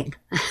good thing.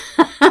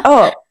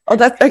 oh,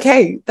 that's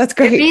okay. That's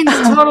great. It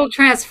means total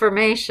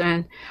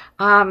transformation.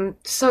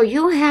 So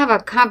you have a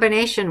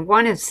combination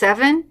 1 and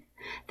 7.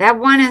 That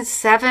 1 and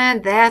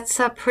 7, that's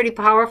a pretty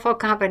powerful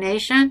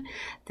combination.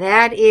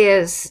 That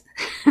is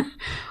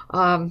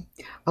a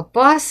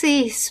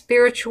bossy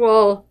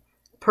spiritual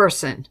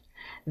person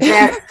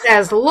that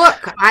says,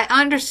 look, I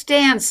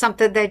understand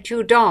something that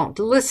you don't.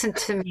 Listen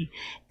to me.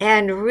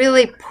 And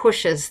really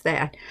pushes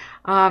that.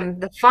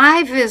 The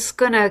 5 is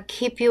going to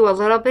keep you a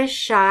little bit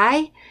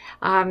shy.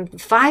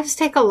 5s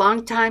take a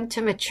long time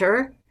to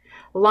mature.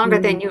 Longer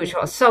than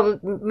usual. So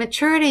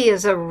maturity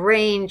is a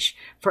range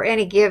for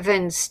any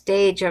given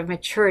stage of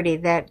maturity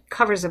that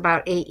covers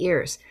about 8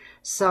 years.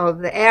 So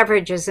the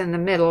average is in the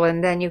middle,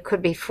 and then you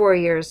could be 4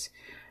 years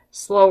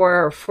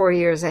slower or 4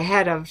 years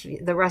ahead of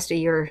the rest of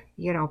your,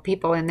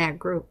 people in that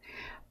group.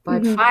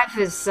 But 5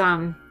 is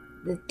a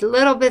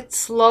little bit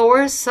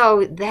slower,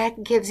 so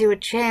that gives you a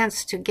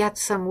chance to get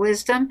some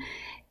wisdom.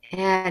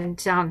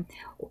 And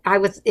I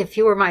would, if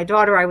you were my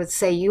daughter, I would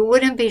say you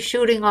wouldn't be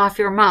shooting off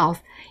your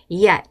mouth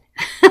yet.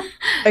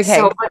 Okay.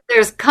 So,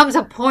 but comes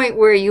a point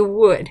where you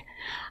would,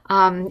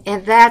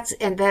 and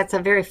that's a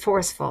very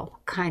forceful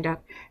kind of.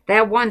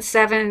 That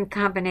 1-7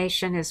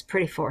 combination is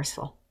pretty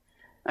forceful.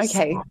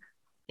 Okay. So,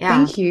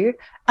 yeah. Thank you.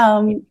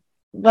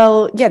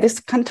 Well, yeah, this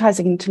kind of ties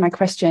into my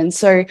question.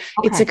 So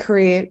it's a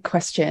career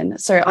question.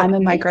 So I'm a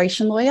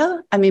migration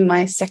lawyer. I'm in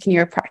my 2nd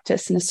year of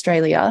practice in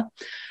Australia.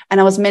 And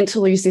I was meant to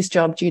lose this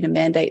job due to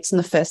mandates on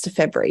the 1st of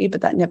February,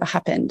 but that never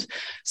happened.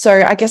 So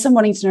I guess I'm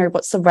wanting to know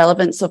what's the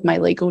relevance of my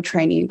legal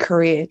training and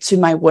career to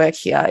my work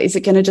here? Is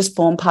it going to just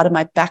form part of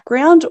my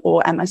background,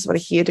 or am I sort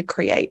of here to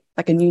create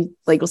like a new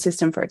legal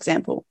system, for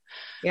example?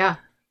 Yeah.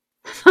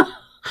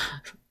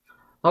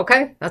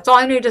 Okay. That's all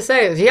I need to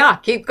say is,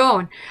 keep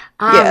going.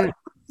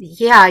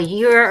 Yeah,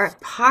 you're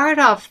part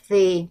of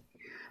the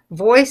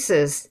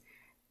voices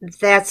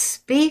that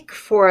speak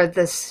for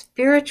the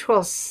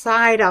spiritual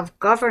side of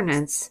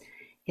governance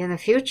in the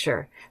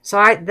future.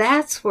 So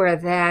that's where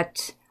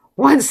that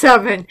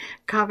 1-7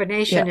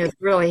 combination is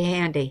really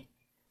handy.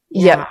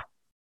 Yeah.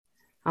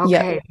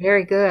 Okay,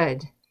 very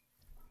good.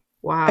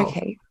 Wow.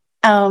 Okay.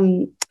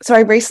 So I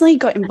recently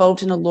got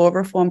involved in a law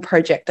reform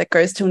project that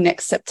goes till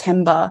next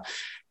September,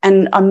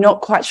 and I'm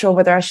not quite sure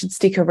whether I should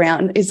stick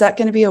around. Is that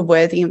going to be a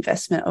worthy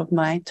investment of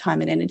my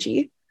time and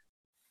energy?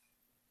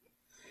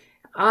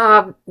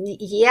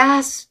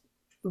 Yes,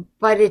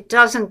 but it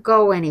doesn't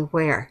go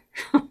anywhere.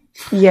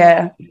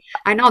 Yeah.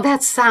 I know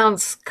that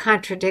sounds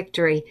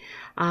contradictory.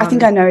 I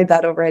think I know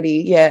that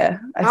already. Yeah,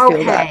 I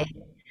feel that.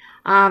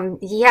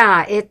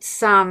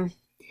 It's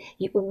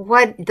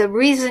what the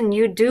reason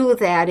you do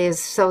that is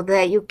so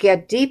that you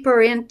get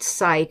deeper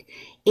insight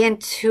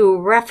into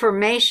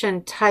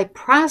Reformation type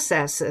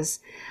processes.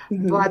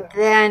 But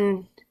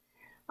then,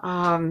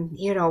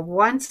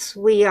 once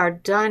we are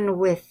done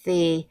with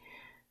the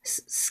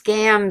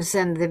scams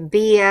and the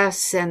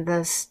BS and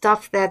the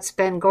stuff that's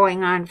been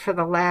going on for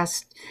the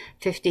last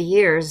 50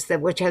 years,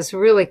 which has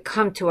really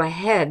come to a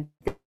head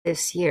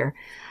this year,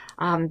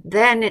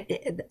 then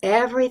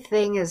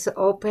everything is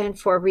open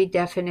for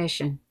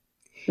redefinition.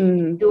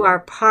 You are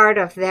part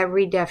of that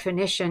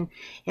redefinition,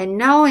 and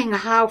knowing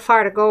how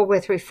far to go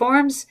with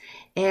reforms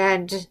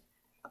and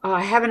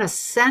having a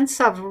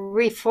sense of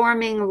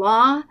reforming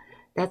law,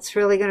 that's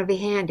really going to be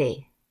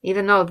handy,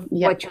 even though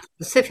what you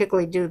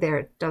specifically do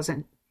there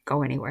doesn't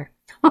go anywhere.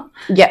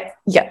 Okay.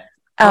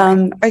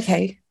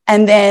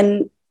 And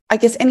then I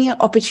guess any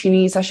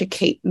opportunities I should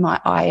keep my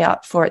eye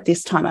out for at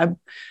this time. I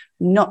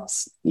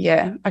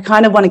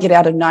kind of want to get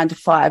out of 9 to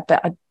 5,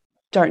 but I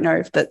don't know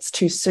if that's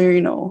too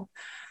soon or.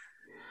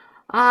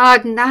 I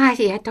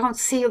don't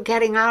see you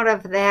getting out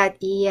of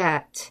that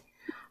yet.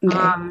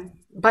 Okay.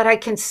 But I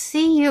can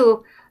see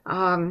you,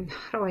 how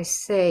do I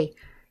say,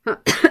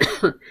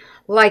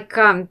 like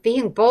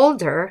being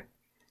bolder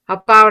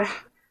about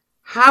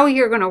how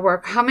you're going to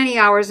work, how many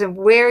hours and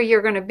where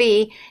you're going to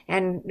be,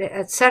 and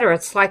et cetera.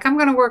 It's like, I'm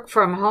going to work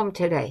from home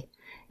today.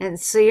 And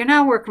so you're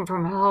not working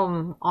from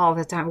home all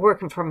the time.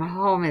 Working from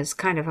home is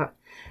kind of a,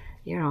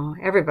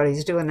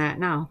 everybody's doing that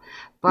now.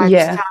 But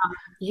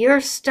you're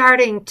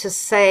starting to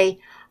say,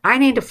 I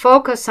need to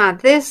focus on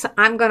this.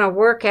 I'm going to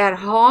work at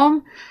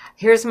home.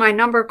 here's my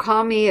number,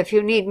 call me if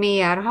you need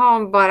me at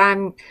home, but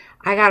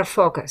I got to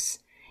focus.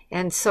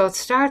 And so it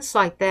starts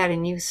like that,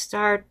 and you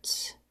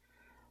start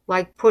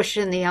like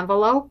pushing the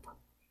envelope.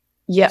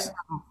 Yeah. So,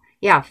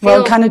 yeah.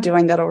 Well, I'm kind of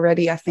doing that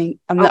already, I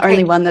think. I'm the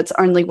only one that's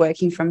only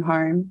working from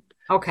home.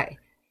 Okay.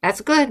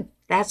 That's good.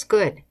 That's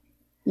good.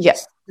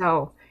 Yes.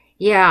 So,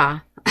 yeah.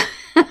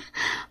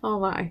 Oh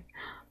my.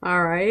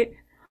 All right.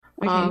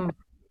 Okay.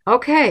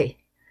 Okay.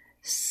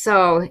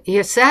 So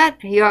you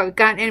set? You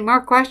got any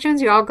more questions?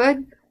 You all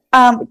good?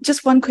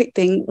 Just one quick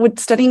thing. With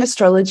studying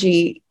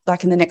astrology,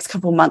 like in the next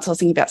couple of months, I was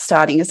thinking about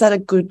starting. Is that a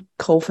good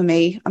call for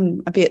me?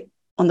 I'm a bit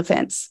on the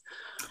fence.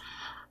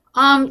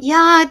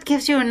 Yeah, it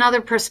gives you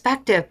another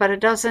perspective, but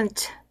it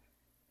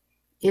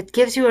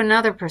gives you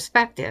another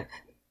perspective.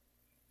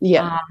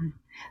 Yeah.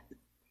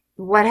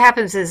 What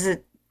happens is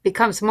it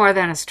becomes more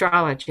than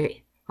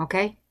astrology.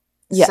 Okay.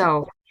 Yeah.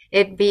 So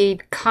it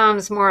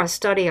becomes more a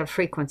study of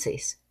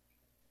frequencies.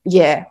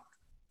 Yeah.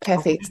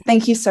 Perfect. Okay.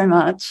 Thank you so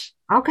much.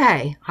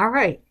 Okay. All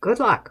right. Good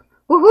luck.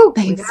 Woohoo.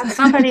 Thanks. We got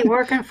somebody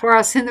working for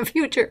us in the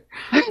future.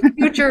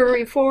 Future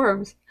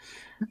reforms.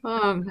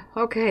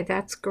 Okay,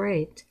 that's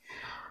great.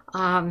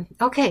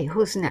 Okay,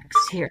 who's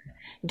next here?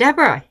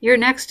 Deborah, you're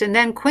next, and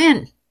then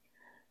Quinn.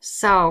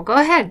 So go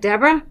ahead,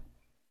 Deborah.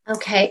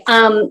 Okay.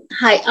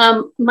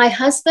 Hi. My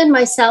husband,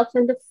 myself,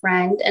 and a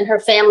friend and her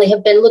family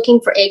have been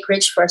looking for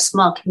acreage for a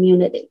small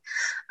community.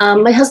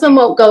 My husband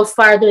won't go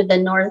farther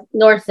than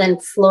north than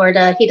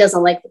Florida. He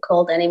doesn't like the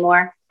cold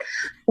anymore.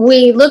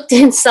 We looked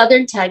in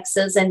southern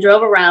Texas and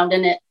drove around,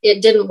 and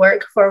it didn't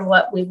work for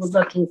what we were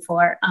looking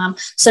for.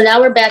 So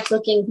now we're back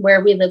looking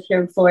where we live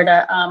here in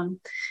Florida.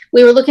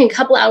 We were looking a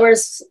couple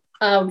hours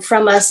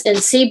from us in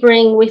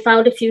Sebring. We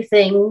found a few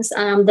things.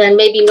 Then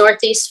maybe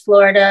northeast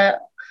Florida,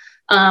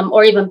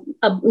 or even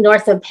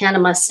north of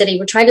Panama City.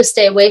 We're trying to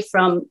stay away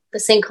from the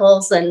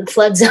sinkholes and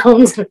flood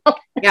zones. And all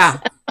that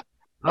stuff.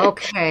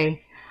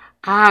 Okay.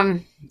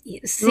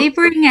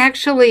 Sebring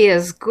actually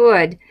is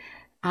good.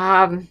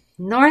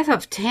 North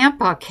of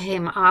Tampa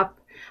came up.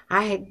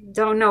 I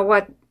don't know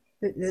what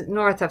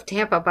north of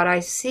Tampa, but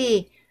I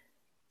see,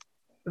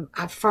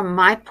 from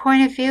my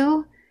point of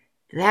view,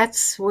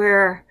 that's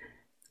where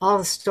all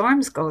the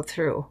storms go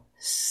through.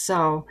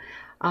 So,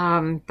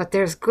 but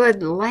there's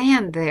good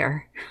land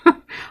there.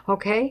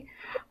 Okay.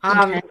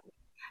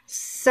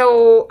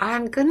 So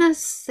I'm gonna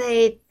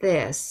say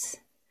this.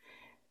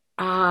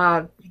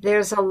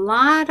 There's a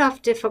lot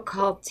of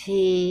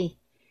difficulty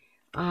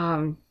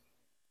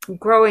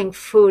growing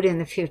food in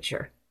the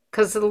future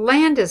because the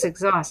land is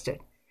exhausted.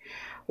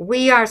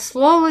 We are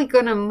slowly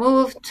going to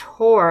move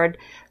toward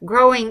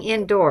growing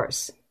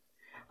indoors.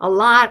 A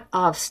lot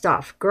of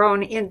stuff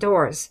grown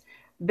indoors.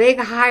 Big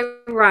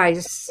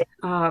high-rise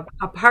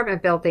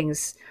apartment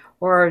buildings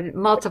or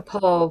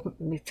multiple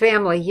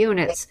family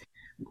units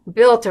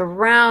built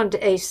around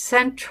a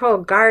central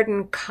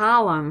garden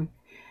column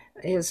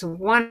is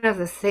one of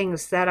the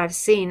things that I've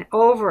seen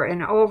over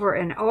and over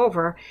and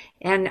over.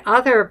 And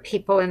other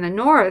people in the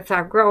north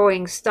are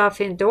growing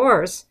stuff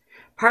indoors,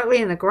 partly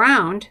in the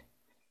ground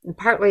and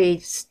partly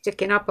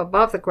sticking up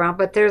above the ground,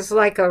 but there's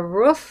like a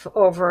roof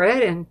over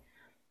it.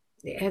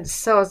 And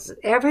so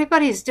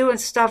everybody's doing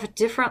stuff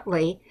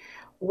differently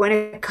when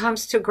it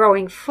comes to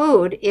growing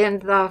food in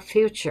the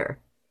future.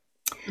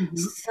 Mm-hmm.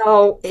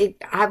 So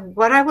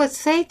what I would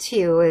say to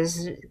you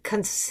is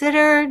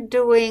consider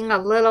doing a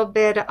little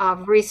bit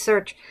of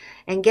research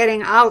and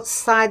getting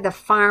outside the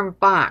farm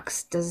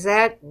box. Does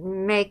that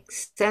make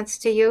sense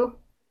to you?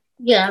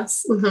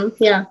 Yes.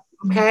 Mm-hmm. Yeah.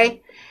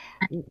 Okay.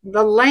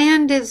 The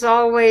land is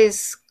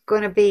always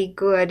going to be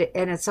good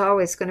and it's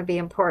always going to be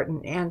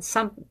important. And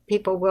some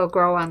people will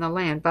grow on the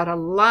land, but a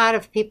lot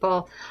of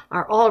people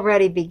are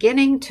already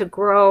beginning to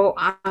grow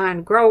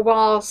on grow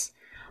walls,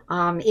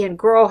 in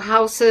grow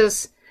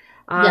houses.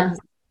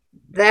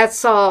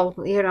 That's all,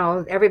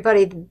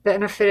 everybody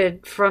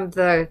benefited from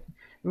the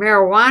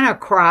marijuana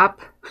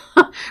crop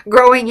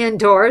growing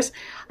indoors.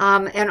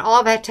 And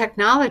all that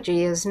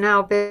technology has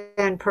now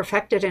been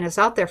perfected and is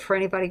out there for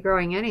anybody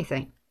growing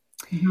anything.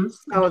 Mm-hmm.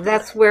 So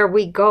that's where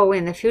we go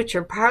in the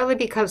future, partly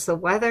because the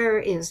weather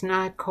is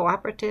not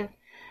cooperative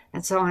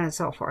and so on and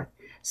so forth.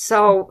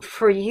 So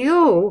for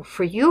you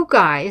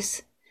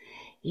guys,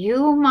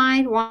 you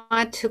might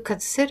want to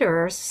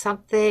consider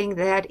something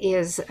that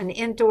is an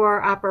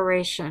indoor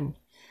operation.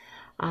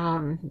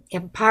 And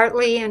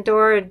partly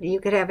indoor, you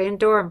could have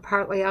indoor and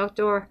partly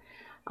outdoor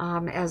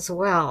as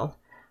well.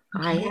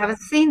 Okay. I haven't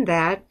seen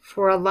that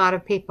for a lot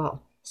of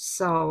people.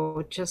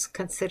 So just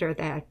consider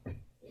that.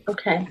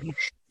 Okay.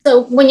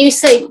 So when you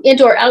say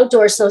indoor,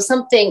 outdoor, so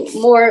something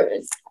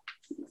new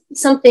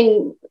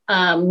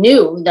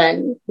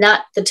than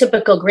not the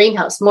typical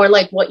greenhouse, more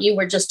like what you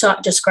were just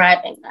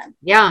describing then.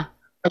 Yeah.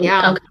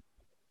 Yeah.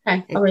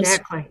 Okay.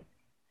 Exactly.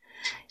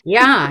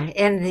 Yeah.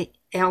 And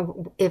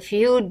if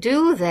you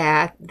do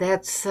that,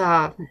 that's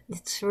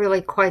it's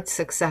really quite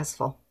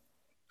successful.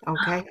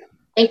 Okay.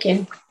 Thank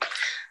you.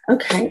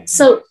 Okay.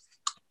 So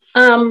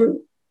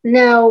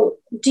now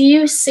do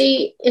you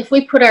see if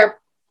we put our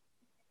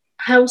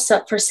house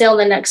up for sale in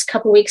the next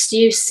couple of weeks, do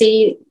you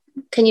see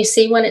Can you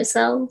see when it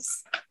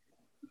sells?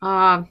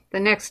 The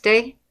next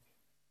day.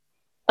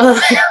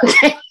 Oh,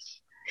 okay.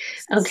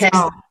 Okay.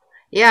 So,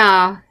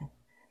 yeah,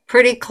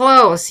 pretty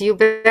close. You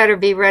better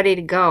be ready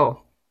to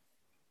go.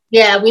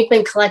 Yeah, we've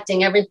been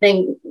collecting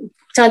everything,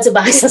 tons of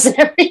boxes and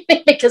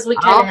everything because we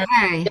kind of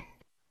Okay.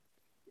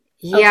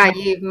 Yeah,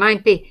 you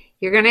might be.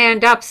 You're going to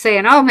end up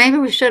saying, "Oh, maybe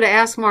we should have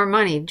asked more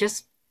money."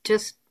 Just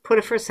put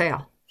it for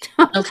sale.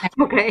 Okay.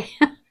 Okay.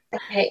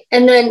 Okay.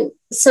 And then,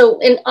 so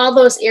in all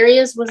those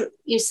areas,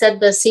 you said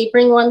the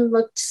Sebring one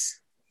looked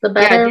the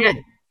better? Yeah,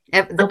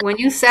 I did. When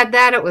you said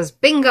that, it was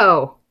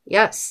bingo.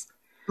 Yes.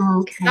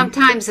 Okay.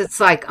 Sometimes it's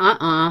like,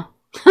 but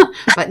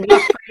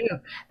not for you.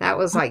 That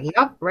was like,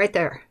 yep, right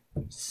there.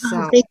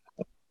 So,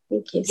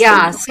 thank you.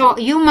 yeah, so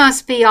you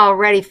must be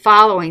already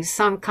following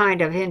some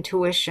kind of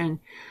intuition.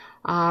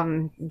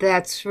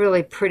 That's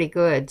really pretty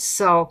good.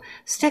 So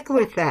stick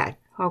with that,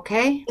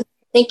 okay?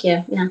 Thank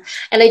you. Yeah.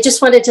 And I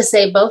just wanted to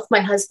say both my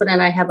husband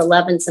and I have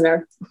 11s in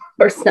our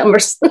birth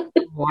numbers.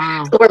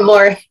 Wow. Or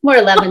more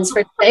 11s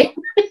for today.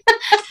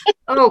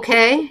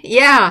 Okay.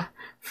 Yeah.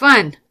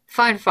 Fun.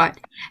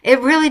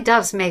 It really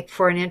does make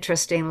for an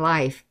interesting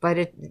life,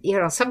 but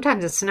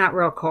sometimes it's not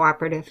real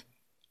cooperative.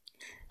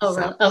 Oh,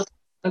 So, really? Oh,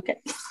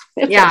 okay.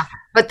 yeah.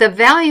 But the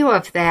value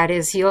of that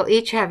is you'll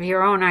each have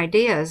your own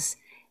ideas,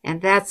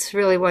 and that's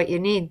really what you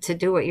need to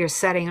do what you're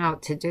setting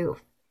out to do.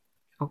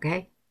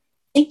 Okay?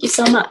 Thank you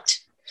so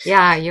much.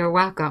 Yeah, you're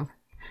welcome.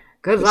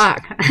 Good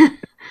luck.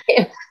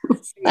 Yeah.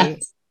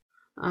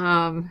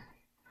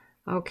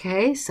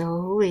 Okay, so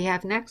who we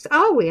have next?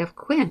 Oh, we have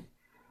Quinn.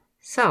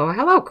 So,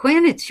 hello,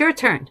 Quinn. It's your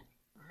turn.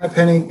 Hi,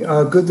 Penny.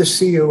 Good to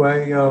see you.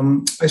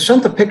 I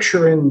sent the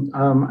picture in.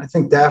 I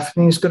think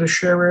Daphne's going to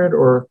share it,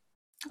 or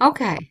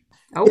okay.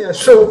 Oh. Yeah.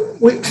 So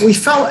we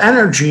felt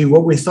energy.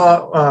 What we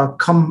thought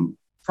come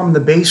from the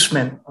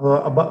basement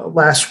about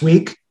last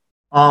week.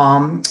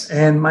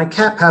 And my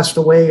cat passed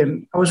away,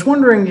 and I was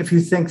wondering if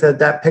you think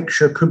that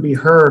picture could be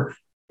her.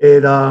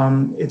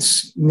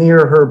 It's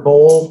near her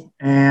bowl,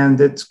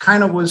 and it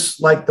kind of was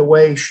like the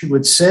way she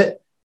would sit.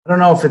 I don't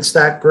know if it's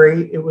that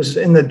great. It was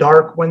in the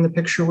dark when the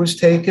picture was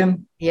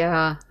taken.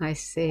 Yeah, I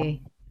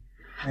see.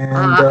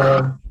 And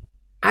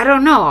I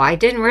don't know. I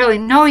didn't really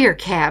know your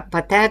cat,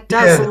 but that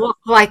does look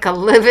like a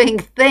living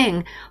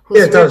thing.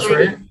 Yeah, it does,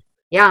 right?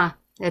 Yeah,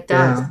 it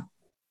does. Yeah.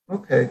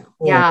 Okay,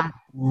 cool. Yeah.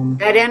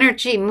 That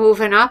energy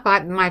moving up,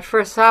 my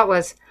first thought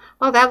was,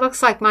 oh, that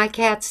looks like my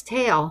cat's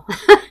tail.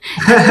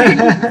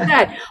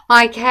 Said,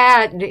 my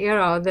cat,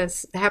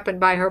 this happened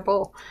by her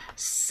bowl.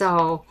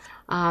 So,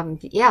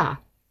 yeah.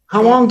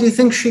 How long do you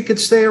think she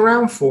could stay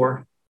around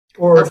for?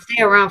 Or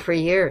stay around for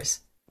years.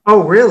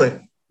 Oh,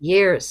 really?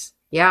 Years,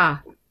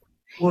 yeah.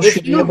 Will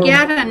if you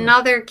get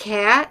another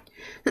cat,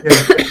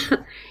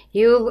 then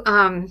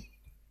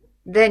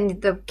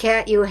the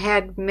cat you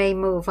had may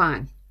move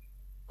on.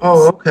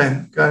 Oh,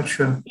 okay.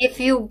 Gotcha. If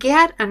you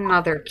get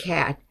another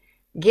cat,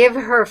 give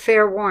her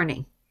fair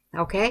warning.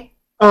 Okay?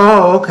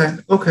 Oh, okay.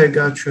 Okay,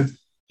 gotcha.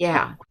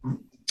 Yeah.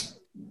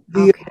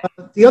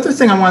 The other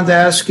thing I wanted to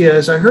ask you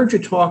is I heard you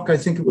talk, I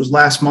think it was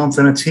last month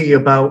in a tea,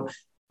 about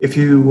if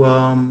you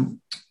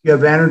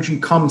have energy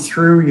come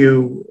through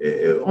you,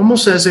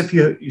 almost as if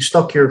you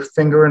stuck your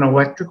finger in an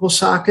electrical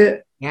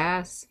socket.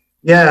 Yes.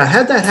 Yeah, I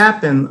had that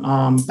happen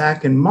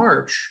back in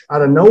March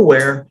out of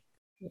nowhere.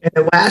 And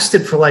it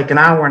lasted for like an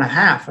hour and a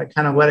half. I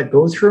kind of let it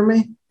go through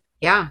me.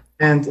 Yeah.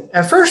 And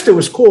at first it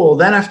was cool.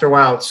 Then after a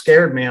while it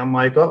scared me. I'm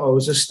like, uh-oh,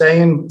 is this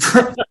staying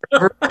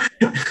forever?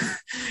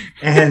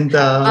 And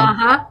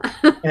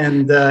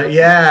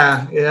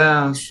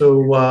yeah.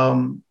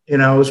 So it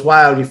was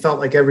wild. You felt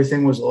like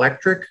everything was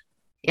electric.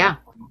 Yeah,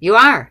 you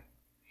are.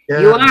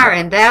 Yeah. You are,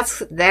 and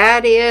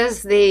that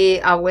is the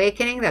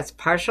awakening. That's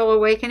partial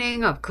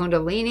awakening of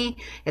Kundalini.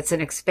 It's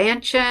an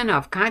expansion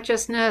of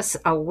consciousness,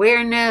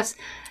 awareness,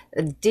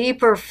 a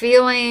deeper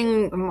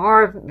feeling,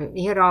 more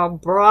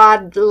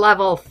broad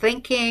level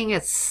thinking.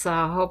 It's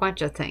a whole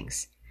bunch of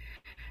things.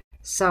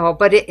 So,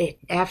 but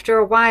after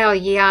a while,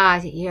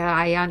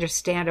 I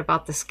understand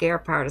about the scare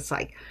part. It's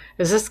like,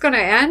 is this going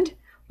to end?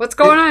 What's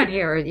going on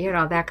here?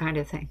 That kind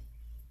of thing.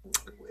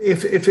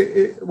 If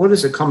what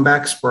does it come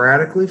back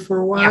sporadically for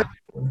a while?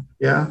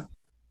 Yeah.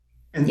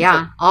 And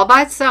all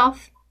by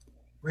itself.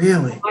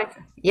 Really?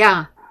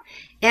 Yeah.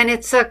 And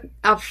it's a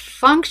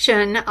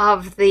function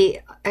of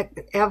the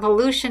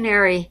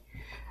evolutionary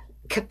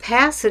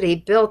capacity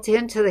built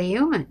into the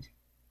human.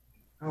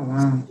 Oh,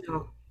 wow.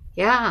 So,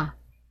 yeah.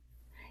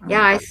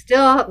 Yeah, I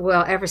still,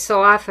 every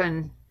so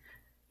often,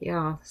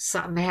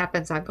 something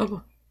happens, I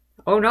go,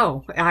 oh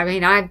no. I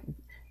mean, I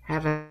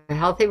have a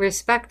healthy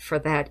respect for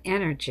that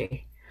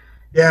energy.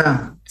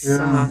 Yeah.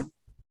 So,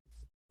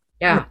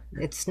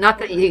 it's not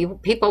that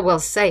people will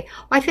say,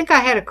 I think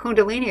I had a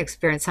Kundalini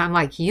experience. I'm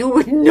like, you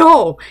would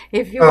know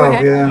if you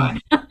had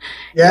one.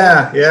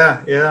 Yeah,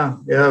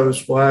 it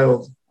was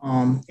wild.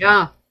 I'll be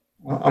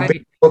on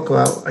the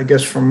lookout, I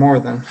guess, for more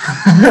then.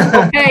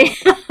 Okay.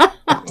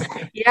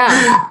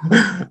 Yeah.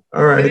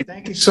 All right.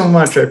 Thank you so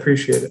much. I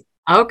appreciate it.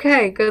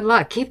 Okay. Good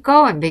luck. Keep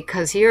going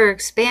because you're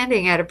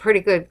expanding at a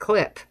pretty good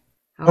clip.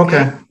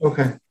 Okay.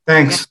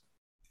 Thanks.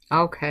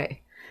 Yeah.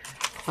 Okay.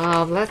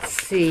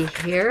 Let's see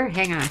here.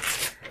 Hang on.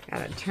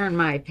 Gotta turn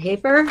my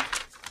paper.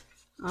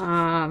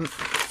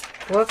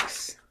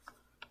 Books.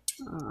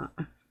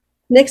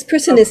 Next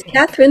person is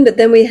Catherine, but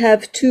then we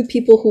have two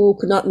people who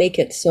could not make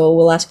it, so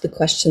we'll ask the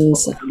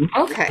questions.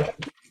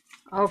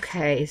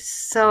 Okay.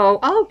 So,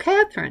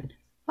 Catherine.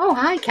 Oh,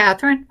 hi,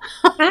 Catherine.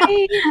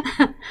 Hi.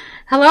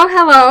 Hello.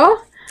 How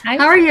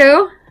are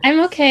you? I'm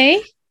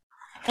okay.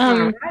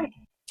 All right.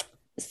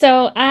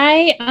 So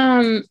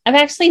I've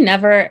actually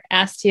never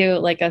asked you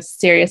like a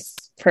serious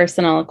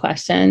personal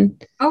question.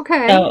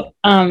 Okay. So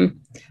I've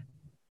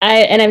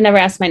never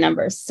asked my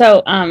numbers.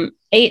 So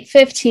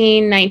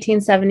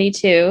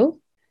 8/15/1972,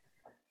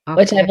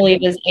 which I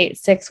believe is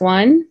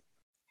 861.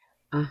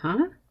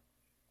 Uh-huh.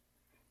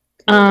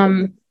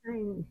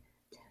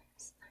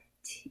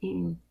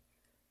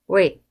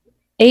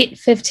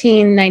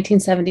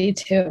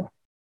 8/15/1972.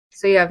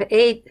 So you have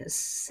 8,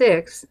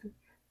 6,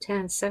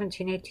 10,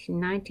 17, 18,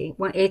 19,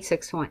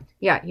 861.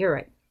 Yeah, you're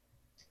right.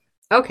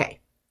 Okay.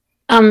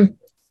 And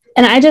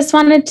I just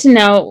wanted to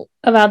know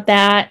about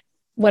that,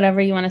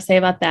 whatever you want to say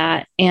about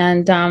that.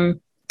 And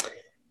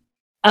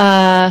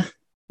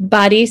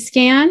body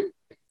scan.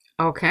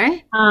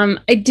 Okay.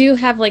 I do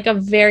have like a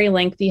very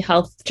lengthy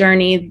health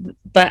journey,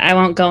 but I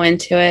won't go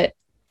into it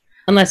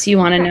unless you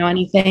want to know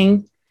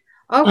anything.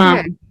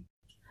 Okay.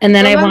 And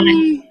then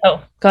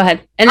go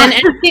ahead. And then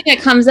anything that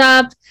comes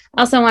up,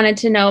 I also wanted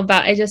to know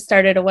about, I just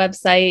started a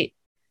website,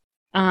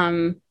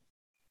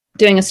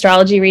 doing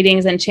astrology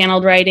readings and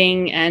channeled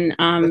writing and,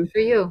 good for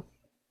you.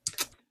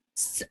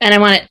 And I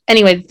want to,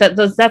 anyway,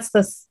 that's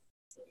the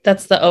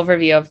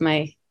overview of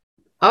my.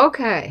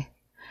 Okay.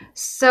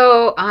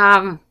 So,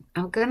 I'm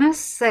going to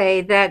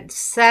say that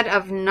set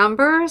of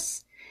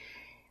numbers,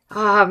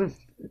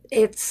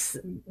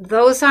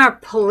 those are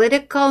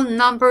political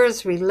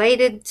numbers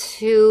related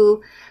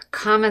to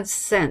common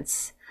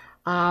sense.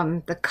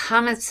 The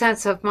common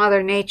sense of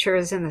Mother Nature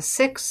is in the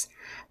 6.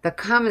 The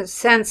common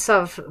sense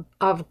of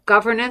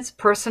governance,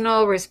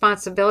 personal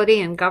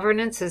responsibility and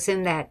governance is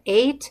in that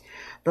 8.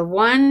 The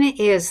 1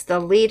 is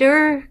the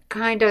leader,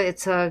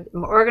 it's a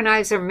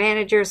organizer,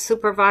 manager,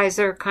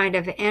 supervisor kind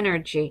of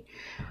energy.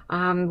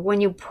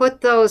 When you put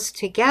those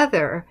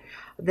together,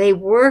 they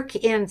work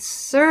in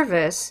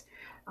service.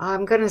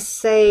 I'm going to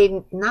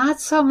say not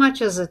so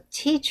much as a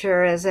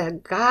teacher, as a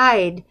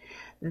guide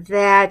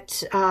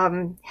that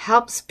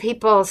helps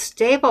people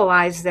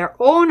stabilize their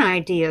own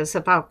ideas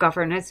about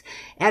governance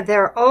and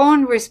their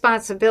own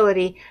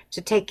responsibility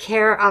to take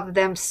care of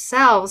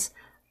themselves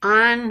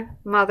on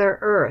Mother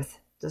Earth.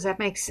 Does that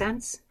make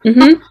sense?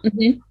 Mm-hmm.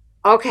 Mm-hmm.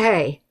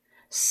 Okay.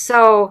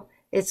 So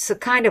it's a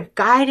kind of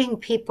guiding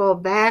people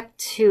back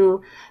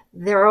to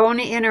their own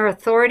inner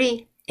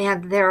authority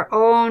and their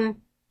own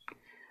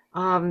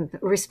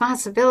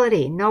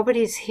responsibility.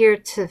 Nobody's here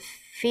to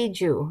feed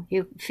you.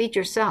 You feed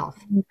yourself.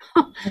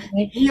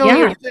 Heal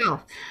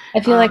yourself. I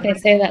feel like I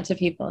say that to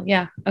people.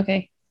 Yeah.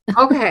 Okay.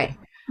 Okay.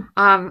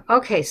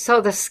 Okay.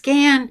 So the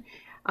scan,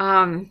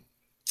 hang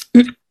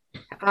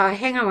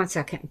on one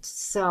second.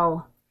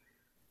 So,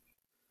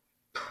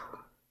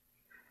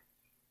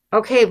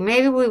 okay,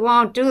 maybe we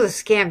won't do the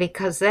scan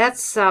because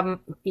that's,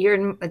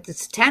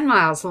 it's 10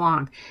 miles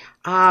long.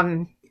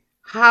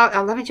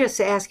 Let me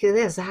just ask you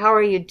this. How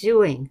are you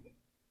doing?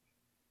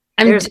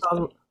 There's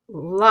a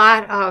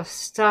lot of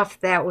stuff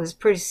that was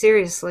pretty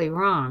seriously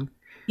wrong.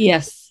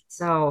 Yes.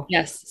 So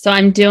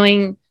I'm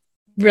doing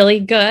really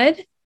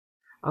good.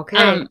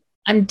 Okay.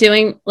 I'm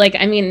doing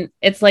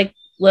it's like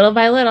little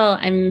by little,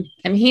 I'm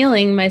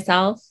healing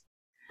myself.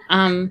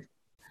 I'm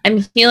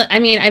healing. I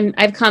mean,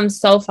 I've come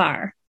so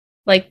far.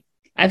 Like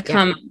I've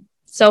come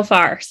so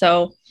far.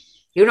 So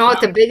you know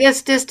what the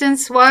biggest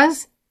distance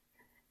was?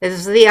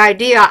 Is the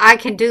idea I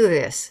can do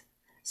this.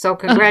 So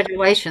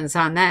congratulations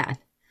on that.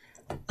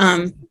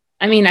 I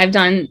mean, I've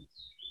done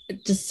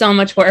just so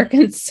much work,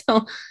 and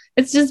so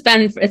it's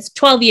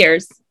 12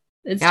 years.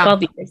 It's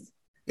 12 years.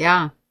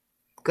 Yeah.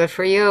 Good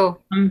for you.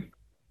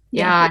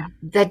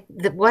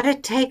 That what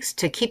it takes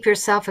to keep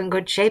yourself in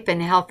good shape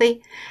and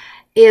healthy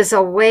is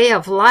a way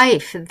of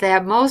life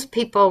that most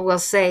people will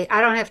say,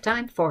 I don't have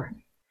time for.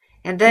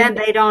 And then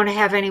they don't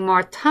have any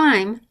more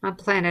time on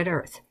planet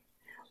Earth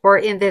or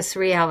in this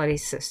reality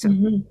system.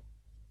 Mm-hmm.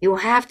 You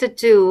have to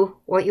do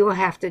what you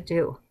have to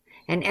do.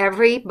 And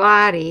every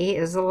body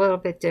is a little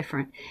bit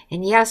different.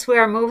 And yes, we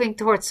are moving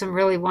towards some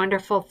really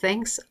wonderful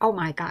things. Oh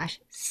my gosh,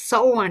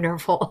 so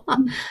wonderful.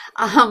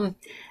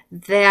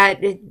 That,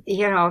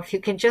 if you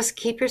can just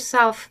keep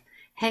yourself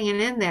hanging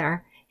in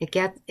there,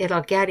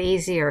 it'll get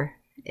easier.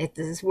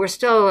 We're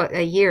still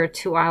a year or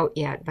 2 out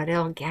yet, but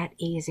it'll get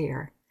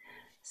easier.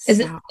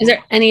 Is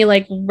there any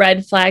like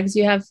red flags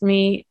you have for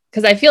me?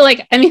 Because I feel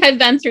like, I've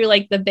been through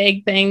like the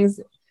big things,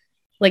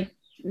 like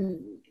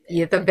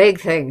the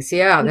big things.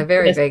 Yeah, the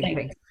very big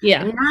things.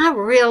 Yeah. Not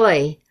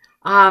really.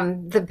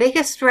 The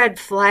biggest red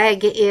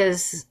flag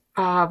is,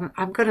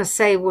 I'm going to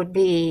say would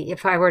be,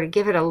 if I were to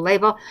give it a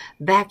label,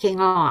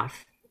 backing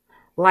off.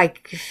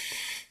 Like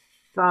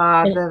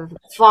the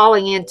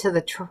falling into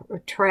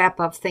the trap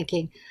of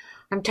thinking,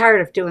 I'm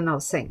tired of doing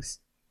those things.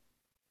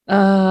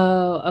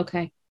 Oh,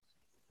 okay.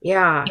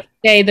 Yeah.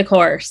 Stay the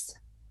course.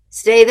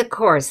 Stay the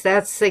course.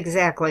 That's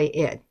exactly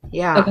it.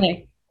 Yeah.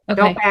 Okay.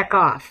 Don't back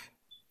off.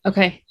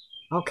 Okay.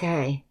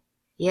 Okay.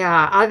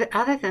 Yeah.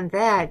 Other than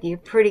that, you're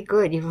pretty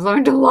good. You've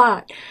learned a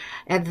lot.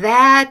 And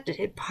that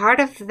part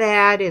of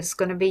that is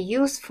going to be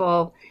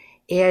useful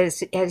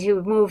is as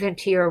you move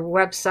into your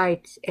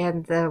website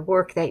and the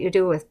work that you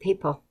do with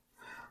people.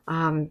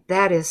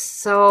 That is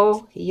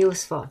so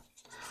useful.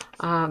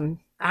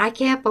 I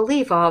can't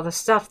believe all the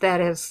stuff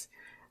that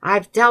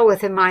I've dealt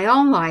with in my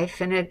own life.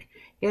 And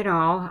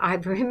I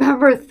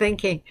remember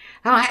thinking,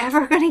 am I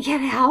ever going to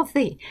get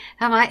healthy?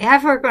 Am I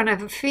ever going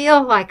to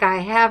feel like I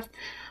have,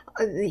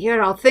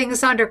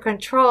 things under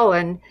control?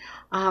 And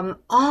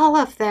all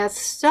of that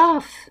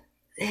stuff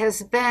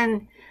has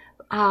been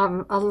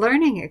a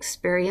learning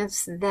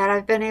experience that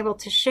I've been able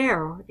to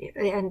share.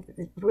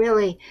 And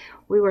really,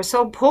 we were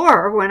so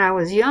poor when I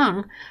was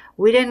young,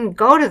 we didn't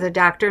go to the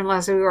doctor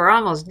unless we were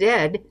almost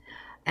dead.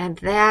 And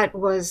that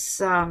was,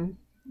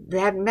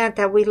 that meant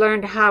that we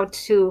learned how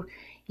to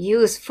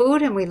use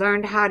food, and we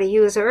learned how to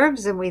use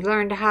herbs, and we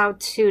learned how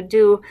to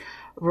do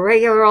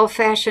regular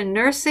old-fashioned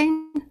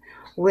nursing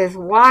with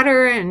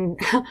water and,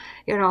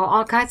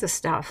 all kinds of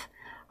stuff.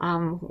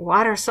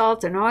 Water,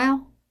 salt, and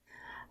oil.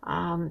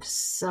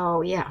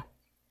 So yeah.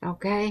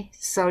 Okay.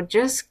 So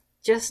just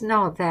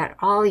know that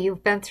all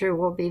you've been through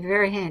will be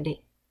very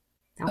handy.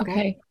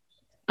 Okay.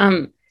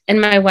 And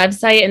my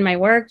website and my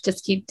work,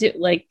 just keep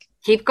going.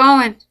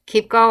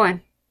 Keep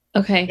going.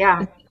 Okay.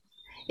 Yeah.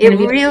 It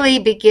really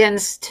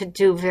begins to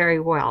do very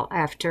well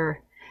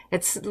after.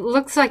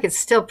 Looks like it's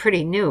still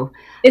pretty new.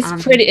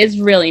 It's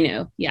really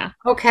new. Yeah.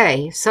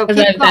 Okay. So keep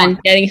I've going.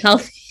 Been getting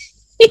healthy.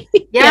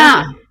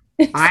 Yeah.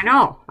 I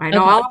know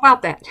all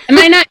about that. Am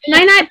I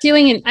not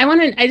doing it?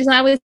 I just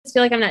always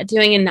feel like I'm not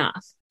doing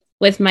enough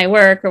with my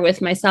work or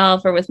with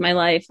myself or with my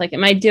life. Like,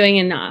 am I doing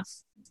enough?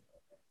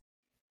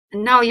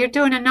 No, you're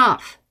doing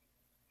enough.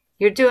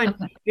 You're doing,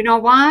 You know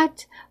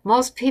what?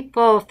 Most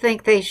people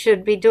think they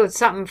should be doing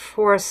something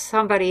for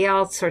somebody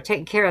else or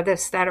taking care of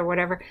this, that, or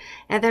whatever.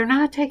 And they're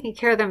not taking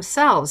care of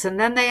themselves. And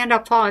then they end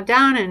up falling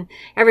down and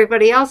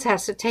everybody else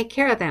has to take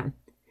care of them.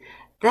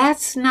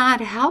 That's not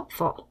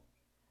helpful.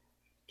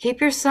 Keep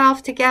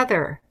yourself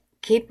together.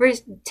 Take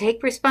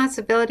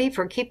responsibility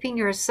for keeping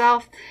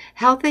yourself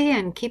healthy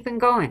and keeping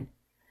going.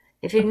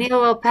 If you need a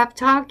little pep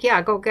talk,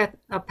 yeah, go get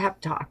a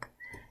pep talk.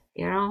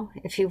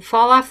 If you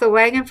fall off the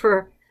wagon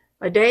for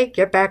a day,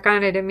 get back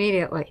on it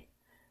immediately.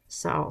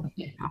 So,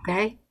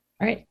 okay?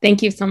 All right.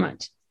 Thank you so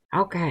much.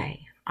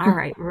 Okay. All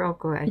right. Real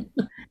good.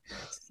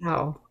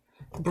 So,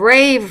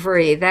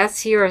 bravery.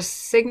 That's your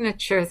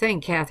signature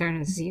thing, Catherine,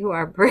 is you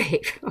are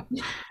brave.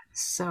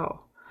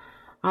 So,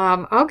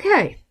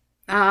 okay.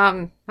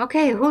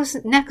 Okay,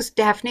 who's next,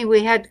 Daphne?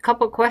 We had a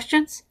couple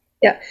questions.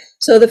 Yeah.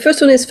 So the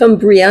first one is from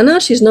Brianna.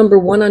 She's number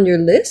 1 on your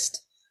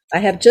list. I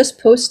have just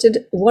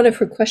posted one of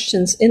her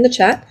questions in the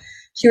chat.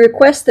 She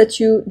requests that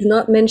you do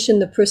not mention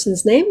the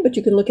person's name, but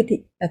you can look at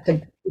you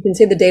can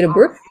say the date of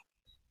birth.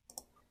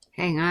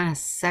 Hang on a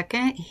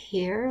second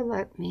here.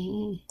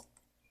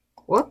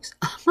 Whoops.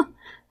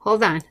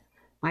 Hold on.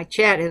 My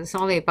chat is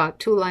only about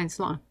 2 lines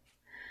long.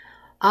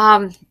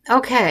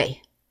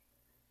 Okay.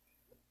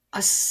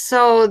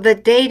 So the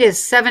date is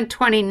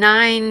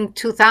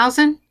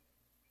 7/29/2000.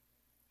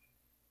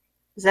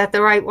 Is that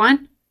the right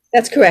one?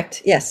 That's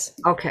correct. Yes.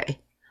 Okay.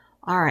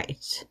 All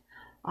right.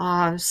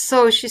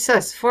 So she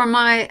says, for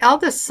my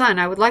eldest son,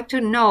 I would like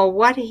to know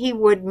what he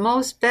would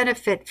most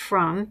benefit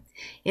from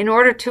in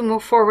order to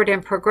move forward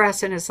and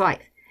progress in his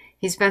life.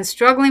 He's been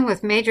struggling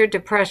with major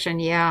depression.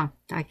 Yeah,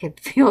 I could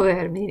feel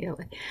that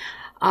immediately.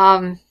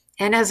 And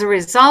as a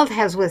result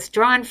has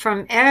withdrawn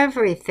from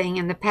everything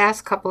in the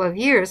past couple of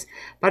years,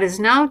 but is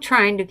now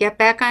trying to get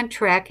back on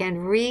track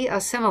and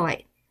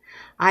re-assimilate.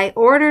 I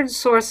ordered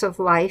Source of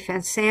Life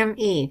and Sam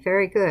E,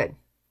 very good,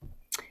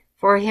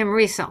 for him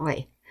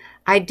recently.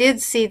 I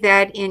did see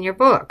that in your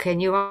book,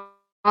 and you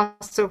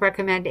also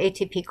recommend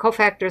ATP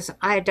cofactors,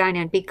 iodine,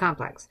 and B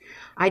complex.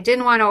 I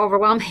didn't want to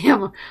overwhelm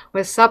him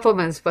with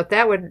supplements, but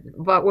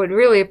would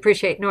really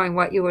appreciate knowing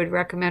what you would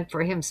recommend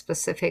for him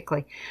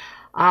specifically.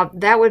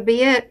 That would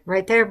be it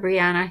right there,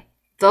 Brianna.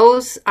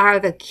 Those are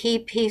the key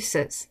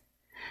pieces.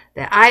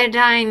 The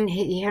iodine,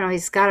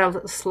 he's got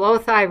a slow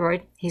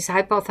thyroid. He's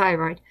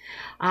hypothyroid.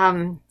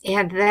 And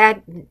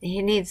that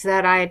he needs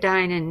that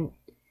iodine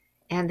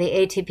and the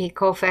ATP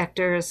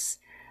cofactors.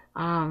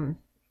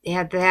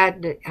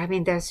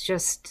 That's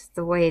just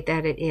the way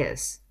that it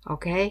is.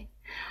 Okay.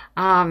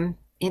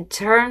 In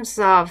terms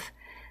of,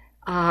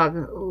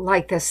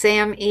 like the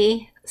Sam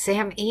E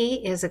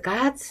is a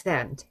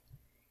godsend.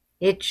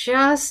 It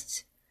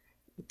just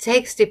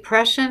takes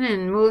depression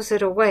and moves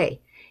it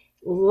away.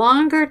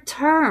 Longer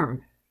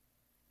term,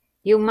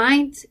 you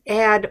might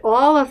add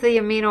all of the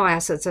amino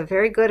acids, a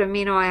very good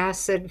amino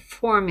acid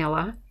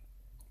formula,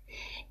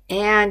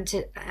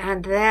 and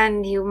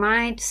then you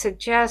might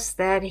suggest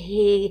that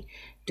he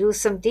do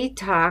some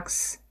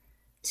detox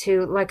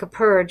to, like a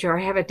purge, or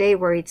have a day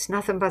where he eats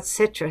nothing but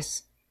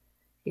citrus.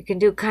 You can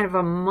do kind of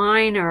a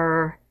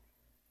minor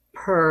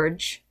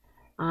purge,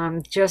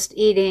 just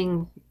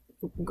eating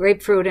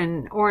grapefruit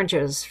and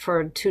oranges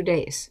for 2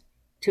 days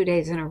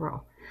in a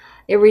row.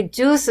 It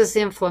reduces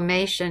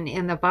inflammation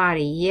in the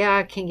body. Yeah,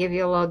 it can give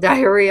you a little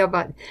diarrhea,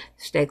 but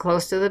stay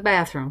close to the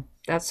bathroom.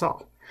 That's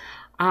all.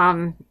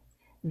 So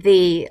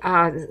he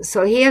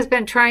has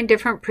been trying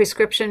different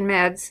prescription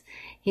meds.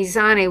 He's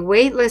on a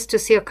wait list to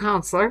see a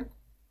counselor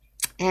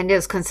and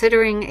is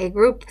considering a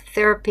group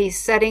therapy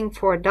setting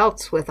for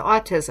adults with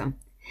autism.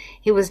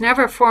 He was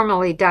never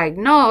formally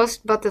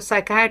diagnosed, but the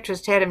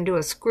psychiatrist had him do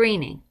a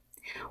screening,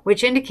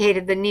 which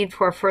indicated the need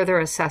for further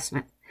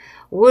assessment.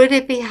 Would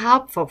it be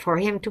helpful for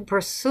him to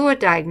pursue a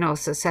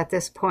diagnosis at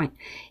this point,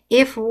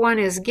 if one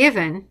is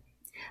given,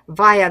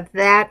 via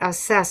that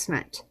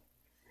assessment?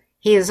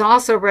 He is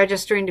also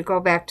registering to go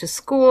back to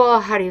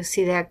school. How do you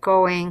see that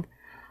going?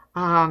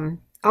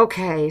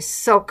 Okay,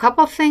 so a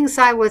couple things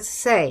I would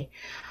say.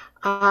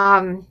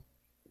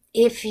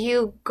 If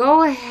you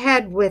go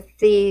ahead with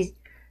the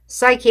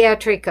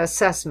psychiatric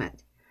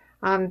assessment,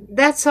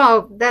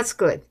 that's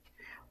good.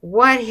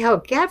 What he'll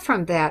get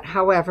from that,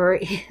 however,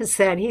 is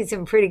that he's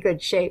in pretty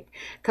good shape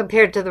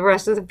compared to the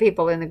rest of the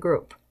people in the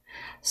group.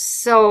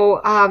 So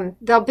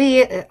there'll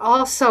be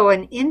also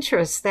an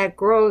interest that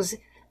grows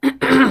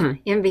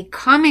in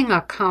becoming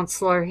a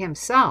counselor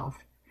himself,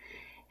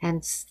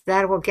 and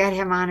that will get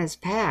him on his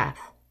path.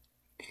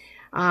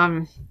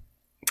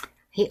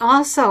 He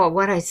also,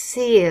 what I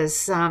see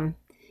is the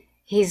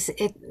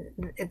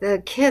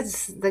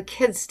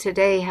kids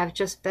today have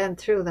just been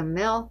through the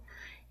mill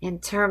in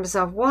terms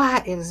of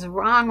what is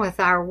wrong with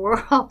our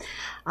world.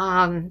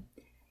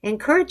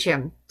 Encourage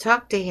him,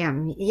 talk to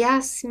him.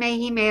 Yes,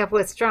 he may have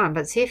withdrawn,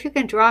 but see if you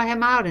can draw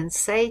him out and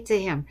say to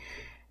him,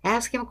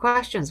 ask him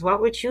questions. What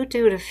would you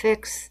do to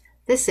fix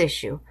this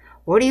issue?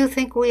 What do you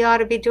think we ought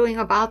to be doing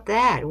about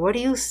that? What do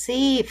you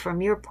see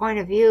from your point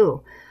of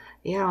view?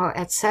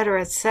 Et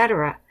cetera, et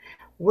cetera.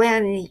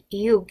 When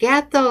you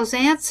get those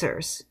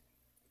answers,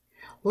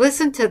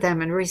 listen to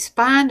them and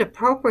respond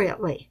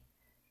appropriately.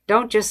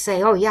 Don't just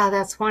say, oh yeah,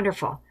 that's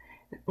wonderful.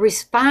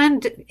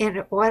 Respond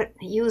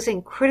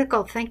using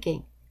critical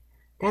thinking.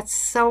 That's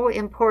so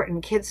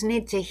important. Kids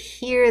need to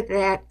hear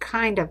that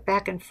kind of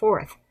back and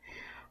forth.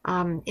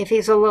 If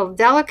he's a little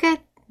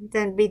delicate,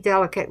 then be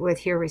delicate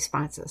with your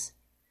responses.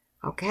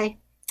 Okay?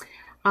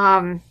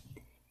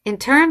 In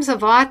terms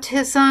of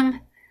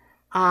autism,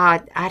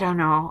 I don't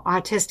know,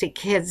 autistic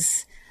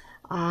kids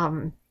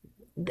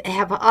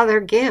have other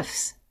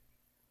gifts.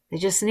 They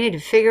just need to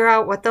figure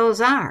out what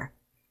those are.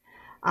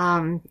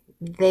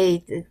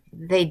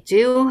 They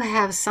do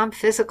have some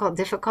physical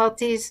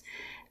difficulties.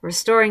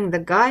 Restoring the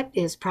gut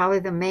is probably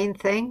the main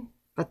thing,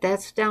 but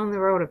that's down the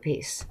road a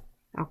piece.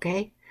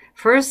 Okay?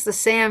 First, the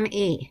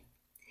SAMe.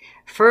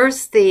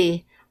 First,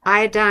 the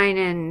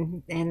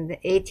iodine and the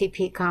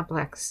ATP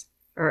complex,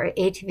 or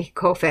ATP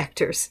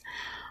cofactors.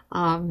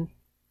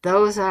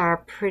 Those are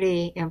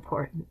pretty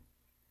important.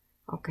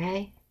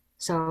 Okay?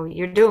 So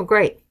you're doing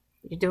great.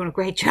 You're doing a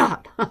great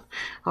job.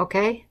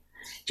 Okay?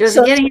 Just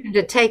getting him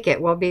to take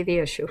it will be the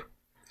issue.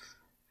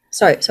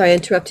 Sorry, I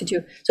interrupted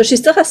you. So she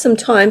still has some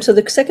time. So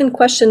the second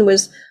question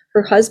was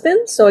her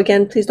husband. So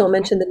again, please don't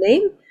mention the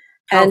name.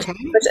 And, okay.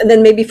 And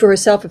then maybe for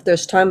herself if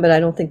there's time, but I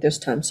don't think there's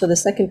time. So the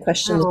second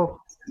question is,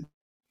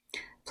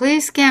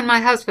 please scan my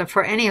husband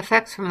for any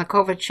effects from the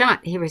COVID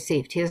shot he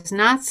received. He is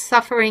not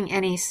suffering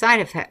any side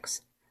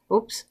effects.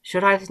 Oops,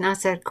 should I have not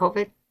said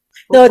COVID? Oops.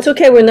 No, it's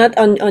okay. We're not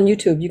on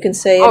YouTube. You can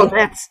say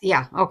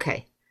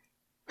okay.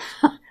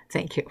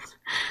 Thank you.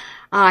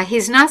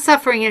 He's not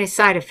suffering any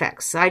side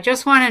effects. I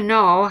just want to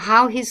know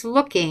how he's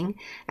looking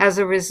as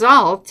a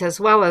result,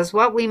 as well as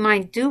what we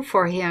might do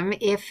for him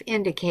if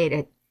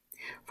indicated.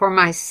 For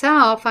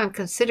myself, I'm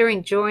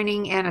considering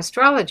joining an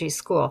astrology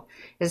school.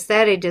 Is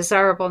that a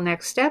desirable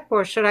next step,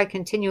 or should I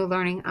continue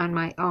learning on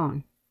my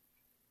own?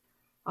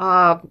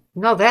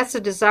 No, that's a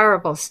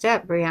desirable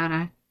step,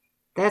 Brianna.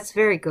 That's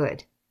very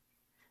good.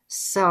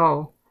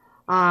 So,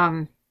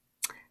 the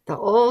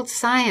old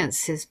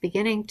science is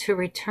beginning to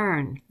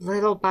return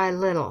little by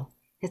little.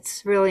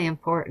 It's really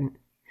important.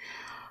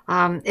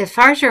 As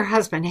far as your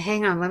husband,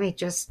 hang on, let me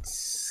just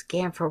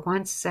scan for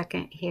 1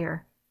 second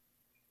here.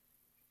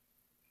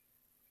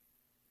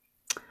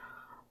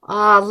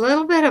 A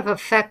little bit of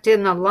effect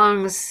in the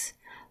lungs,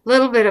 a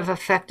little bit of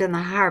effect in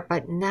the heart,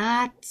 but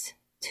not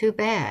too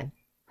bad.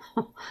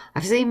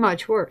 I've seen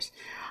much worse.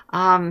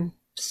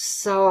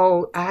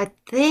 So I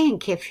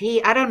think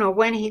I don't know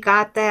when he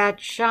got that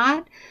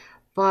shot,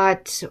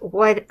 but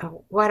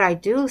what I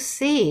do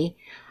see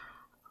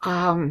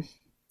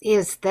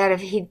is that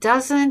if he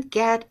doesn't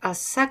get a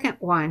second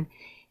one,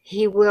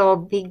 he will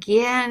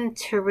begin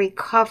to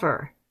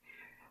recover.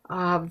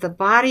 The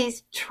body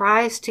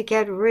tries to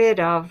get rid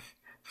of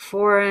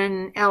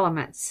foreign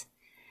elements.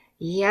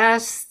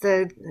 Yes,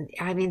 you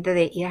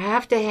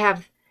have to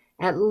have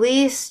at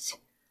least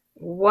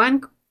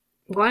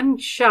one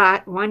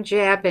shot, one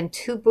jab, and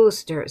 2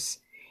 boosters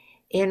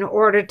in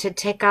order to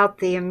take out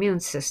the immune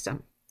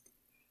system.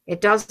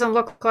 It doesn't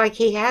look like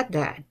he had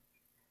that.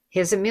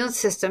 His immune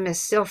system is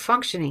still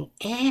functioning,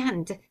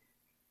 and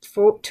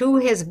to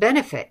his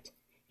benefit,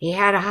 he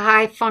had a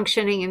high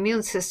functioning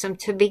immune system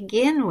to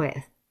begin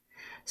with.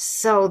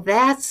 So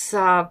that's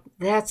a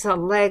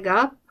leg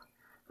up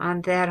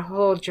on that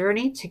whole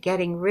journey to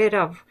getting rid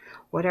of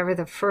whatever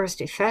the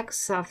first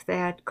effects of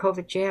that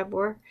COVID jab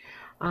were.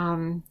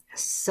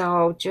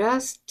 So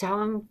just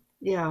tell him,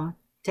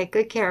 take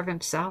good care of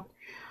himself.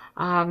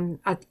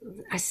 I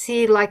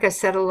see, like I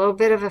said, a little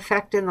bit of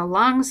effect in the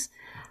lungs.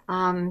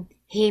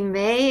 He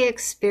may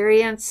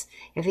experience,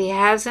 if he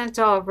hasn't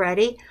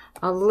already,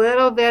 a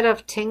little bit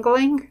of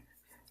tingling.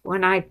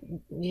 When I,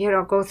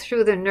 go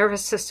through the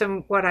nervous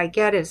system, what I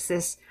get is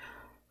this,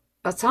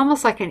 it's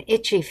almost like an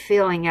itchy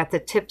feeling at the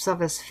tips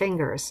of his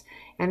fingers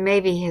and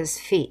maybe his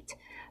feet.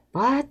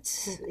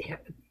 But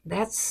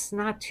that's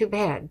not too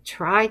bad.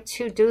 Try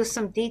to do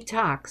some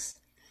detox,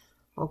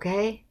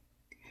 okay?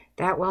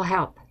 That will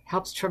help.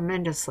 Helps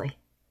tremendously.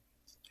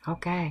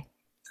 Okay.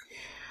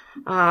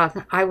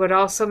 I would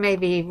also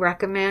maybe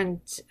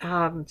recommend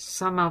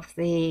some of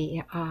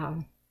the,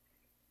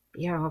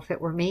 if it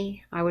were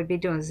me, I would be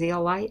doing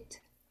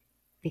zeolite,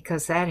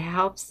 because that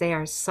helps.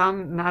 There are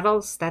some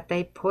metals that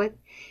they put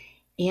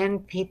in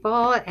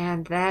people,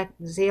 and that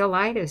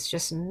zeolite is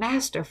just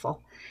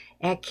masterful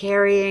at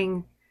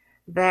carrying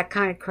that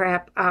kind of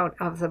crap out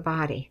of the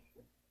body.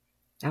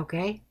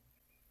 Okay?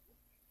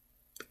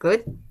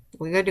 Good?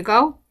 We good to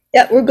go?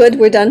 Yeah, we're good.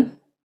 We're done.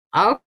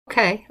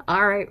 Okay.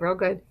 All right. Real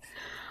good.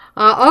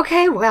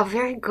 Okay. Well,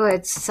 very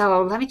good.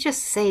 So let me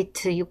just say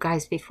to you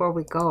guys before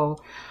we go,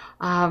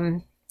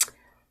 like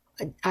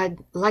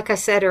I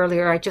said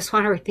earlier, I just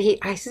want to repeat,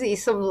 I see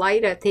some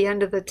light at the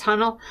end of the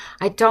tunnel.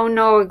 I don't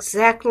know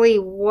exactly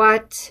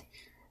what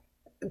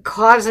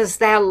causes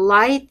that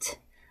light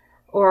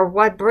or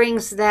what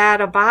brings that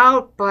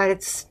about,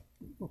 but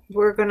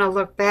we're going to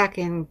look back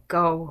and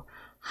go,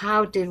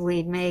 how did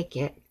we make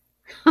it?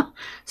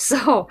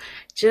 So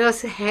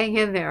just hang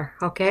in there,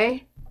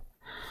 okay?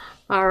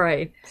 All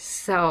right.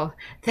 So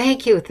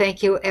thank you,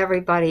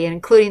 everybody,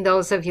 including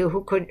those of you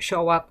who couldn't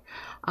show up.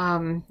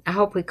 I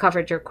hope we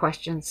covered your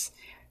questions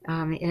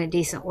in a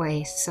decent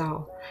way.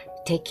 So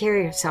take care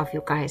of yourself,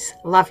 you guys.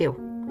 Love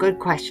you. Good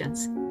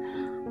questions.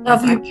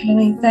 Love you,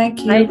 Penny.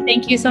 Thank you.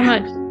 Thank you so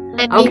much.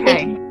 Okay.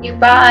 Thank you.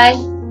 Bye.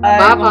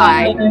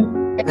 Bye-bye.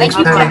 Thank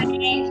you,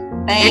 Penny.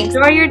 Thanks.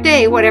 Enjoy your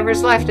day,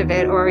 whatever's left of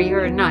it, or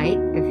your night,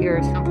 if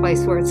you're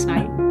someplace where it's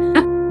night.